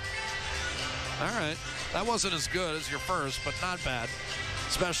the bit. All right. That wasn't as good as your first, but not bad.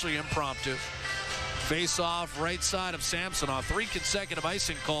 Especially impromptu. Face off right side of Samsonov. 3 consecutive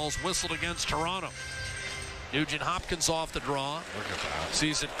icing calls whistled against Toronto. Nugent Hopkins off the draw.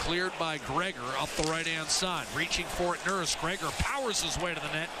 Sees it cleared by Gregor up the right-hand side. Reaching for it, Nurse. Gregor powers his way to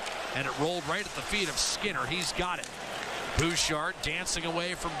the net, and it rolled right at the feet of Skinner. He's got it. Bouchard dancing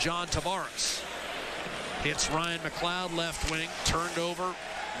away from John Tavares. Hits Ryan McLeod left wing. Turned over.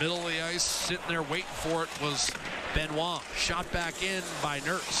 Middle of the ice. Sitting there waiting for it was Benoit. Shot back in by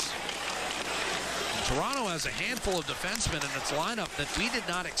Nurse. And Toronto has a handful of defensemen in its lineup that we did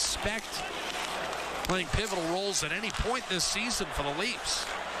not expect playing pivotal roles at any point this season for the Leafs.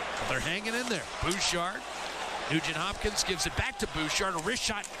 But they're hanging in there. Bouchard. Nugent Hopkins gives it back to Bouchard. A wrist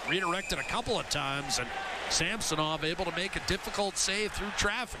shot redirected a couple of times, and Samsonov able to make a difficult save through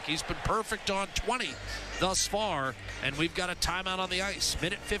traffic. He's been perfect on 20 thus far, and we've got a timeout on the ice.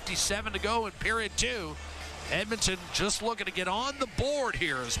 Minute 57 to go in period 2. Edmonton just looking to get on the board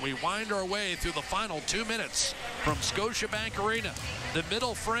here as we wind our way through the final 2 minutes from Scotiabank Arena. The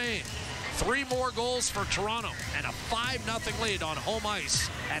middle frame. 3 more goals for Toronto and a 5-0 lead on home ice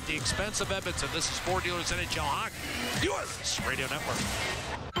at the expense of Edmonton. This is Ford Dealers NHL Hockey, Oilers Radio Network.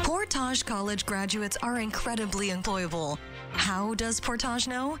 Portage College graduates are incredibly employable. How does Portage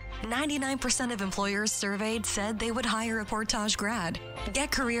know? 99% of employers surveyed said they would hire a Portage grad. Get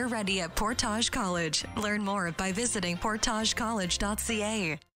career ready at Portage College. Learn more by visiting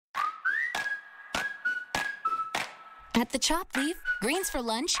portagecollege.ca. At the Chop Leaf, greens for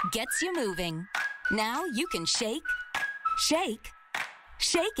lunch gets you moving. Now you can shake, shake,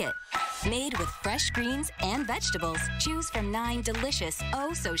 shake it. Made with fresh greens and vegetables, choose from 9 delicious,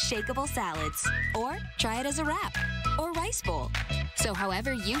 oh-so-shakeable salads. Or try it as a wrap or rice bowl. So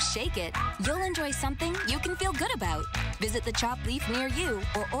however you shake it, you'll enjoy something you can feel good about. Visit the Chop Leaf near you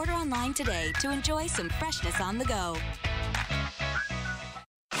or order online today to enjoy some freshness on the go.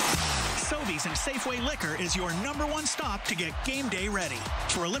 Sobeys and Safeway Liquor is your #1 stop to get game day ready.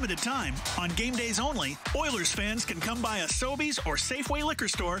 For a limited time, on game days only, Oilers fans can come by a Sobeys or Safeway liquor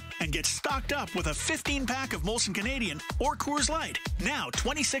store and get stocked up with a 15-pack of Molson Canadian or Coors Light, now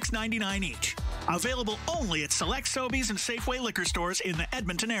 $26.99 each. Available only at select Sobeys and Safeway liquor stores in the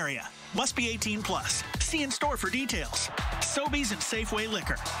Edmonton area. Must be 18 plus. See in store for details. Sobeys and Safeway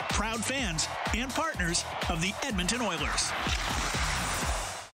Liquor, proud fans and partners of the Edmonton Oilers.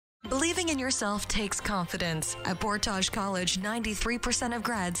 Believing in yourself takes confidence. At Portage College, 93% of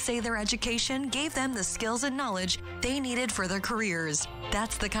grads say their education gave them the skills and knowledge they needed for their careers.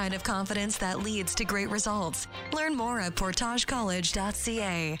 That's the kind of confidence that leads to great results. Learn more at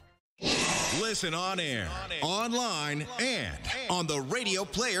portagecollege.ca. Listen on air, online, and on the Radio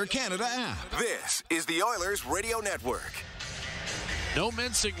Player Canada app. This is the Oilers Radio Network. No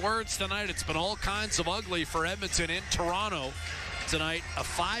mincing words tonight. It's been all kinds of ugly for Edmonton in Toronto tonight. A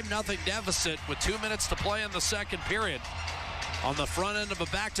 5-0 deficit with 2 minutes to play in the second period. On the front end of a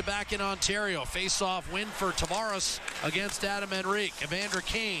back-to-back in Ontario. Face-off win for Tavares against Adam Henrique. Evander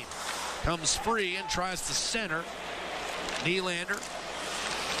Kane comes free and tries to center. Nylander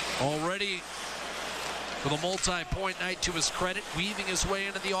already with a multi-point night to his credit, weaving his way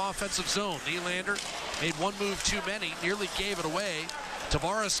into the offensive zone. Nylander made one move too many, nearly gave it away.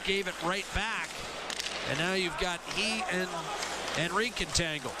 Tavares gave it right back. And now you've got he and Henrique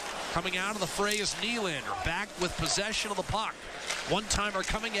entangled. Coming out of the fray is Nylander, back with possession of the puck. One-timer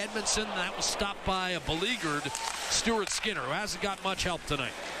coming Edmondson, and that was stopped by a beleaguered Stuart Skinner, who hasn't got much help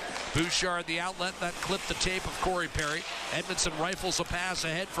tonight. Bouchard, the outlet, that clipped the tape of Corey Perry. Edmondson rifles a pass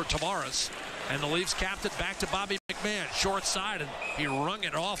ahead for Tavares, and the Leafs capped it back to Bobby McMahon, short side, and he wrung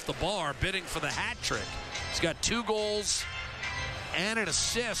it off the bar, bidding for the hat trick. He's got 2 goals and an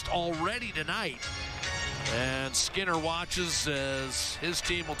assist already tonight. And Skinner watches as his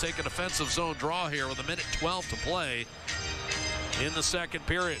team will take a defensive zone draw here with 1:12 to play in the second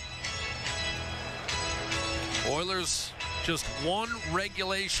period. Oilers just one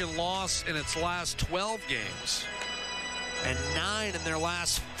regulation loss in its last 12 games and 9 in their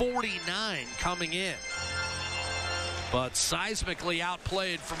last 49 coming in. But seismically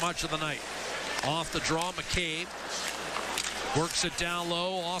outplayed for much of the night. Off the draw, McCabe works it down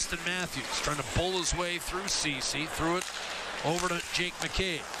low. Austin Matthews trying to pull his way through Ceci. Threw it over to Jake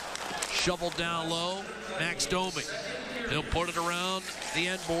McCabe. Shoveled down low. Max Domi. He'll put it around the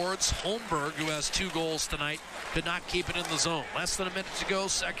end boards. Holmberg, who has 2 goals tonight, could not keep it in the zone. Less than a minute to go.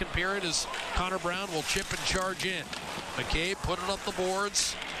 Second period as Connor Brown will chip and charge in. McCabe put it up the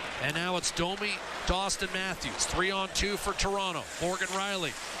boards. And now it's Domi to Austin Matthews. 3-on-2 for Toronto. Morgan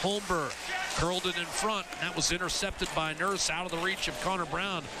Riley. Holmberg curled it in front. And that was intercepted by Nurse out of the reach of Connor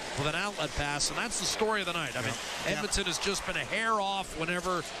Brown with an outlet pass. And that's the story of the night. I mean, Edmonton has just been a hair off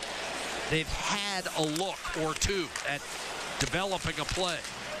whenever they've had a look or two at developing a play.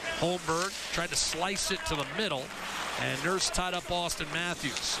 Holmberg tried to slice it to the middle. And Nurse tied up Austin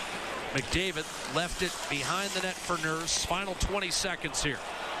Matthews. McDavid left it behind the net for Nurse. Final 20 seconds here.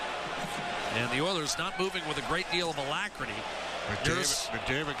 And the Oilers not moving with a great deal of alacrity.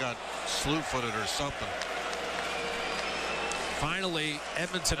 McDavid got slew-footed or something. Finally,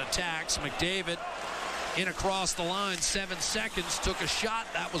 Edmonton attacks. McDavid in across the line, 7 seconds, took a shot.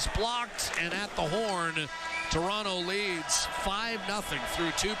 That was blocked, and at the horn, Toronto leads 5-0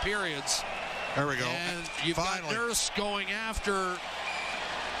 through 2 periods. There we go. And you've got Nurse going after,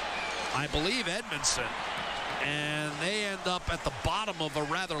 I believe, Edmondson. And they end up at the bottom of a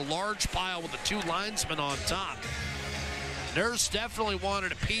rather large pile with the 2 linesmen on top. Nurse definitely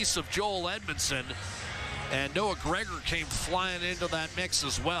wanted a piece of Joel Edmondson, and Noah Gregor came flying into that mix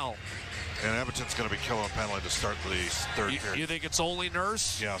as well. And Edmonton's going to be killing a penalty to start the third period. You think it's only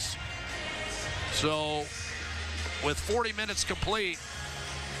Nurse? Yes. So, with 40 minutes complete,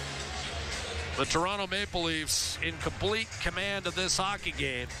 the Toronto Maple Leafs in complete command of this hockey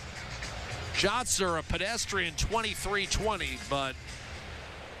game. Shots are a pedestrian 23-20, but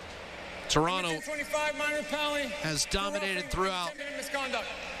Toronto 25 minor penalty has dominated throughout.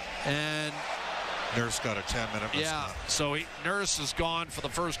 And Nurse got a 10-minute misconduct. Yeah, so Nurse is gone for the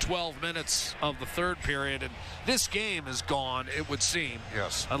first 12 minutes of the third period, and this game is gone, it would seem.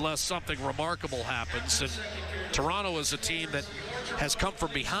 Yes. Unless something remarkable happens. And Toronto is a team that has come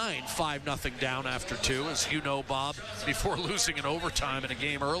from behind 5-0 down after 2, as you know, Bob, before losing in overtime in a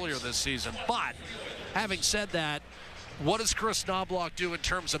game earlier this season. But having said that, what does Chris Knobloch do in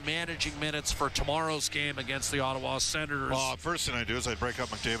terms of managing minutes for tomorrow's game against the Ottawa Senators? Well, first thing I do is I'd break up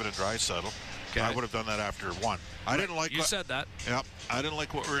McDavid and Draisaitl. Okay. I would have done that after 1. I didn't like. You said that. Yep. I didn't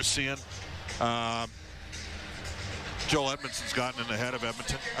like what we were seeing. Joel Edmondson's gotten in the head of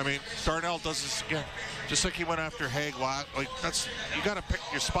Edmonton. I mean, Darnell does this again. Just like he went after Haig. Like you got to pick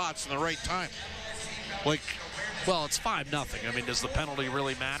your spots in the right time. Like, well, it's 5-0. I mean, does the penalty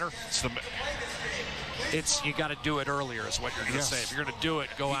really matter? It's you got to do it earlier, is what you're going to say. If you're going to do it,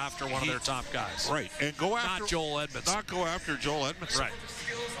 go after one of their top guys. Right, and go after not Joel Edmondson. Not go after Joel Edmondson. Right.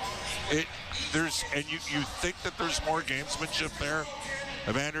 You think that there's more gamesmanship there.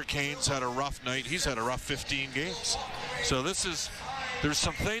 Evander Kane's had a rough night. He's had a rough 15 games. So there's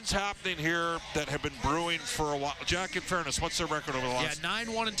some things happening here that have been brewing for a while. Jack, in fairness, what's their record over the last? Yeah,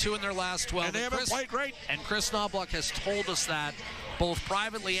 9-1-2 in their last 12. And they haven't played great. And Chris Knobloch has told us that, both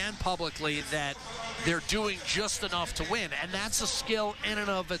privately and publicly, that they're doing just enough to win. And that's a skill in and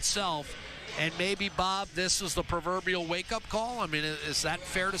of itself. And maybe, Bob, this is the proverbial wake-up call? I mean, is that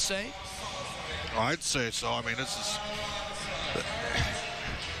fair to say? I'd say so. I mean,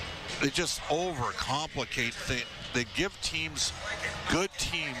 they just overcomplicate things. They give good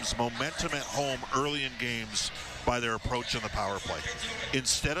teams, momentum at home early in games by their approach in the power play.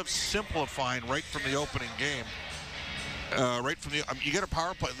 Instead of simplifying right from the opening game, you get a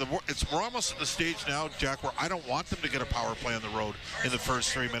power play. We're almost at the stage now, Jack, where I don't want them to get a power play on the road in the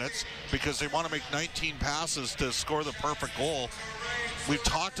first 3 minutes because they want to make 19 passes to score the perfect goal. We've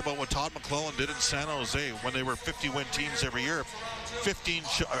talked about what Todd McClellan did in San Jose when they were 50-win teams every year.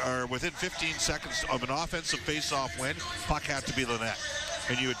 Within 15 seconds of an offensive face-off win, puck had to be the net.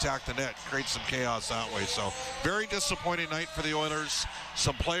 And you attack the net, create some chaos that way. So, very disappointing night for the Oilers.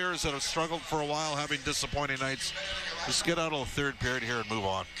 Some players that have struggled for a while having disappointing nights. Just get out of the third period here and move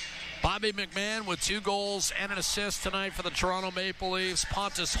on. Bobby McMahon with 2 goals and an assist tonight for the Toronto Maple Leafs.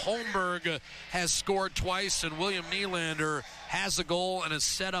 Pontus Holmberg has scored twice, and William Nylander has a goal and has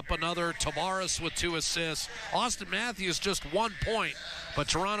set up another. Tavares with 2 assists. Austin Matthews just 1 point, but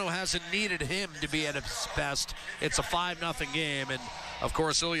Toronto hasn't needed him to be at his best. It's a 5-0 game, and of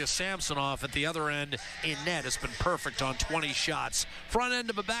course, Ilya Samsonov at the other end in net has been perfect on 20 shots. Front end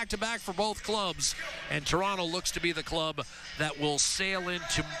of a back-to-back for both clubs, and Toronto looks to be the club that will sail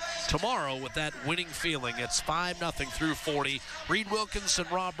into tomorrow with that winning feeling. It's 5-0 through 40. Reed Wilkins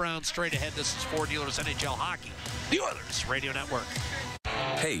and Rob Brown straight ahead. This is Ford Dealers NHL Hockey, the Oilers Radio Network.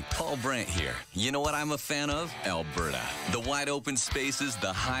 Hey, Paul Brandt here. You know what I'm a fan of? Alberta. The wide open spaces,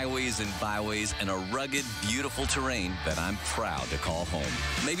 the highways and byways, and a rugged, beautiful terrain that I'm proud to call home.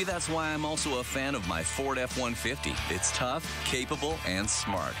 Maybe that's why I'm also a fan of my Ford F-150. It's tough, capable, and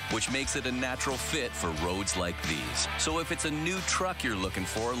smart, which makes it a natural fit for roads like these. So if it's a new truck you're looking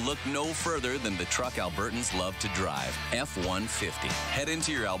for, look no further than the truck Albertans love to drive, F-150. Head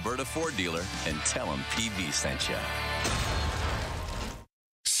into your Alberta Ford dealer and tell them PB sent you.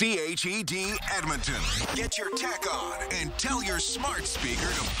 CHED Edmonton. Get your tech on and tell your smart speaker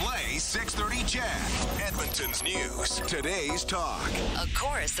to play 630 CHED. Edmonton's news. Today's talk. A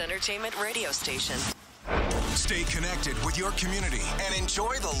Chorus Entertainment radio station. Stay connected with your community and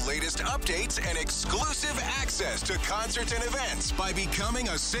enjoy the latest updates and exclusive access to concerts and events by becoming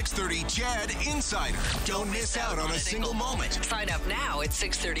a 630 CHED insider. Don't miss out on a single moment. Sign up now at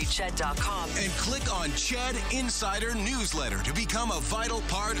 630ched.com. And click on CHED Insider Newsletter to become a vital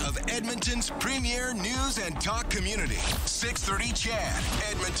part of Edmonton's premier news and talk community. 630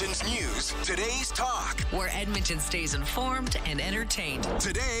 CHED, Edmonton's news, today's talk. Where Edmonton stays informed and entertained.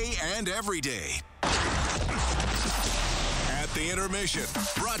 Today and every day. At the intermission,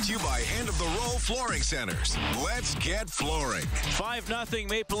 brought to you by End of the Row Flooring Centers. Let's get flooring. 5-0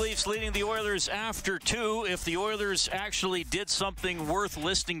 Maple Leafs leading the Oilers after 2. If the Oilers actually did something worth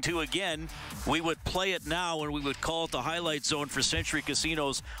listening to again, we would play it now and we would call it the highlight zone for Century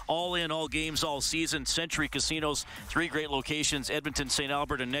Casinos. All in, all games, all season. Century Casinos, 3 great locations, Edmonton, St.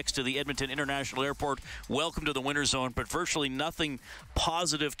 Albert, and next to the Edmonton International Airport. Welcome to the winter zone, but virtually nothing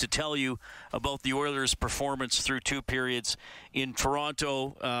positive to tell you about the Oilers' performance through 2 periods. In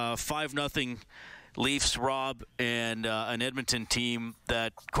Toronto, 5-0 Leafs, Rob, and an Edmonton team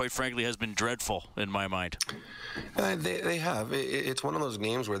that, quite frankly, has been dreadful in my mind. They have. It's one of those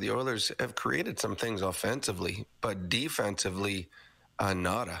games where the Oilers have created some things offensively, but defensively,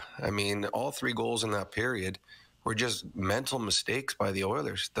 nada. I mean, all 3 goals in that period were just mental mistakes by the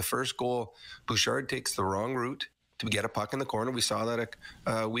Oilers. The first goal, Bouchard takes the wrong route to get a puck in the corner. We saw that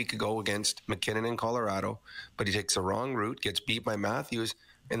a week ago against McKinnon in Colorado, but he takes the wrong route, gets beat by Matthews,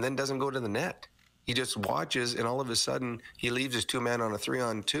 and then doesn't go to the net. He just watches, and all of a sudden, he leaves his 2-man on a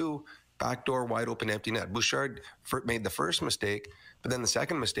 3-on-2, backdoor, wide open, empty net. Bouchard made the first mistake, but then the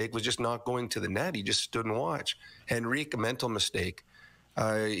second mistake was just not going to the net. He just stood and watched. Henrique, a mental mistake.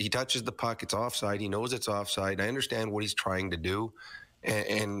 He touches the puck. It's offside. He knows it's offside. I understand what he's trying to do,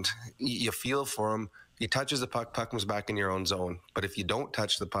 and you feel for him. He touches the puck comes back in your own zone. But if you don't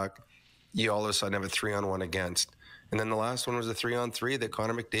touch the puck, you all of a sudden have a 3-on-1 against. And then the last one was a 3-on-3 that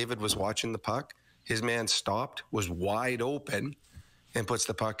Connor McDavid was watching the puck. His man stopped, was wide open, and puts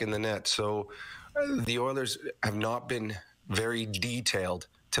the puck in the net. So the Oilers have not been very detailed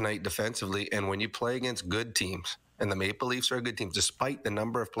tonight defensively. And when you play against good teams, and the Maple Leafs are a good team, despite the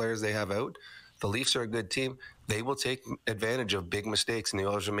number of players they have out, the Leafs are a good team. They will take advantage of big mistakes, and the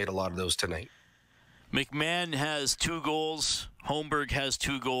Oilers have made a lot of those tonight. McMahon has 2 goals. Holmberg has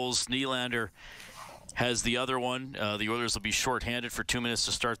 2 goals. Nylander has the other one. The Oilers will be shorthanded for 2 minutes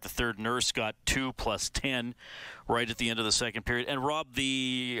to start the third. Nurse got 2 plus 10 right at the end of the second period. And Rob,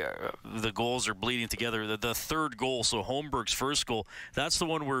 the goals are bleeding together. The third goal, so Holmberg's first goal, that's the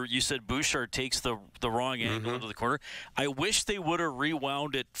one where you said Bouchard takes the wrong angle into the corner. I wish they would have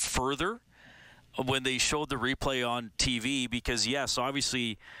rewound it further when they showed the replay on TV, because yes,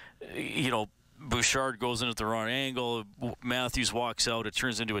 obviously, Bouchard goes in at the wrong angle. Matthews walks out. It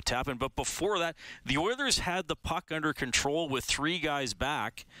turns into a tap-in. But before that, the Oilers had the puck under control with 3 guys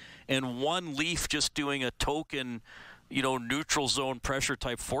back and 1 Leaf just doing a token, neutral zone pressure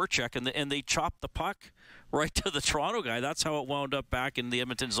type forecheck, and they chopped the puck right to the Toronto guy. That's how it wound up back in the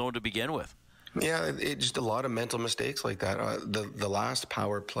Edmonton zone to begin with. Yeah, it's just a lot of mental mistakes like that. The last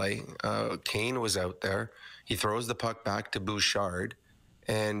power play, Kane was out there. He throws the puck back to Bouchard.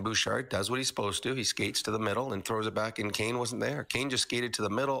 And Bouchard does what he's supposed to. He skates to the middle and throws it back, and Kane wasn't there. Kane just skated to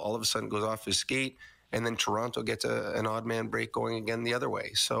the middle, all of a sudden goes off his skate, and then Toronto gets an odd man break going again the other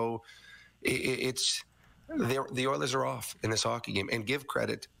way. So it's The Oilers are off in this hockey game, and give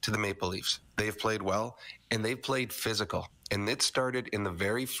credit to the Maple Leafs. They've played well, and they've played physical. And it started in the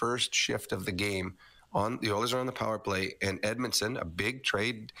very first shift of the game. The Oilers are on the power play, and Edmondson, a big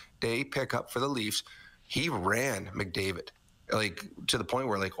trade day pickup for the Leafs, he ran McDavid, like to the point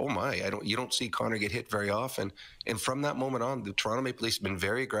where, like, oh my, you don't see Connor get hit very often. And from that moment on, the Toronto Maple Leafs have been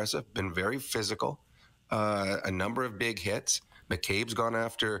very aggressive, been very physical, a number of big hits. McCabe's gone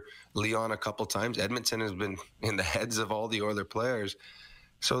after Leon a couple times. Edmondson has been in the heads of all the Oilers players.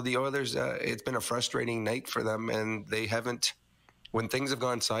 So the Oilers, it's been a frustrating night for them, and they haven't, when things have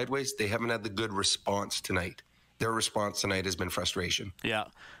gone sideways, they haven't had the good response tonight. Their response tonight has been frustration. Yeah.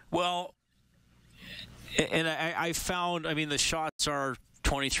 Well, and I found, I mean, the shots are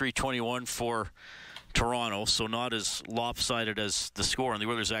 23-21 for Toronto, so not as lopsided as the score. And the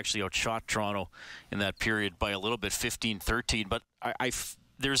Oilers actually outshot Toronto in that period by a little bit, 15-13. But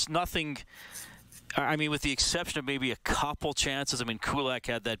there's nothing, I mean, with the exception of maybe a couple chances. I mean, Kulak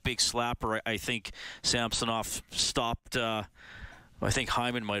had that big slapper. I think Samsonov stopped, I think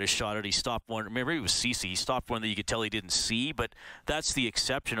Hyman might have shot it. He stopped one. Remember, it was Ceci. He stopped one that you could tell he didn't see, but that's the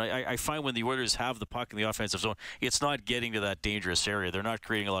exception. I find when the Oilers have the puck in the offensive zone, it's not getting to that dangerous area. They're not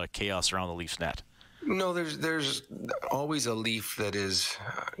creating a lot of chaos around the Leafs net. No, there's always a Leaf that is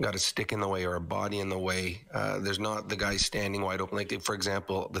got a stick in the way or a body in the way. There's not the guy standing wide open. Like, for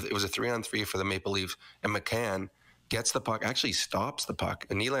example, it was a 3-on-3 for the Maple Leafs, and McCann gets the puck, actually stops the puck.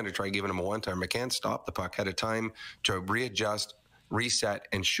 And Nylander tried giving him a one-time. McCann stopped the puck, had a time to readjust, reset,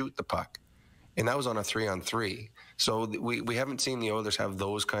 and shoot the puck. And that was on a 3-on-3. So we haven't seen the Oilers have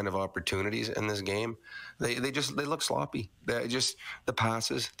those kind of opportunities in this game. They look sloppy. The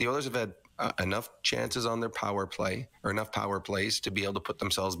passes. The Oilers have had enough chances on their power play, or enough power plays to be able to put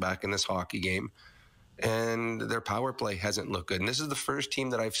themselves back in this hockey game. And their power play hasn't looked good. And this is the first team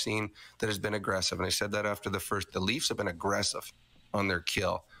that I've seen that has been aggressive. And I said that after the Leafs have been aggressive on their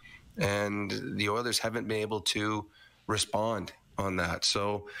kill. And the Oilers haven't been able to respond on that.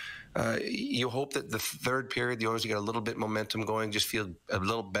 So you hope that the third period, the Oilers get a little bit momentum going, just feel a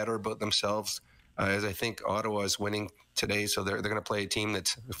little better about themselves. As I think Ottawa is winning today, so they're going to play a team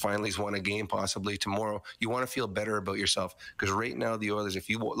that finally has won a game possibly tomorrow. You want to feel better about yourself, because right now the Oilers, if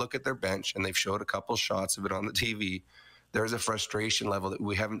you look at their bench, and they've showed a couple shots of it on the TV, there's a frustration level that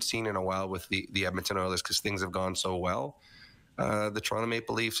we haven't seen in a while with the Edmonton Oilers, because things have gone so well. The Toronto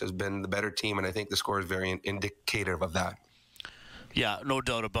Maple Leafs has been the better team, and I think the score is very indicative of that. Yeah, no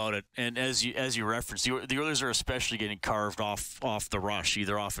doubt about it. And as you referenced, the Oilers are especially getting carved off the rush,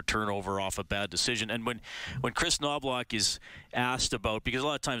 either off a turnover, off a bad decision. And when Chris Knobloch is asked about, because a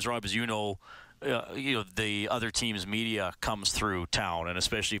lot of times, Rob, as you know, the other team's media comes through town, and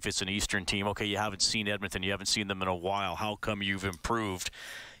especially if it's an Eastern team. Okay, you haven't seen Edmonton, you haven't seen them in a while. How come you've improved?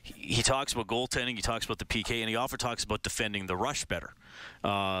 He talks about goaltending, he talks about the PK, and he often talks about defending the rush better,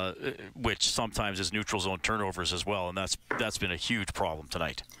 which sometimes is neutral zone turnovers as well, and that's been a huge problem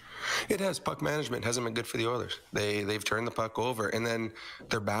tonight. It has. Puck management hasn't been good for the Oilers. They've turned the puck over, and then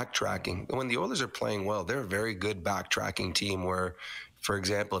they're backtracking. When the Oilers are playing well, they're a very good backtracking team where, for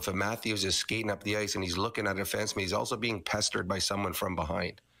example, if a Matthews is skating up the ice and he's looking at a defenseman, he's also being pestered by someone from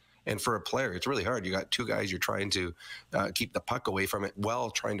behind. And for a player, it's really hard. You got two guys you're trying to keep the puck away from it while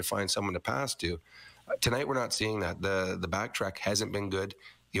trying to find someone to pass to. Tonight, we're not seeing that. The backtrack hasn't been good.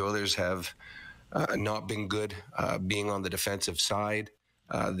 The Oilers have not been good being on the defensive side.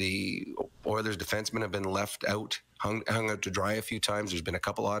 The Oilers defensemen have been left out, hung out to dry a few times. There's been a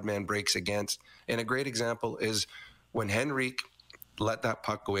couple odd man breaks against. And a great example is when Henrique let that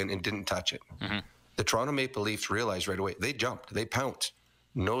puck go in and didn't touch it. Mm-hmm. The Toronto Maple Leafs realized right away. They jumped. They pounced.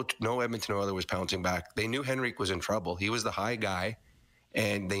 No Edmonton Oiler was pouncing back. They knew Henrique was in trouble. He was the high guy,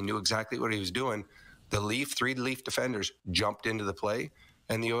 and they knew exactly what he was doing. The three Leaf defenders jumped into the play,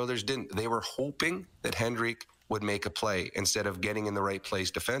 and the Oilers didn't. They were hoping that Henrique would make a play instead of getting in the right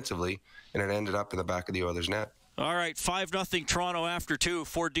place defensively, and it ended up in the back of the Oilers' net. All right, 5-0 Toronto after 2.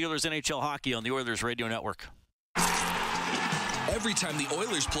 Ford Dealers NHL Hockey on the Oilers Radio Network. Every time the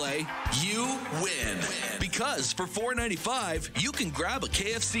Oilers play, you win. Because for $4.95, you can grab a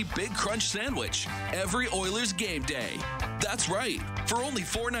KFC Big Crunch sandwich every Oilers game day. That's right. For only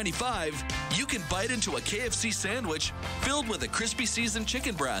 $4.95, you can bite into a KFC sandwich filled with a crispy seasoned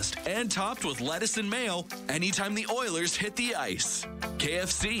chicken breast and topped with lettuce and mayo anytime the Oilers hit the ice.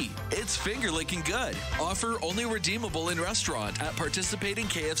 KFC, it's finger-licking good. Offer only redeemable in restaurant at participating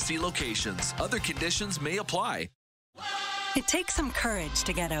KFC locations. Other conditions may apply. It takes some courage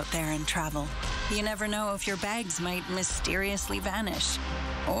to get out there and travel. You never know if your bags might mysteriously vanish,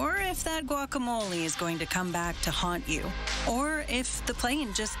 or if that guacamole is going to come back to haunt you, or if the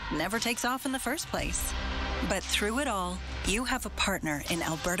plane just never takes off in the first place. But through it all, you have a partner in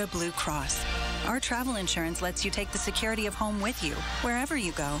Alberta Blue Cross. Our travel insurance lets you take the security of home with you, wherever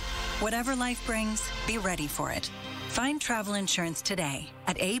you go. Whatever life brings, be ready for it. Find travel insurance today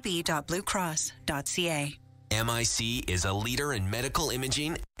at ab.bluecross.ca. MIC is a leader in medical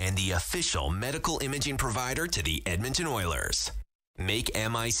imaging and the official medical imaging provider to the Edmonton Oilers. Make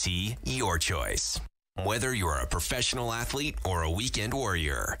MIC your choice. Whether you're a professional athlete or a weekend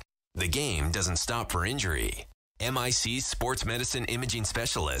warrior, the game doesn't stop for injury. MIC's sports medicine imaging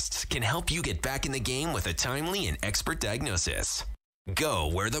specialists can help you get back in the game with a timely and expert diagnosis. Go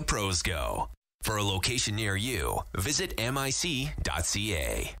where the pros go. For a location near you, visit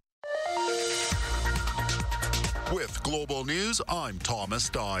mic.ca. With Global News, I'm Thomas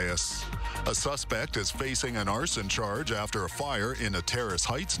Dias. A suspect is facing an arson charge after a fire in a Terrace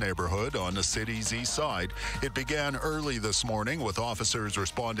Heights neighborhood on the city's east side. It began early this morning with officers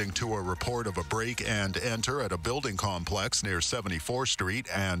responding to a report of a break and enter at a building complex near 74th Street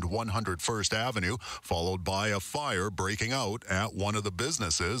and 101st Avenue, followed by a fire breaking out at one of the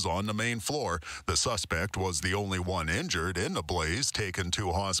businesses on the main floor. The suspect was the only one injured in the blaze, taken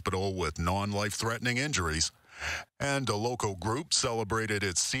to hospital with non-life-threatening injuries. And a local group celebrated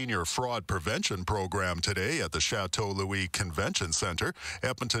its senior fraud prevention program today at the Chateau Louis Convention Center.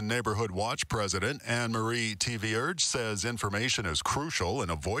 Edmonton Neighborhood Watch President Anne-Marie Tivierge says information is crucial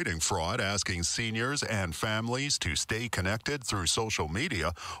in avoiding fraud, asking seniors and families to stay connected through social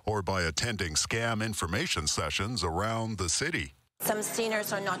media or by attending scam information sessions around the city. Some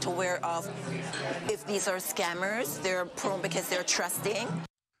seniors are not aware of if these are scammers. They're prone because they're trusting.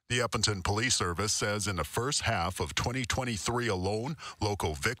 The Edmonton Police Service says in the first half of 2023 alone,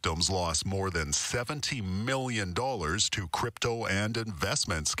 local victims lost more than $70 million to crypto and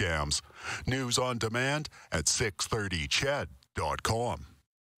investment scams. News on demand at 630ched.com.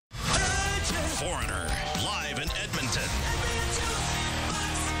 Foreigner, live in Edmonton.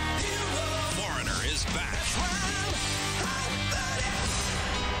 Foreigner is back.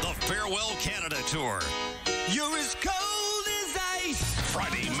 The Farewell Canada Tour. You're as cold as ice.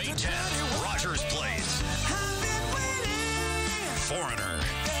 Friday, May 10th, Rogers Place. Foreigner,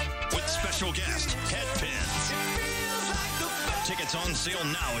 with special guest, Headpins. Tickets on sale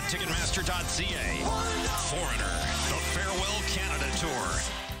now at Ticketmaster.ca. Foreigner, the Farewell Canada Tour.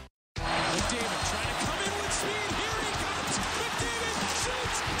 McDavid trying to come in with speed. Here he comes. McDavid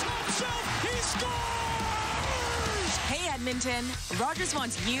shoots. Top shelf. He scores! Hey, Edmonton. Rogers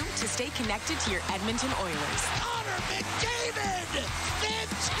wants you to stay connected to your Edmonton Oilers. Connor McDavid!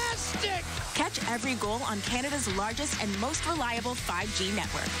 Fantastic! Catch every goal on Canada's largest and most reliable 5G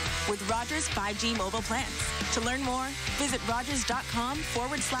network with Rogers 5G mobile plans. To learn more, visit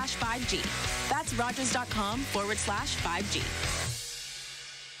rogers.com/5G. That's rogers.com/5G.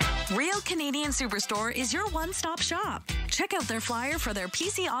 Real Canadian Superstore is your one-stop shop. Check out their flyer for their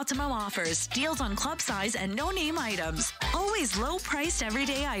PC Optimum offers, deals on club size and no-name items. Always low-priced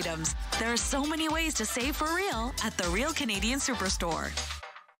everyday items. There are so many ways to save for real at the Real Canadian Superstore.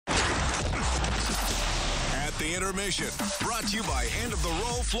 At the intermission, brought to you by End of the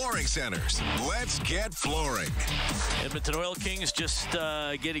Row Flooring Centers. Let's get flooring. Edmonton Oil Kings just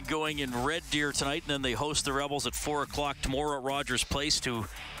getting going in Red Deer tonight, and then they host the Rebels at 4 o'clock tomorrow at Rogers Place to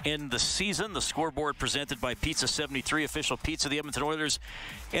end the season. The scoreboard presented by Pizza 73, official pizza of the Edmonton Oilers.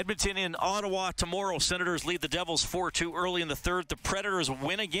 Edmonton in Ottawa tomorrow. Senators lead the Devils 4-2 early in the third. The Predators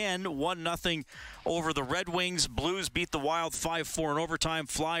win again, 1-0 over the Red Wings. Blues beat the Wild 5-4 in overtime.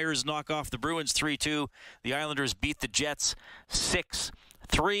 Flyers knock off the Bruins 3-2. The Islanders beat the Jets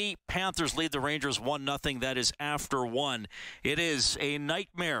 6-3. Panthers lead the Rangers 1-0. That is after 1. It is a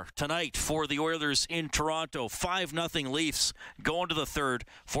nightmare tonight for the Oilers in Toronto. 5-0 Leafs going to the third.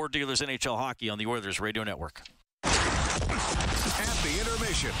 Ford Dealers NHL Hockey on the Oilers Radio Network. At the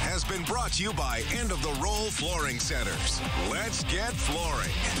intermission has been brought to you by End of the Roll Flooring Centers. Let's get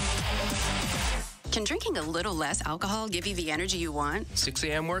flooring. Can drinking a little less alcohol give you the energy you want? 6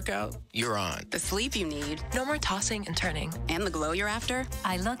 a.m. workout? You're on. The sleep you need? No more tossing and turning. And the glow you're after?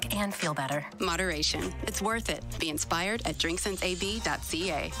 I look and feel better. Moderation. It's worth it. Be inspired at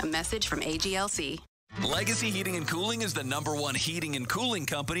drinksensab.ca. A message from AGLC. Legacy Heating and Cooling is the #1 heating and cooling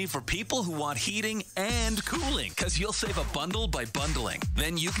company for people who want heating and cooling, because you'll save a bundle by bundling.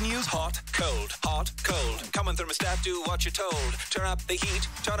 Then you can use hot, cold, Come on, thermostat, do what you're told. Turn up the heat,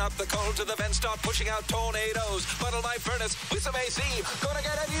 turn up the cold to the vents, start pushing out tornadoes. Bundle my furnace with some AC. Gonna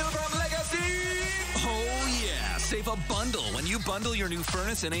get a deal from Legacy. Oh, yeah. Save a bundle when you bundle your new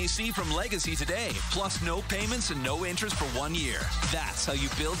furnace and AC from Legacy today. Plus no payments and no interest for 1 year. That's how you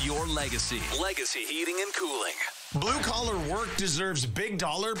build your legacy. Legacy Heating and Cooling. Blue-collar work deserves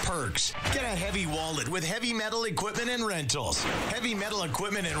big-dollar perks. Get a heavy wallet with Heavy Metal Equipment and Rentals. Heavy Metal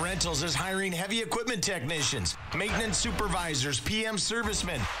Equipment and Rentals is hiring heavy equipment technicians, maintenance supervisors, PM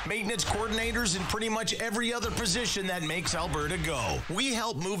servicemen, maintenance coordinators, and pretty much every other position that makes Alberta go. We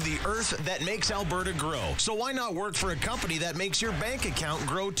help move the earth that makes Alberta grow. So why not work for a company that makes your bank account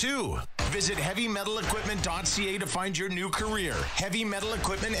grow too? Visit heavymetalequipment.ca to find your new career. Heavy Metal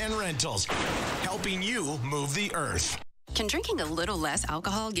Equipment and Rentals, helping you move the earth. Can drinking a little less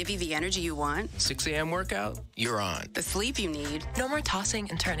alcohol give you the energy you want? 6 a.m. workout? You're on. The sleep you need? No more tossing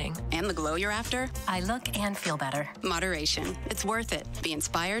and turning. And the glow you're after? I look and feel better. Moderation. It's worth it. Be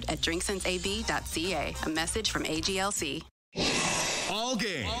inspired at drinksenseab.ca. A message from AGLC. All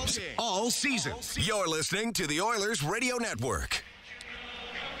games, all season. You're listening to the Oilers Radio Network.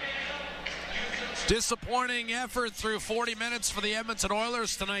 Disappointing effort through 40 minutes for the Edmonton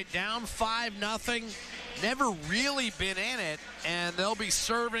Oilers tonight, down 5-0. Never really been in it, and they'll be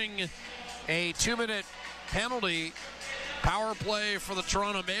serving a 2-minute penalty power play for the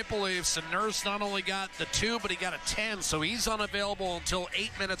Toronto Maple Leafs. And Nurse not only got the 2, but he got a 10, so he's unavailable until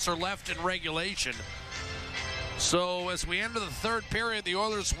 8 minutes are left in regulation. So as we enter the third period, the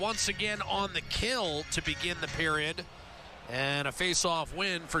Oilers once again on the kill to begin the period. And a face-off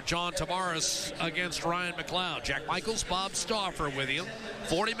win for John Tavares against Ryan McLeod. Jack Michaels, Bob Stauffer with you.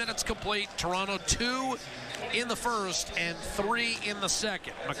 40 minutes complete. Toronto 2 in the first and 3 in the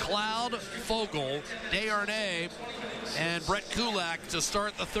second. McLeod, Fogle, Desharnais, and Brett Kulak to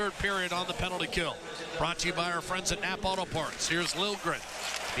start the third period on the penalty kill. Brought to you by our friends at Napa Auto Parts. Here's Liljegren.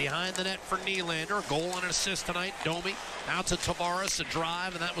 Behind the net for Nylander. A goal and an assist tonight. Domi out to Tavares, a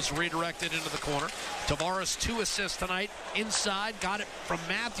drive, and that was redirected into the corner. Tavares, 2 assists tonight. Inside, got it from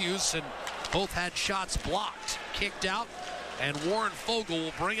Matthews, and both had shots blocked. Kicked out, and Warren Fogle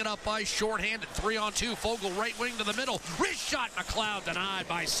will bring it up by shorthanded. 3-on-2. Fogle right wing to the middle. Wrist shot. McLeod denied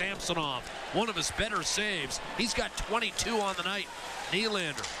by Samsonov. One of his better saves. He's got 22 on the night.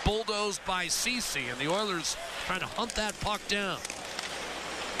 Nylander bulldozed by Ceci, and the Oilers trying to hunt that puck down.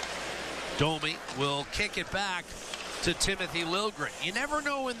 Domi will kick it back to Timothy Liljegren. You never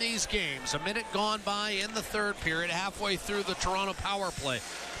know in these games. A minute gone by in the third period, halfway through the Toronto power play,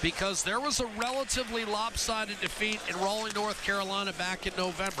 because there was a relatively lopsided defeat in Raleigh, North Carolina back in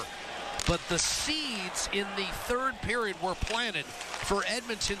November. But the seeds in the third period were planted for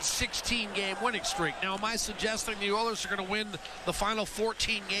Edmonton's 16-game winning streak. Now, am I suggesting the Oilers are going to win the final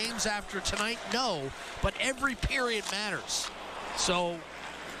 14 games after tonight? No, but every period matters. So,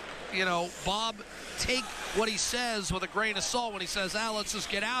 you know, Bob, take what he says with a grain of salt when he says, let's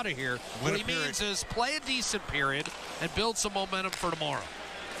just get out of here. What he means is play a decent period and build some momentum for tomorrow.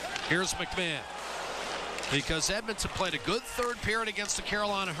 Here's McMahon. Because Edmonton played a good third period against the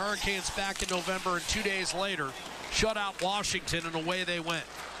Carolina Hurricanes back in November, and 2 days later shut out Washington, and away they went.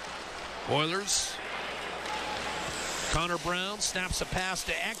 Oilers. Connor Brown snaps a pass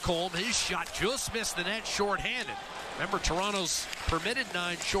to Ekholm. His shot just missed the net shorthanded. Remember, Toronto's permitted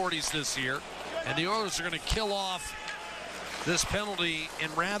 9 shorties this year, and the Oilers are going to kill off this penalty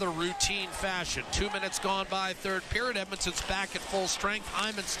in rather routine fashion. 2 minutes gone by, third period. Edmonton's back at full strength.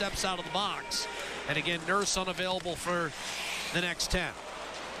 Hyman steps out of the box. And again, Nurse unavailable for the next 10.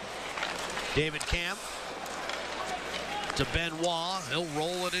 David Camp to Benoit. He'll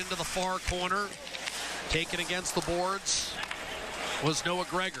roll it into the far corner. Taken against the boards was Noah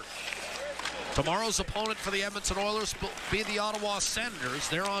Gregor. Tomorrow's opponent for the Edmonton Oilers will be the Ottawa Senators.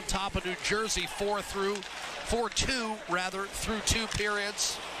 They're on top of New Jersey 4-2 through 2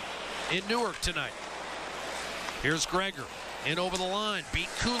 periods in Newark tonight. Here's Gregor in over the line. Beat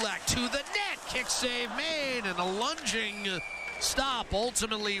Kulak to the net. Kick save made, and a lunging stop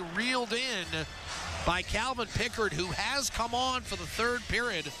ultimately reeled in by Calvin Pickard, who has come on for the third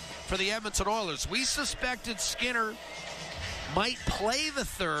period for the Edmonton Oilers. We suspected Skinner might play the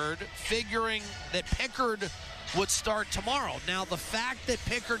third, figuring that Pickard would start tomorrow. Now, the fact that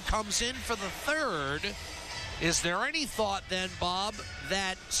Pickard comes in for the third, is there any thought then, Bob,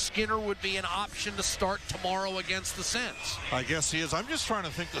 that Skinner would be an option to start tomorrow against the Sens? I guess he is. I'm just trying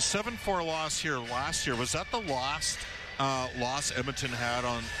to think. The 7-4 loss here last year, was that the loss Edmonton had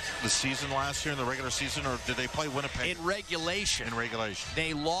on the season last year in the regular season, or did they play Winnipeg? In regulation. In regulation.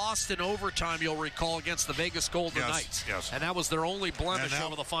 They lost in overtime, you'll recall, against the Vegas Golden Knights. Yes. And that was their only blemish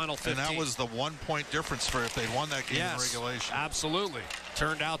over the final 15. And that was the 1-point difference for if they'd won that game in regulation. Absolutely.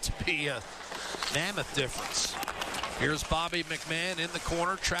 Turned out to be a mammoth difference. Here's Bobby McMahon in the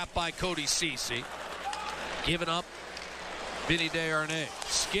corner, trapped by Cody Ceci. Giving up Vinny Desharnais.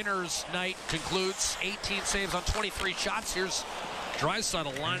 Skinner's night concludes 18 saves on 23 shots. Here's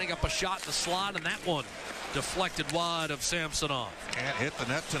Draisaitl lining up a shot in the slot, and that one deflected wide of Samsonov. Can't hit the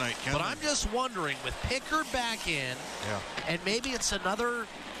net tonight, can But they? I'm just wondering, with Pickard back in, and maybe it's another...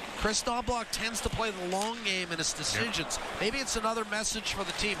 Chris Knobloch tends to play the long game in his decisions. Maybe it's another message for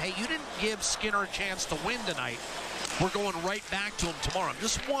the team. Hey, you didn't give Skinner a chance to win tonight. We're going right back to him tomorrow. I'm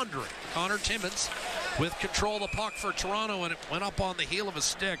just wondering. Connor Timmins with control of the puck for Toronto, and it went up on the heel of his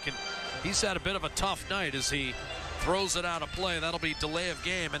stick, and he's had a bit of a tough night as he throws it out of play. That'll be delay of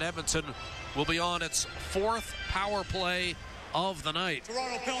game, and Edmonton will be on its 4th power play of the night.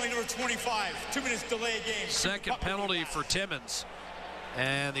 Toronto penalty number 25. 2 minutes delay of game. Second penalty for Timmins.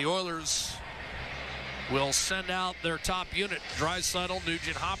 And the Oilers will send out their top unit. Draisaitl,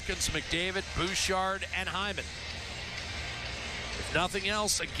 Nugent-Hopkins, McDavid, Bouchard, and Hyman. If nothing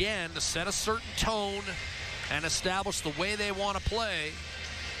else, again, to set a certain tone and establish the way they want to play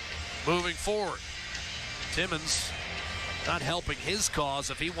moving forward. Timmins not helping his cause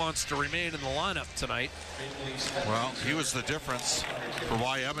if he wants to remain in the lineup tonight. Well, he was the difference for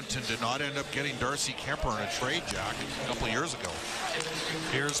why Edmonton did not end up getting Darcy Kemper in a trade, Jack, a couple of years ago.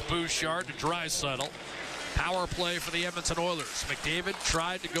 Here's Bouchard to Draisaitl. Power play for the Edmonton Oilers. McDavid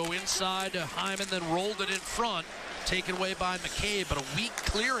tried to go inside to Hyman, then rolled it in front. Taken away by McCabe, but a weak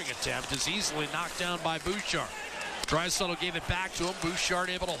clearing attempt is easily knocked down by Bouchard. Draisaitl gave it back to him. Bouchard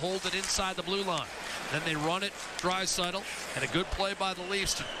able to hold it inside the blue line. Then they run it, Draisaitl, and a good play by the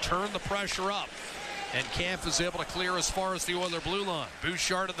Leafs to turn the pressure up. And Kampf is able to clear as far as the Oiler blue line.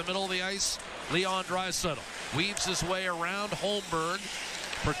 Bouchard in the middle of the ice. Leon Draisaitl weaves his way around Holmberg,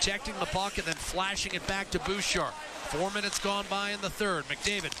 protecting the puck and then flashing it back to Bouchard. 4 minutes gone by in the third.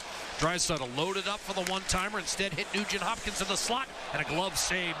 McDavid, Draisaitl loaded up for the one-timer, instead hit Nugent-Hopkins in the slot, and a glove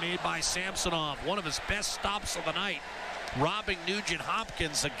save made by Samsonov. One of his best stops of the night, robbing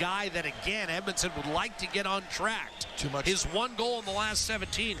Nugent-Hopkins, a guy that, again, Edmonton would like to get on track. Too much. His one goal in the last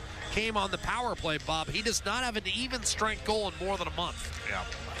 17 came on the power play, Bob. He does not have an even strength goal in more than a month. Yeah.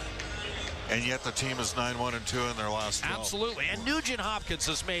 And yet the team is 9-1-2 in their last 12. Absolutely. And Nugent-Hopkins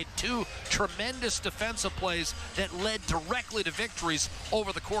has made 2 tremendous defensive plays that led directly to victories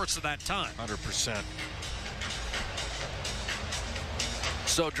over the course of that time. 100%.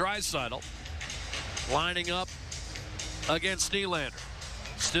 So Draisaitl lining up against Nylander.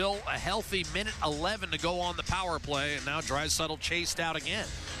 Still a healthy minute 11 to go on the power play, and now Draisaitl chased out again.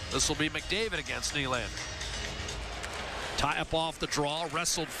 This will be McDavid against Nylander. Tie up off the draw,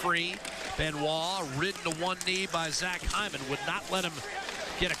 wrestled free. Benoit ridden to one knee by Zach Hyman, would not let him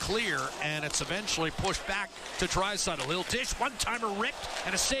get a clear, and it's eventually pushed back to Draisaitl. He'll dish, one-timer ripped,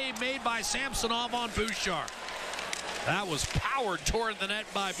 and a save made by Samsonov on Bouchard. That was powered toward the net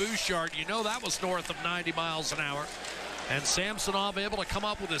by Bouchard. You know that was north of 90 miles an hour. And Samsonov able to come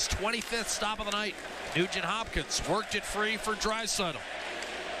up with his 25th stop of the night. Nugent-Hopkins worked it free for Draisaitl.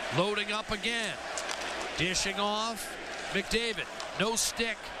 Loading up again. Dishing off. McDavid, no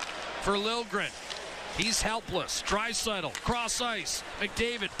stick for Liljegren. He's helpless. Draisaitl, cross ice.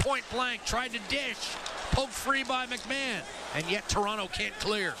 McDavid, point blank, tried to dish. Poked free by McMahon. And yet Toronto can't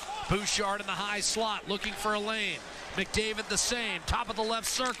clear. Bouchard in the high slot, looking for a lane. McDavid the same, top of the left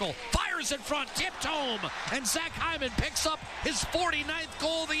circle. Fires in front, tipped home. And Zach Hyman picks up his 49th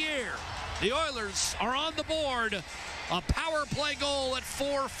goal of the year. The Oilers are on the board. A power play goal at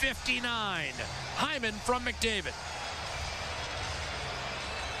 4:59. Hyman from McDavid.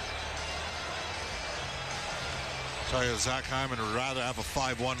 Tell you, Zach Hyman would rather have a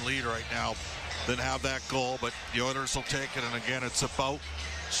 5-1 lead right now than have that goal, but the Oilers will take it. And again, it's about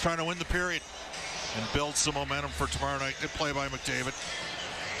just trying to win the period and build some momentum for tomorrow night. Good play by McDavid.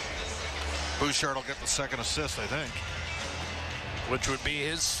 Bouchard will get the second assist, I think. Which would be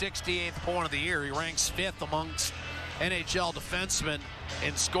his 68th point of the year. He ranks 5th amongst NHL defensemen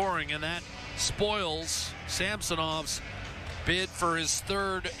in scoring, and that spoils Samsonov's bid for his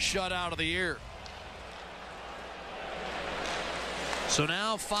 3rd shutout of the year. So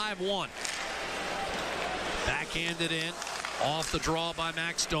now 5-1. Backhanded in, off the draw by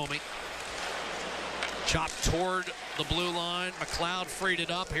Max Domi. Chopped toward the blue line. McLeod freed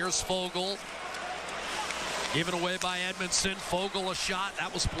it up. Here's Fogle. Given away by Edmondson. Fogle a shot.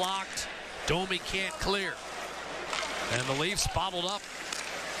 That was blocked. Domi can't clear. And the Leafs bottled up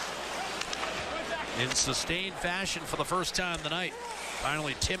in sustained fashion for the first time tonight.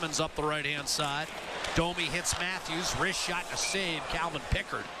 Finally, Timmins up the right-hand side. Domi hits Matthews. Wrist shot and a save. Calvin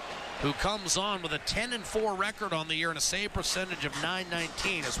Pickard, who comes on with a 10-4 record on the year and a save percentage of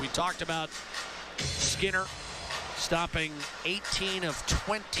 .919. As we talked about, Skinner stopping 18 of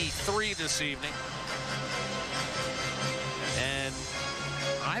 23 this evening. And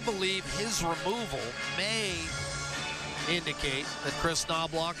I believe his removal may indicate that Chris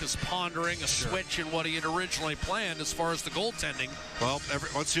Knobloch is pondering a switch in what he had originally planned as far as the goaltending. Well,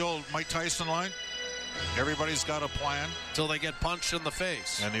 what's the old Mike Tyson line? Everybody's got a plan. Till they get punched in the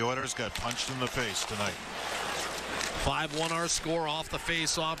face. And the Oilers got punched in the face tonight. 5-1 our score off the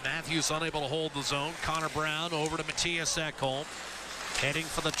face-off. Matthews unable to hold the zone. Connor Brown over to Matthias Ekholm. Heading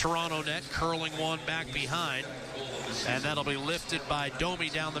for the Toronto net. Curling one back behind. And that'll be lifted by Doughty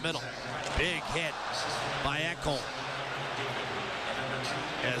down the middle. Big hit by Ekholm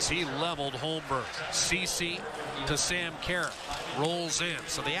as he leveled Holmberg. Ceci to Sam Carrick. Rolls in.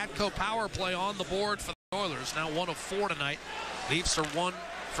 So the Atco power play on the board for the Oilers. Now 1 of 4 tonight. Leafs are 1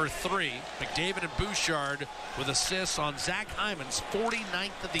 for 3. McDavid and Bouchard with assists on Zach Hyman's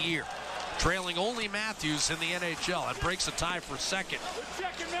 49th of the year. Trailing only Matthews in the NHL. That breaks a tie for second.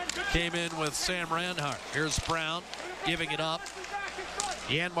 Came in with Sam Reinhart. Here's Brown giving it up.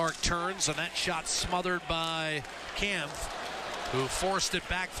 Janmark turns, and that shot smothered by Kampf, who forced it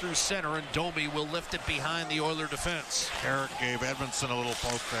back through center, and Domi will lift it behind the Oiler defense. Eric gave Edmondson a little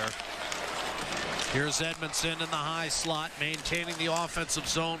poke there. Here's Edmondson in the high slot, maintaining the offensive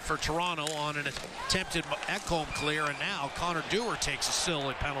zone for Toronto on an attempted Ekholm clear, and now Connor Dewar takes a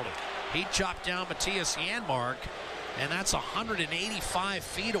silly penalty. He chopped down Matthias Janmark, and that's 185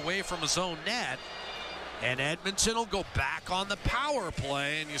 feet away from his own net. And Edmonton will go back on the power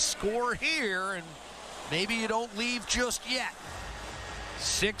play, and you score here, and maybe you don't leave just yet.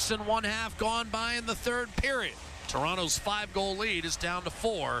 6 1/2 gone by in the third period. Toronto's 5-goal lead is down to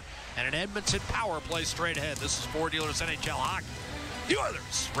 4, and an Edmonton power play straight ahead. This is Ford Dealers NHL Hockey, the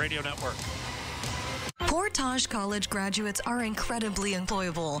Oilers Radio Network. Portage College graduates are incredibly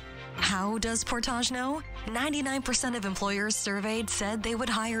employable. How does Portage know? 99% of employers surveyed said they would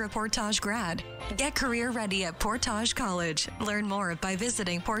hire a Portage grad. Get career ready at Portage College. Learn more by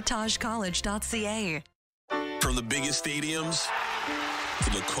visiting portagecollege.ca. From the biggest stadiums to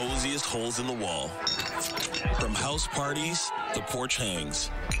the coziest holes in the wall. From house parties to porch hangs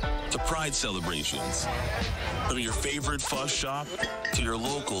to pride celebrations. From your favorite fuzz shop to your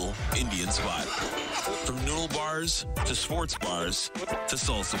local Indian spot. From noodle bars to sports bars to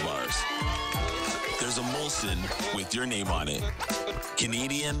salsa bars. There's a Molson with your name on it.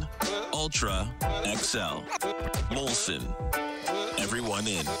 Canadian Ultra XL. Molson. Everyone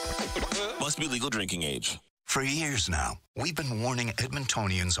in. Must be legal drinking age. For years now, we've been warning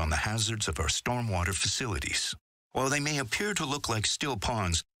Edmontonians on the hazards of our stormwater facilities. While they may appear to look like still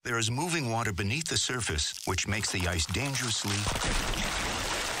ponds, there is moving water beneath the surface, which makes the ice dangerously...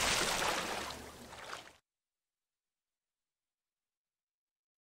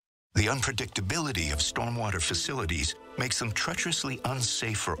 The unpredictability of stormwater facilities makes them treacherously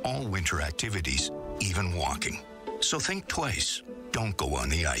unsafe for all winter activities, even walking. So think twice. Don't go on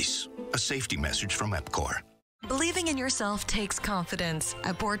the ice. A safety message from EPCOR. Believing in yourself takes confidence.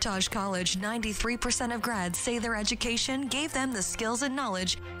 At Portage College, 93% of grads say their education gave them the skills and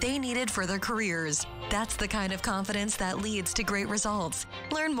knowledge they needed for their careers. That's the kind of confidence that leads to great results.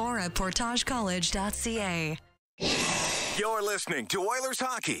 Learn more at portagecollege.ca. You're listening to Oilers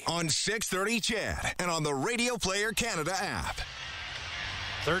Hockey on 630 CHED and on the Radio Player Canada app.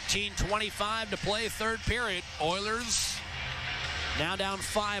 13:25 to play, third period. Oilers now down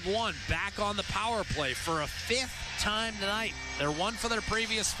 5-1, back on the power play for a 5th time tonight. They're 1 for their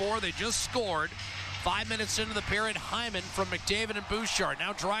previous 4. They just scored. 5 minutes into the period, Hyman from McDavid and Bouchard.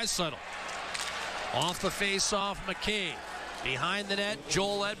 Now Draisaitl. Off the face-off, McCabe. Behind the net,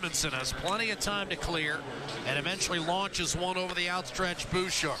 Joel Edmondson has plenty of time to clear and eventually launches one over the outstretched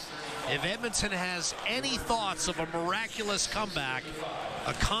Bouchard. If Edmonton has any thoughts of a miraculous comeback,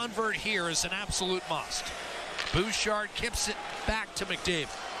 a convert here is an absolute must. Bouchard kips it back to McDavid.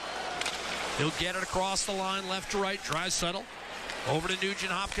 He'll get it across the line, left to right. Draisaitl over to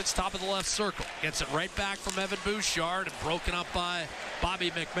Nugent Hopkins, top of the left circle. Gets it right back from Evan Bouchard and broken up by Bobby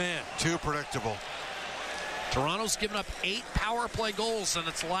McMahon. Too predictable. Toronto's given up 8 power play goals in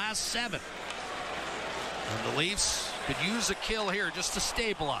its last 7. And the Leafs could use a kill here just to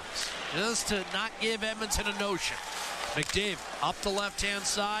stabilize, just to not give Edmonton a notion. McDavid up the left-hand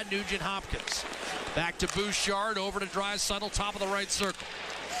side, Nugent Hopkins. Back to Bouchard, over to Draisaitl, top of the right circle.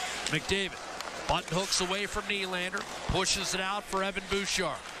 McDavid button hooks away from Nylander, pushes it out for Evan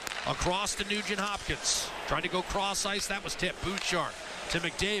Bouchard. Across to Nugent Hopkins. Tried to go cross ice, that was tipped. Bouchard to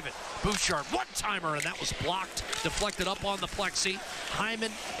McDavid. Bouchard, one-timer, and that was blocked. Deflected up on the plexi.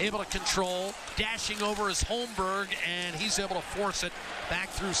 Hyman able to control, dashing over his Holmberg, and he's able to force it back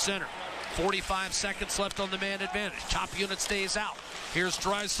through center. 45 seconds left on the man advantage. Top unit stays out. Here's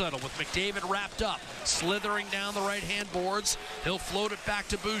Draisaitl with McDavid wrapped up, slithering down the right-hand boards. He'll float it back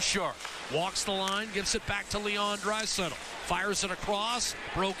to Bouchard. Walks the line, gives it back to Leon Draisaitl. Fires it across,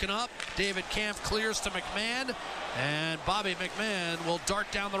 broken up. David Kampf clears to McMahon, and Bobby McMahon will dart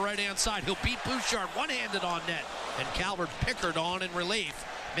down the right-hand side. He'll beat Bouchard one-handed on net, and Calvert Pickard on in relief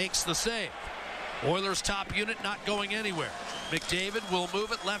makes the save. Oilers top unit not going anywhere. McDavid will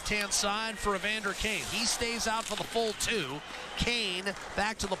move it left-hand side for Evander Kane. He stays out for the full 2. Kane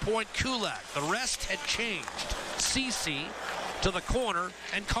back to the point. Kulak. The rest had changed. Ceci to the corner,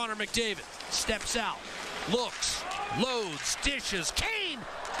 and Connor McDavid steps out. Looks, loads, dishes. Kane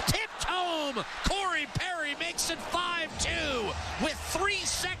tipped home. Corey Perry makes it 5-2 with 3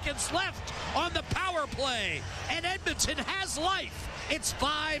 seconds left on the power play. And Edmonton has life. It's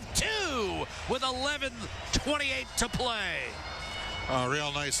 5-2 with 11:28 to play. A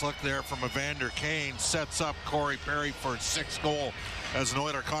real nice look there from Evander Kane. Sets up Corey Perry for his 6th goal. As an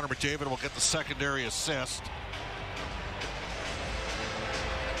Oiler, Connor McDavid will get the secondary assist.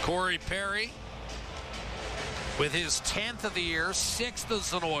 Corey Perry with his 10th of the year, 6th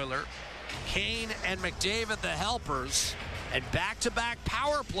as an Oiler. Kane and McDavid the helpers, and back-to-back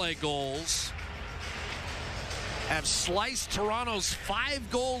power play goals have sliced Toronto's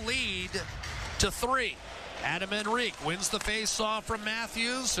 5-goal lead to 3. Adam Henrique wins the face-off from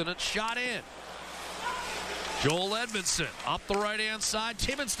Matthews, and it's shot in. Joel Edmondson up the right-hand side.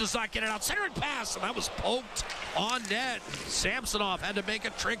 Timmins does not get it out. Centering pass, and that was poked on net. Samsonov had to make a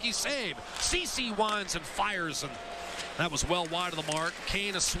tricky save. Ceci winds and fires, and that was well wide of the mark.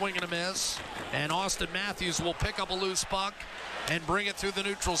 Kane a swing and a miss, and Austin Matthews will pick up a loose puck and bring it through the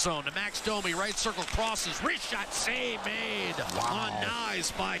neutral zone to Max Domi. Right circle crosses. Wrist shot save made on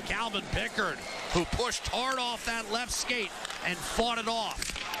Nyes by Calvin Pickard, who pushed hard off that left skate and fought it off.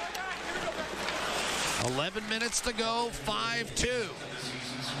 11 minutes to go, 5-2.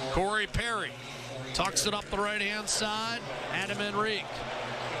 Corey Perry tucks it up the right-hand side. Adam Henrique.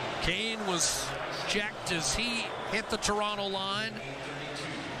 Kane was checked as he hit the Toronto line.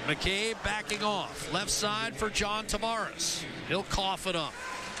 McCabe backing off. Left side for John Tavares. He'll cough it up.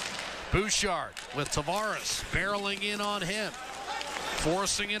 Bouchard with Tavares barreling in on him.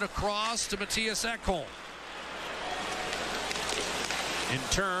 Forcing it across to Matthias Ekholm. In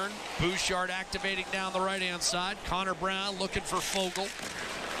turn, Bouchard activating down the right-hand side. Connor Brown looking for Fogle.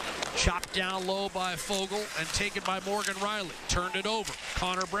 Chopped down low by Fogle and taken by Morgan Riley. Turned it over.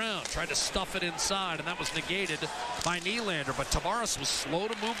 Connor Brown tried to stuff it inside, and that was negated by Nylander. But Tavares was slow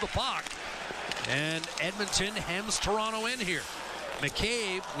to move the puck, and Edmonton hems Toronto in here.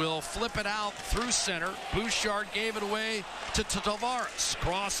 McCabe will flip it out through center. Bouchard gave it away to Tavares.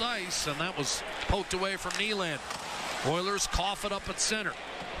 Cross ice, and that was poked away from Nylander. Oilers cough it up at center.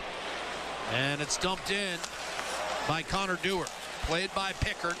 And it's dumped in by Connor Dewar. Played by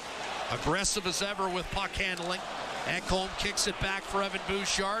Pickard. Aggressive as ever with puck handling. Ekholm kicks it back for Evan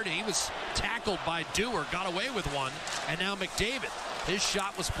Bouchard. He was tackled by Dewar, got away with one. And now McDavid. His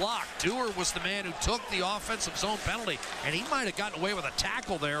shot was blocked. Dewar was the man who took the offensive zone penalty, and he might have gotten away with a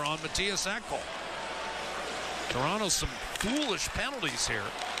tackle there on Matthias Ekholm. Toronto's some foolish penalties here,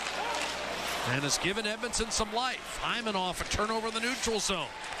 and has given Edmonton some life. Hyman off a turnover in the neutral zone.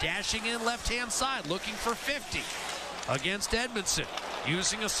 Dashing in left-hand side, looking for 50 against Edmondson.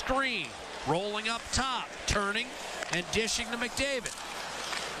 Using a screen, rolling up top, turning and dishing to McDavid.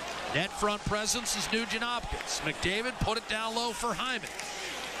 Net front presence is Nugent Hopkins. McDavid put it down low for Hyman.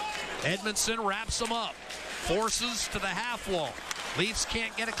 Edmondson wraps him up. Forces to the half wall. Leafs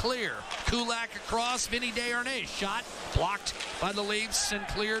can't get it clear. Kulak across. Vinny Desharnais. Shot blocked by the Leafs and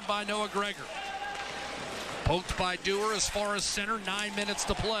cleared by Noah Gregor. Poked by Dewar as far as center. 9 minutes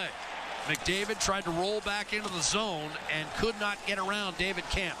to play. McDavid tried to roll back into the zone and could not get around David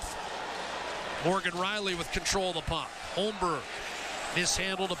Kampf. Morgan Riley with control of the puck. Holmberg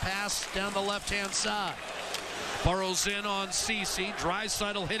mishandled a pass down the left-hand side. Burrows in on Ceci.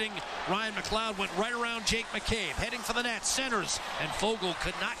 Draisaitl hitting Ryan McLeod. Went right around Jake McCabe. Heading for the net. Centers. And Fogle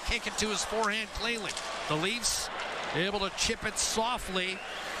could not kick it to his forehand cleanly. The Leafs able to chip it softly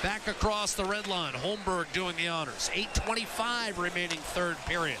back across the red line. Holmberg doing the honors. 8:25 remaining third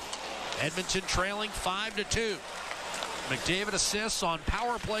period. Edmonton trailing 5-2. McDavid assists on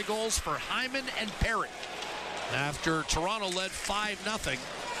power play goals for Hyman and Perry. After Toronto led 5-0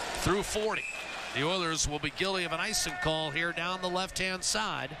 through 40. The Oilers will be guilty of an icing call here down the left-hand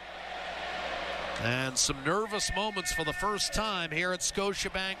side. And some nervous moments for the first time here at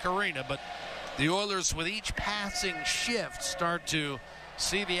Scotiabank Arena. But the Oilers, with each passing shift, start to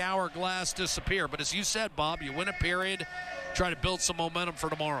see the hourglass disappear. But as you said, Bob, you win a period, try to build some momentum for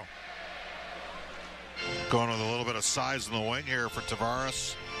tomorrow. Going with a little bit of size in the wing here for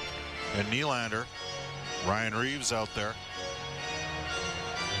Tavares and Nylander. Ryan Reeves out there.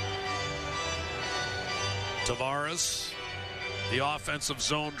 Tavares, the offensive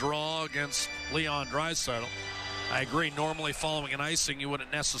zone draw against Leon Draisaitl. I agree, normally following an icing, you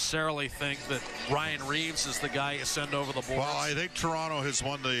wouldn't necessarily think that Ryan Reeves is the guy you send over the boards. Well, I think Toronto has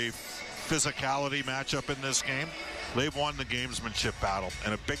won the physicality matchup in this game. They've won the gamesmanship battle,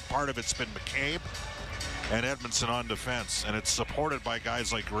 and a big part of it's been McCabe and Edmondson on defense, and it's supported by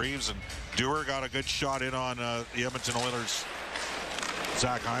guys like Reeves, and Dewar got a good shot in on the Edmonton Oilers.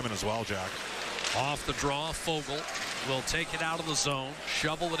 Zach Hyman as well, Jack. Off the draw, Fogle will take it out of the zone,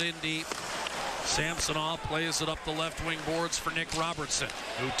 shovel it in deep. Samsonov plays it up the left wing boards for Nick Robertson,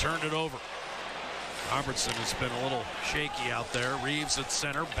 who turned it over. Robertson has been a little shaky out there. Reeves at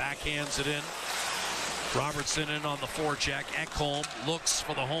center, backhands it in. Robertson in on the forecheck. Ekholm looks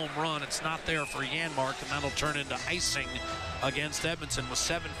for the home run. It's not there for Janmark, and that'll turn into icing against Edmonton with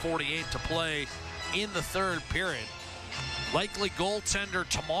 7:48 to play in the third period. Likely goaltender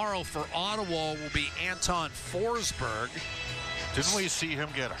tomorrow for Ottawa will be Anton Forsberg. Didn't we see him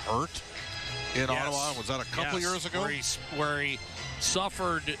get hurt in Ottawa? Was that a couple years ago? Where he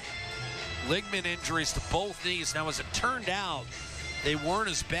suffered ligament injuries to both knees. Now, as it turned out, they weren't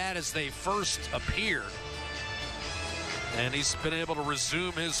as bad as they first appeared. And he's been able to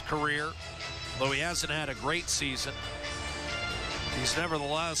resume his career, though he hasn't had a great season. He's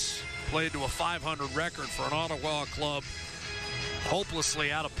nevertheless played to a .500 record for an Ottawa club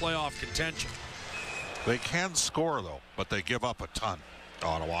hopelessly out of playoff contention. They can score, though, but they give up a ton,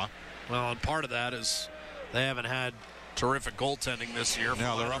 Ottawa. Well, and part of that is they haven't had terrific goaltending this year from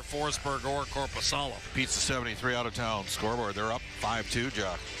either Forsberg or Korpisalo. Beats the 73 out of town scoreboard. They're up 5-2,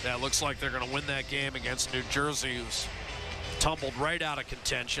 Jack. Yeah, it looks like they're going to win that game against New Jersey, who's tumbled right out of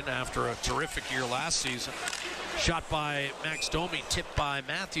contention after a terrific year last season. Shot by Max Domi, tipped by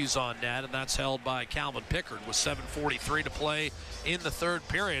Matthews on net, and that's held by Calvin Pickard with 7:43 to play in the third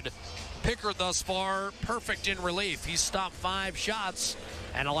period. Pickard thus far perfect in relief. He's stopped 5 shots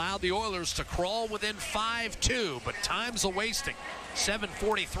and allowed the Oilers to crawl within 5-2, but time's a-wasting.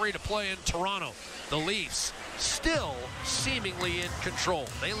 7:43 to play in Toronto. The Leafs still seemingly in control.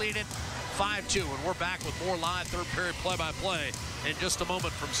 They lead it 5-2, and we're back with more live third period play-by-play in just a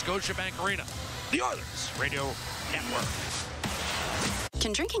moment from Scotiabank Arena, the Oilers Radio Network.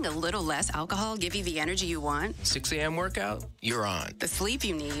 Can drinking a little less alcohol give you the energy you want? 6 a.m. workout? You're on. The sleep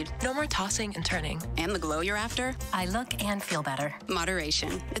you need? No more tossing and turning. And the glow you're after? I look and feel better.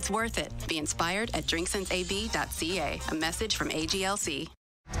 Moderation. It's worth it. Be inspired at drinksinceab.ca. A message from AGLC.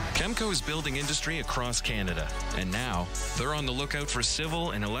 Chemco is building industry across Canada, and now they're on the lookout for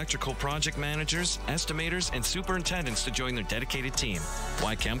civil and electrical project managers, estimators, and superintendents to join their dedicated team.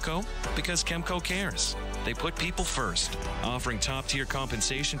 Why Chemco? Because Chemco cares. They put people first, offering top-tier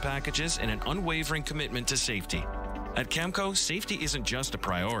compensation packages and an unwavering commitment to safety. At Chemco, safety isn't just a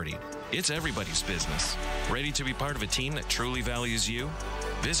priority, it's everybody's business. Ready to be part of a team that truly values you?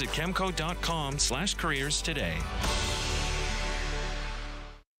 Visit chemco.com/careers today.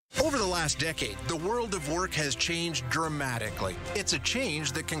 Over the last decade, the world of work has changed dramatically. It's a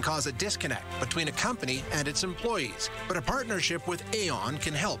change that can cause a disconnect between a company and its employees. But a partnership with Aon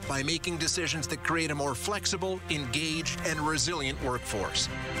can help by making decisions that create a more flexible, engaged, and resilient workforce.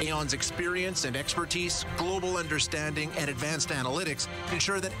 Aon's experience and expertise, global understanding, and advanced analytics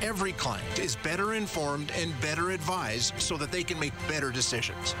ensure that every client is better informed and better advised so that they can make better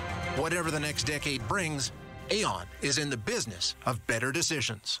decisions. Whatever the next decade brings, Aon is in the business of better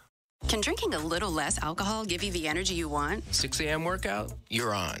decisions. Can drinking a little less alcohol give you the energy you want? 6 a.m. workout?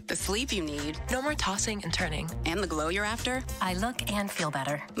 You're on. The sleep you need? No more tossing and turning. And the glow you're after? I look and feel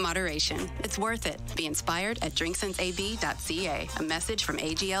better. Moderation. It's worth it. Be inspired at drinksinceab.ca. A message from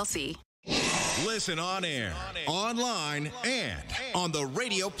AGLC. Listen on air, online, and on the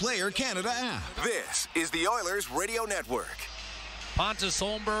Radio Player Canada app. This is the Oilers Radio Network. Pontus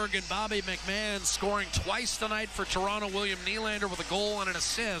Holmberg and Bobby McMahon scoring twice tonight for Toronto. William Nylander with a goal and an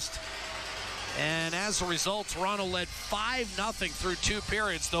assist. And as a result, Toronto led 5-0 through 2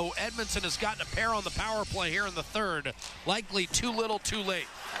 periods, though Edmonton has gotten a pair on the power play here in the third. Likely too little, too late.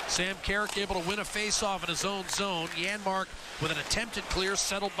 Sam Carrick able to win a faceoff in his own zone. Janmark with an attempted clear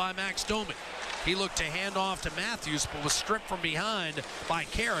settled by Max Domi. He looked to hand off to Matthews, but was stripped from behind by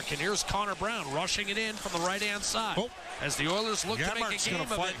Carrick. And here's Connor Brown rushing it in from the right-hand side. As the Oilers look to make a game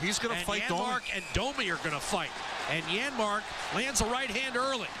of it. He's going to fight Domi. Janmark and Domi are going to fight. And Janmark lands a right hand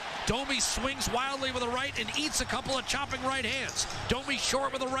early. Domi swings wildly with a right and eats a couple of chopping right hands. Domi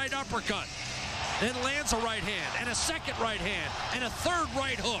short with a right uppercut. Then lands a right hand and a second right hand and a third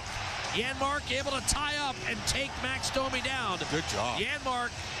right hook. Janmark able to tie up and take Max Domi down. Good job.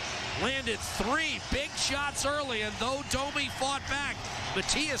 Janmark landed 3 big shots early, and though Domi fought back,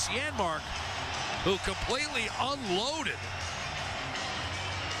 Matthias Janmark, who completely unloaded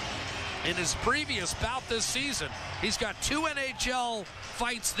in his previous bout this season. He's got 2 NHL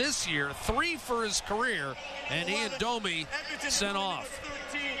fights this year, 3 for his career, and he and Domi sent off.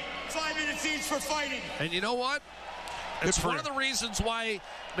 5 minutes each for fighting. And you know what? It's one of the reasons why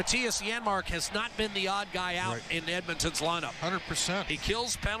Matthias Janmark has not been the odd guy out in Edmonton's lineup. 100%. He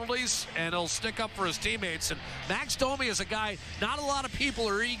kills penalties, and he'll stick up for his teammates. And Max Domi is a guy not a lot of people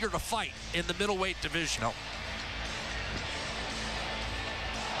are eager to fight in the middleweight division. No.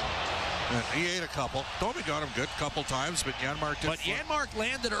 And he ate a couple. Domi got him good a couple times, but Janmark didn't. But Janmark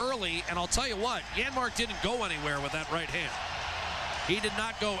landed early, and I'll tell you what, Janmark didn't go anywhere with that right hand. He did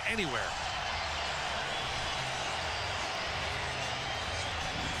not go anywhere.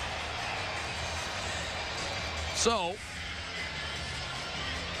 So,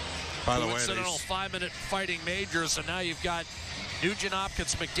 by the way, coincidental 5-minute fighting majors, and now you've got Nugent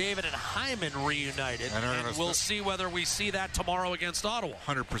Hopkins, McDavid, and Hyman reunited. And we'll see whether we see that tomorrow against Ottawa.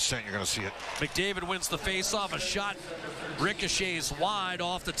 100% you're going to see it. McDavid wins the faceoff. A shot ricochets wide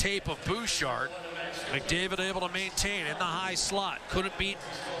off the tape of Bouchard. McDavid able to maintain in the high slot. Couldn't beat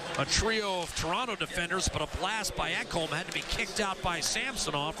a trio of Toronto defenders, but a blast by Ekholm had to be kicked out by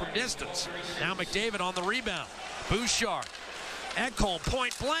Samsonov from distance. Now McDavid on the rebound. Bouchard. Ekholm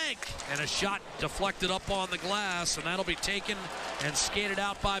point blank, and a shot deflected up on the glass, and that'll be taken and skated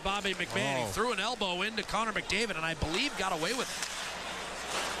out by Bobby McMahon. He threw an elbow into Connor McDavid, and I believe got away with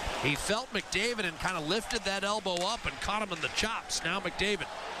it. He felt McDavid and kind of lifted that elbow up and caught him in the chops. Now McDavid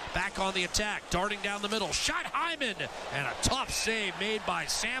back on the attack, darting down the middle. Shot Hyman, and a tough save made by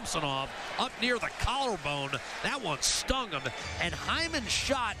Samsonov up near the collarbone. That one stung him, and Hyman's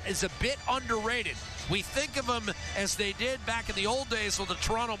shot is a bit underrated. We think of him as they did back in the old days with the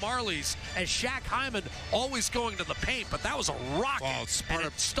Toronto Marlies as Shaq Hyman always going to the paint, but that was a rocket, and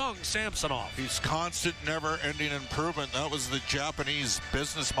it stung Samsonov. He's constant, never-ending improvement. That was the Japanese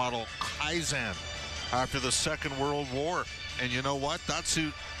business model, Kaizen, after the Second World War. And you know what? That's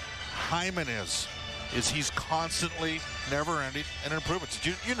who Hyman is he's constantly never-ending and improving.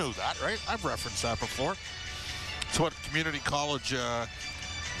 You knew that, right? I've referenced that before. It's what community college...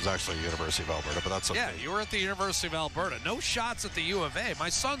 It was actually University of Alberta, but that's okay. Yeah, you were at the University of Alberta. No shots at the U of A. My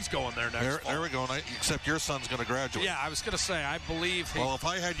son's going there next fall. There we go. Except your son's going to graduate. Yeah, I was going to say, I believe Well, if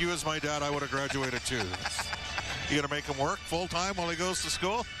I had you as my dad, I would have graduated too. You going to make him work full-time while he goes to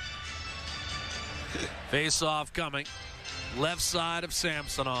school? Face-off coming. Left side of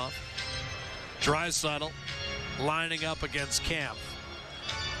Samsonov. Draisaitl lining up against Kampf.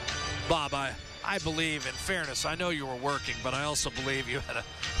 Bob, I believe, in fairness, I know you were working, but I also believe you had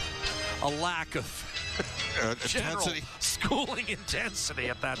a lack of general schooling intensity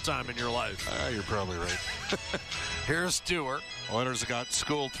at that time in your life. You're probably right. Here's Dewar. Oilers have got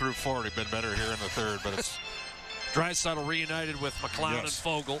schooled through 40. Been better here in the third, but it's... Draisaitl reunited with McLeod and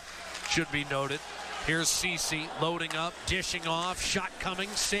Fogle, should be noted. Here's Ceci loading up, dishing off, shot coming,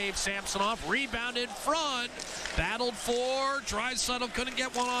 save Samsonov, rebound in front, battled for, Draisaitl couldn't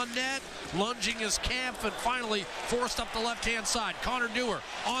get one on net, lunging his Kampf, and finally forced up the left-hand side. Connor Dewar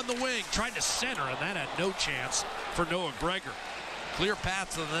on the wing, tried to center, and that had no chance for Noah Gregor. Clear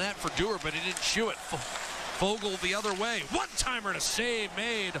path to the net for Dewar, but he didn't shoot it. Fogle the other way. One-timer to save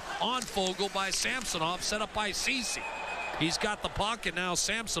made on Fogle by Samsonov, set up by Ceci. He's got the puck, and now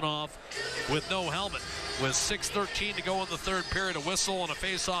Samsonov with no helmet. With 6:13 to go in the third period, a whistle and a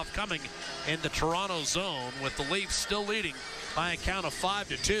face-off coming in the Toronto zone, with the Leafs still leading by a count of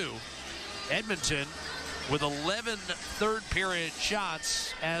 5-2. Edmonton with 11 third-period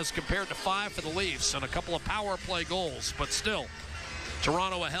shots as compared to 5 for the Leafs, and a couple of power play goals, but still,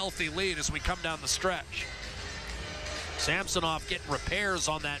 Toronto a healthy lead as we come down the stretch. Samsonov getting repairs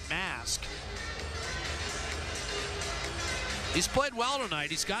on that mask. He's played well tonight.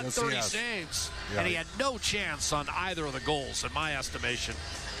 He's got 30 saves, and he had no chance on either of the goals, in my estimation.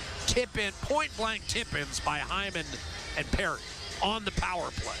 Tip-in, point-blank tip-ins by Hyman and Perry on the power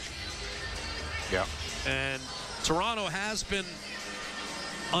play. Yeah. And Toronto has been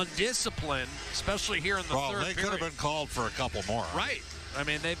undisciplined, especially here in the third period. They could have been called for a couple more. Right. I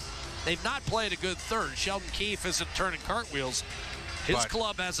mean, they've not played a good third. Sheldon Keefe isn't turning cartwheels. His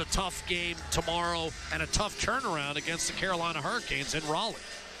club has a tough game tomorrow and a tough turnaround against the Carolina Hurricanes in Raleigh.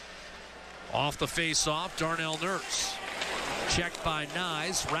 Off the face-off, Darnell Nurse. Checked by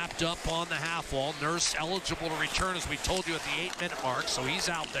Nyes, wrapped up on the half wall. Nurse eligible to return, as we told you, at the 8-minute mark, so he's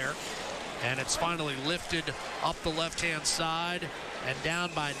out there. And it's finally lifted up the left-hand side and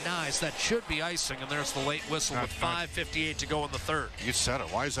down by Nyes. That should be icing, and there's the late whistle with 5:58 to go in the third. You said it.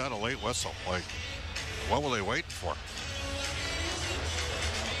 Why is that a late whistle? Like, what were they waiting for?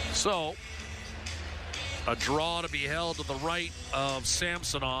 So, a draw to be held to the right of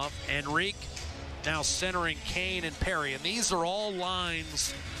Samsonov. Enrique now centering Kane and Perry. And these are all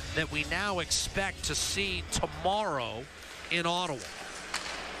lines that we now expect to see tomorrow in Ottawa.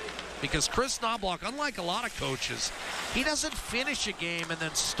 Because Chris Knobloch, unlike a lot of coaches, he doesn't finish a game and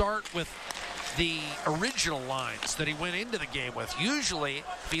then start with the original lines that he went into the game with. Usually,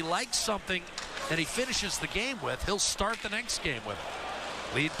 if he likes something that he finishes the game with, he'll start the next game with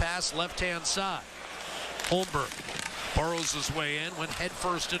it. Lead pass left-hand side. Holmberg burrows his way in, went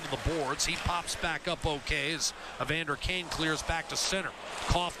headfirst into the boards. He pops back up okay as Evander Kane clears back to center.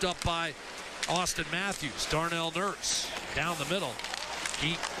 Coughed up by Austin Matthews. Darnell Nurse down the middle.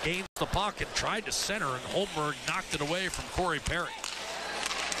 He gains the puck and tried to center, and Holmberg knocked it away from Corey Perry.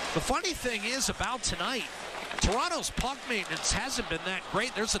 The funny thing is about tonight, Toronto's puck maintenance hasn't been that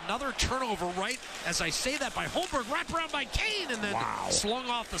great. There's another turnover right as I say that by Holmberg, wrapped around by Kane, and then slung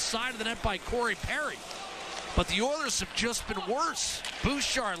off the side of the net by Corey Perry. But the Oilers have just been worse.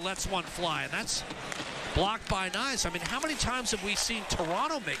 Bouchard lets one fly, and that's blocked by Nyes. I mean, how many times have we seen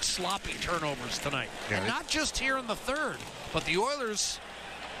Toronto make sloppy turnovers tonight? Yeah, and not just here in the third, but the Oilers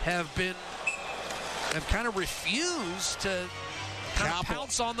have kind of refused to kind of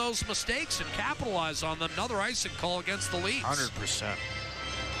pounce on those mistakes and capitalize on them. Another icing call against the Leafs. 100%.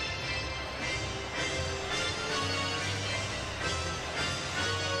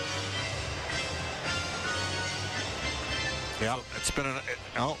 Yeah, it's been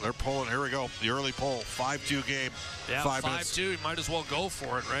they're pulling. Here we go. The early pull. 5-2 game. Yeah, 5-2. You might as well go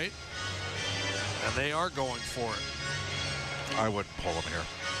for it, right? And they are going for it. I wouldn't pull him here.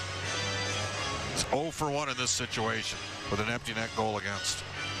 It's 0 for 1 in this situation with an empty net goal against.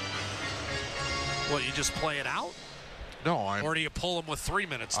 What, you just play it out? No, or do you pull him with 3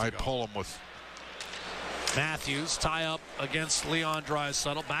 minutes to go? I pull him with. Matthews tie up against Leon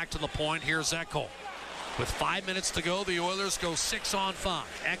Draisaitl. Back to the point. Here's Ekholm. With 5 minutes to go, the Oilers go 6-on-5.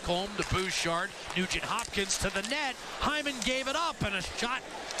 Ekholm to Bouchard. Nugent Hopkins to the net. Hyman gave it up, and a shot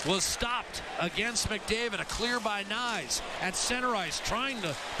was stopped against McDavid. A clear by Nyes at center ice, trying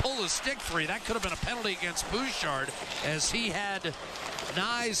to pull his stick free. That could have been a penalty against Bouchard, as he had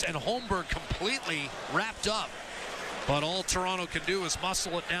Nyes and Holmberg completely wrapped up. But all Toronto can do is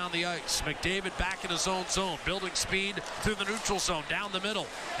muscle it down the ice. McDavid back in his own zone, building speed through the neutral zone, down the middle.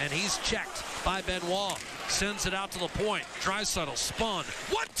 And he's checked by Benoit. Sends it out to the point. Draisaitl spun.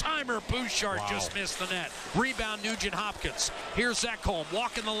 One-timer. Bouchard just missed the net. Rebound Nugent Hopkins. Here's Ekholm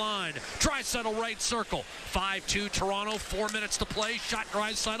walking the line. Draisaitl right circle. 5-2 Toronto. 4 minutes to play. Shot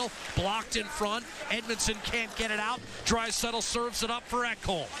Draisaitl. Blocked in front. Edmondson can't get it out. Draisaitl serves it up for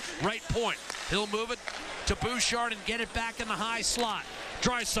Ekholm. Right point. He'll move it to Bouchard and get it back in the high slot.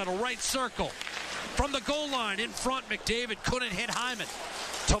 Draisaitl right circle. From the goal line in front, McDavid couldn't hit Hyman.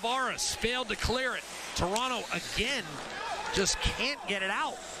 Tavares failed to clear it. Toronto again just can't get it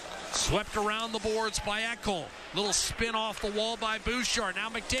out. Swept around the boards by Ekholm. Little spin off the wall by Bouchard. Now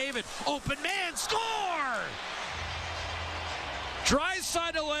McDavid, open man, score!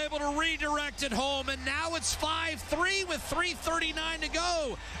 Draisaitl able to redirect it home, and now it's 5-3 with 3:39 to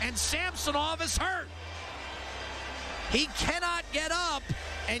go, and Samsonov is hurt. He cannot get up,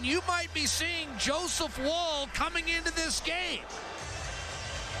 and you might be seeing Joseph Woll coming into this game.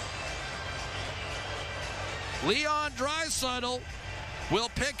 Leon Draisaitl will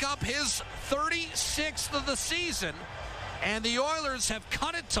pick up his 36th of the season, and the Oilers have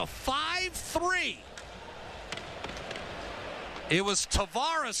cut it to 5-3. It was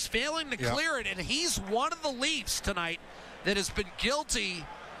Tavares failing to clear it, and he's one of the Leafs tonight that has been guilty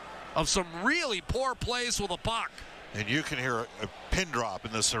of some really poor plays with a puck. And you can hear a pin drop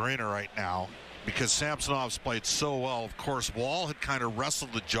in this arena right now because Samsonov's played so well. Of course, Wall had kind of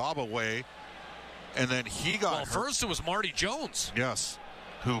wrestled the job away, and then he got hurt. First it was Marty Jones. Yes,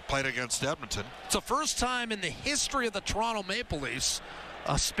 who played against Edmonton. It's the first time in the history of the Toronto Maple Leafs,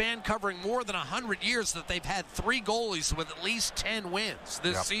 a span covering more than 100 years, that they've had 3 goalies with at least 10 wins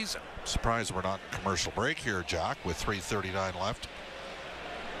this season. Surprised we're not in commercial break here, Jack, with 3:39 left.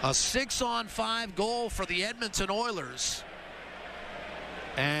 A 6-on-5 goal for the Edmonton Oilers.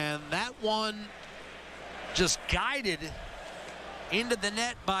 And that one just guided into the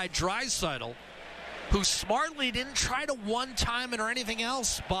net by Draisaitl, who smartly didn't try to one-time it or anything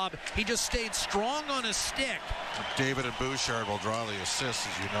else, Bob. He just stayed strong on his stick. David and Bouchard will draw the assists,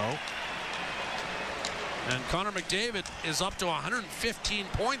 as you know. And Connor McDavid is up to 115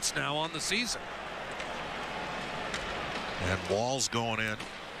 points now on the season. And Wall's going in.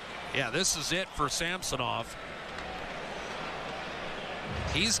 Yeah, this is it for Samsonov.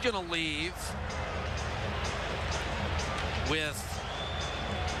 He's going to leave with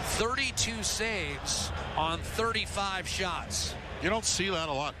 32 saves on 35 shots. You don't see that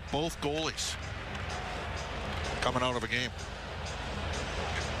a lot. Both goalies coming out of a game.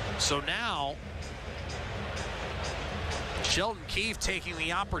 So now, Sheldon Keefe taking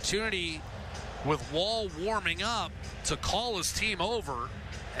the opportunity with Wall warming up to call his team over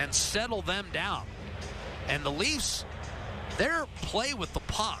and settle them down. And the Leafs, their play with the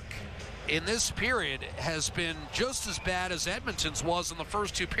puck in this period has been just as bad as Edmonton's was in the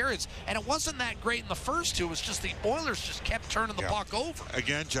first two periods. And it wasn't that great in the first two. It was just the Oilers just kept turning the puck over.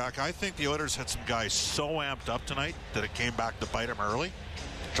 Again, Jack, I think the Oilers had some guys so amped up tonight that it came back to bite them early.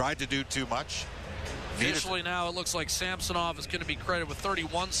 Tried to do too much. Officially now, it looks like Samsonov is going to be credited with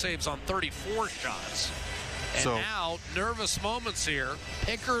 31 saves on 34 shots. And now, nervous moments here.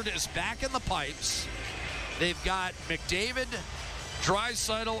 Pickard is back in the pipes. They've got McDavid,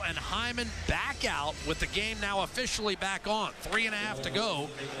 Draisaitl, and Hyman back out with the game now officially back on. 3.5 to go.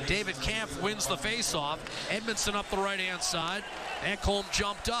 David Kampf wins the faceoff. Edmondson up the right-hand side. Ekholm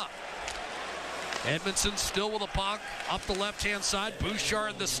jumped up. Edmondson still with a puck up the left-hand side.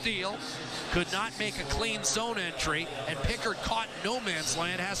 Bouchard the steal. Could not make a clean zone entry, and Pickard caught no man's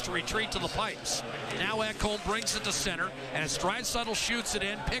land, has to retreat to the pipes. Now Ekholm brings it to center, and as Draisaitl shoots it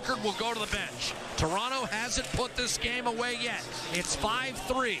in, Pickard will go to the bench. Toronto hasn't put this game away yet. It's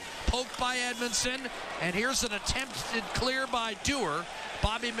 5-3, poked by Edmondson, and here's an attempted clear by Dewar.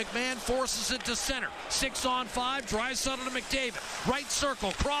 Bobby McMahon forces it to center. 6-on-5, Draisaitl to McDavid. Right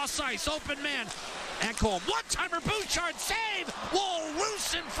circle, cross ice, open man. Ekholm, one-timer, Bouchard, save! Wall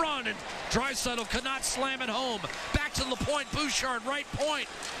loose in front, and Draisaitl could not slam it home. Back to the point, Bouchard, right point.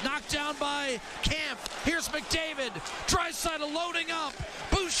 Knocked down by Kampf. Here's McDavid. Draisaitl loading up.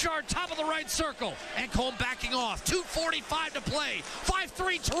 Bouchard, top of the right circle. Ekholm backing off. 2:45 to play.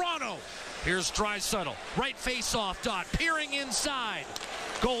 5-3 Toronto. Here's Draisaitl. Right face-off dot. Peering inside.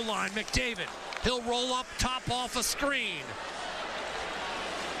 Goal line, McDavid. He'll roll up top off a screen.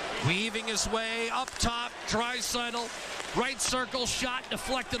 Weaving his way up top, Draisaitl. Right circle shot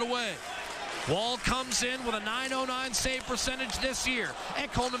deflected away. Wall comes in with a .909 save percentage this year.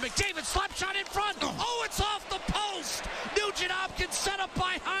 Ekholm to McDavid, slap shot in front. Oh, it's off the post. Nugent Hopkins set up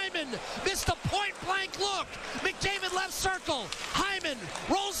by Hyman. Missed a point-blank look. McDavid left circle. Hyman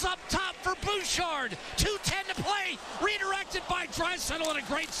rolls up top for Bouchard. 2:10 to play. Redirected by Draisaitl and a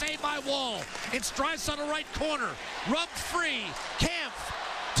great save by Wall. It's Draisaitl right corner. Rubbed free. Kampf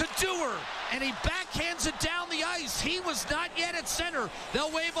to Dewar, and he backhands it down the ice. He was not yet at center.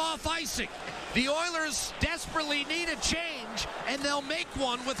 They'll wave off icing. The Oilers desperately need a change, and they'll make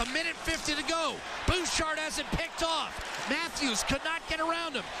one with 1:50 to go. Bouchard has it picked off. Matthews could not get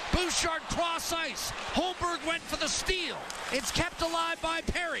around him. Bouchard cross ice. Holmberg went for the steal. It's kept alive by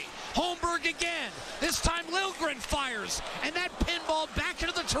Perry. Holmberg again. This time Liljegren fires, and that pinball back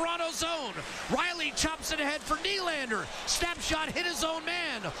into the Toronto zone. Riley chops it ahead for Nylander. Snapshot hit his own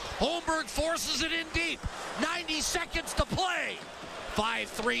man. Holmberg forces it in deep. 90 seconds to play.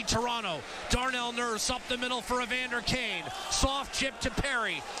 5-3 Toronto. Darnell Nurse up the middle for Evander Kane. Soft chip to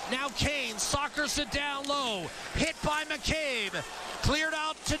Perry. Now Kane soccers it down low. Hit by McCabe. Cleared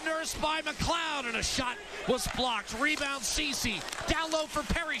out to Nurse by McLeod, and a shot was blocked. Rebound Ceci. Down low for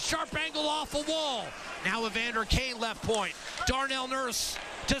Perry. Sharp angle off a wall. Now Evander Kane left point. Darnell Nurse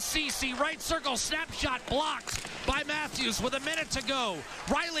to Ceci. Right circle. Snapshot blocked by Matthews with a minute to go.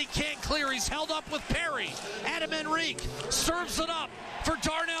 Riley can't clear. He's held up with Perry. Adam Henrique serves it up for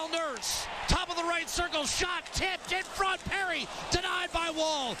Darnell Nurse. Top of the right circle. Shot tipped in front. Perry denied by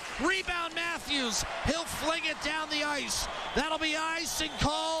Wall. Rebound Matthews. He'll fling it down the ice. That'll be icing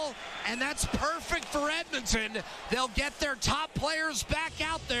call, and that's perfect for Edmonton. They'll get their top players back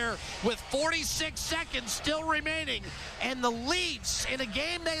out there with 46 seconds still remaining. And the Leafs, in a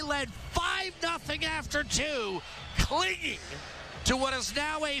game they led 5-0 after 2, clinging to what is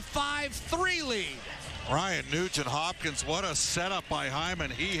now a 5-3 lead. Ryan Nugent-Hopkins, what a setup by Hyman.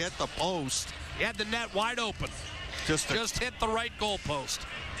 He hit the post. He had the net wide open. Just hit the right goal post.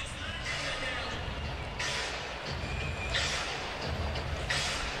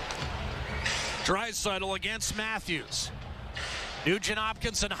 Draisaitl against Matthews.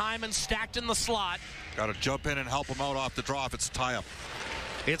 Nugent-Hopkins and Hyman stacked in the slot. Got to jump in and help him out off the draw if it's a tie-up.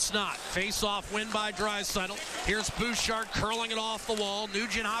 It's not. Face-off win by Draisaitl. Here's Bouchard curling it off the wall.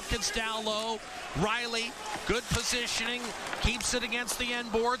 Nugent-Hopkins down low. Riley, good positioning. Keeps it against the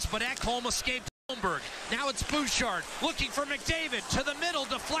end boards, but Ekholm escaped Holmberg. Now it's Bouchard looking for McDavid to the middle,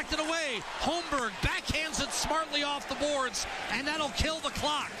 deflected away. Holmberg backhands it smartly off the boards, and that'll kill the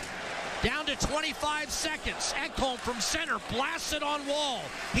clock. Down to 25 seconds. Ekholm from center blasts it on Wall.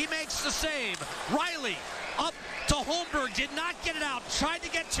 He makes the save. Riley up to Holmberg, did not get it out. Tried to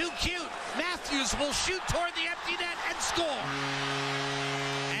get too cute. Matthews will shoot toward the empty net and score.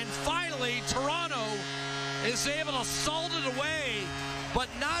 And finally, Toronto is able to salt it away, but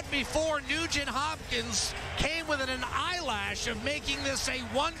not before Nugent Hopkins came within an eyelash of making this a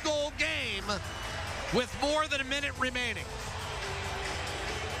one-goal game with more than a minute remaining.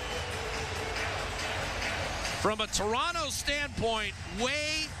 From a Toronto standpoint,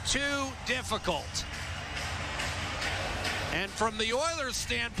 way too difficult. And from the Oilers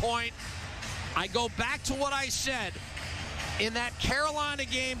standpoint, I go back to what I said in that Carolina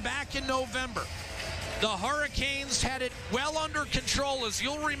game back in November. The Hurricanes had it well under control. As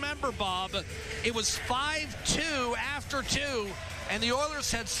you'll remember, Bob, it was 5-2 after 2, and the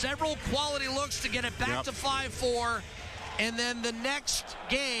Oilers had several quality looks to get it back to 5-4. And then the next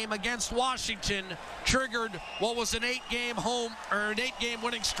game against Washington triggered what was an 8-game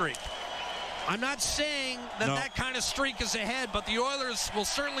winning streak. I'm not saying that that kind of streak is ahead, but the Oilers will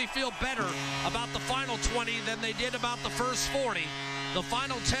certainly feel better about the final 20 than they did about the first 40. The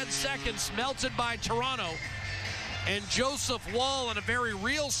final 10 seconds melted by Toronto. And Joseph Wall, in a very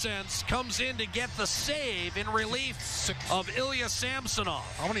real sense, comes in to get the save in relief of Ilya Samsonov.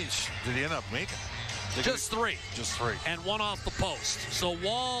 How many did he end up making? Just 3. Just 3. And 1 off the post. So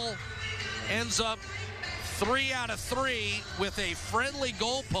Wall ends up 3 out of 3 with a friendly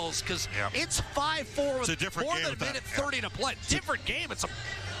goalpost because it's 5-4 with more than a minute 30 to play. Different game.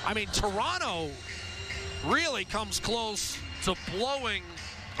 Toronto really comes close to blowing.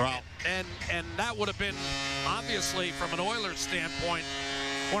 And that would have been, obviously, from an Oilers standpoint,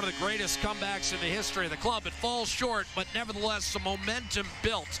 one of the greatest comebacks in the history of the club. It falls short, but nevertheless, some momentum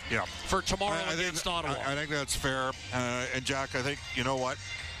built for tomorrow against Ottawa. I think that's fair. And, Jack, I think, you know what?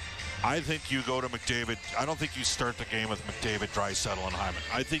 I think you go to McDavid. I don't think you start the game with McDavid, Draisaitl, and Hyman.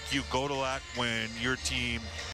 I think you go to that when your team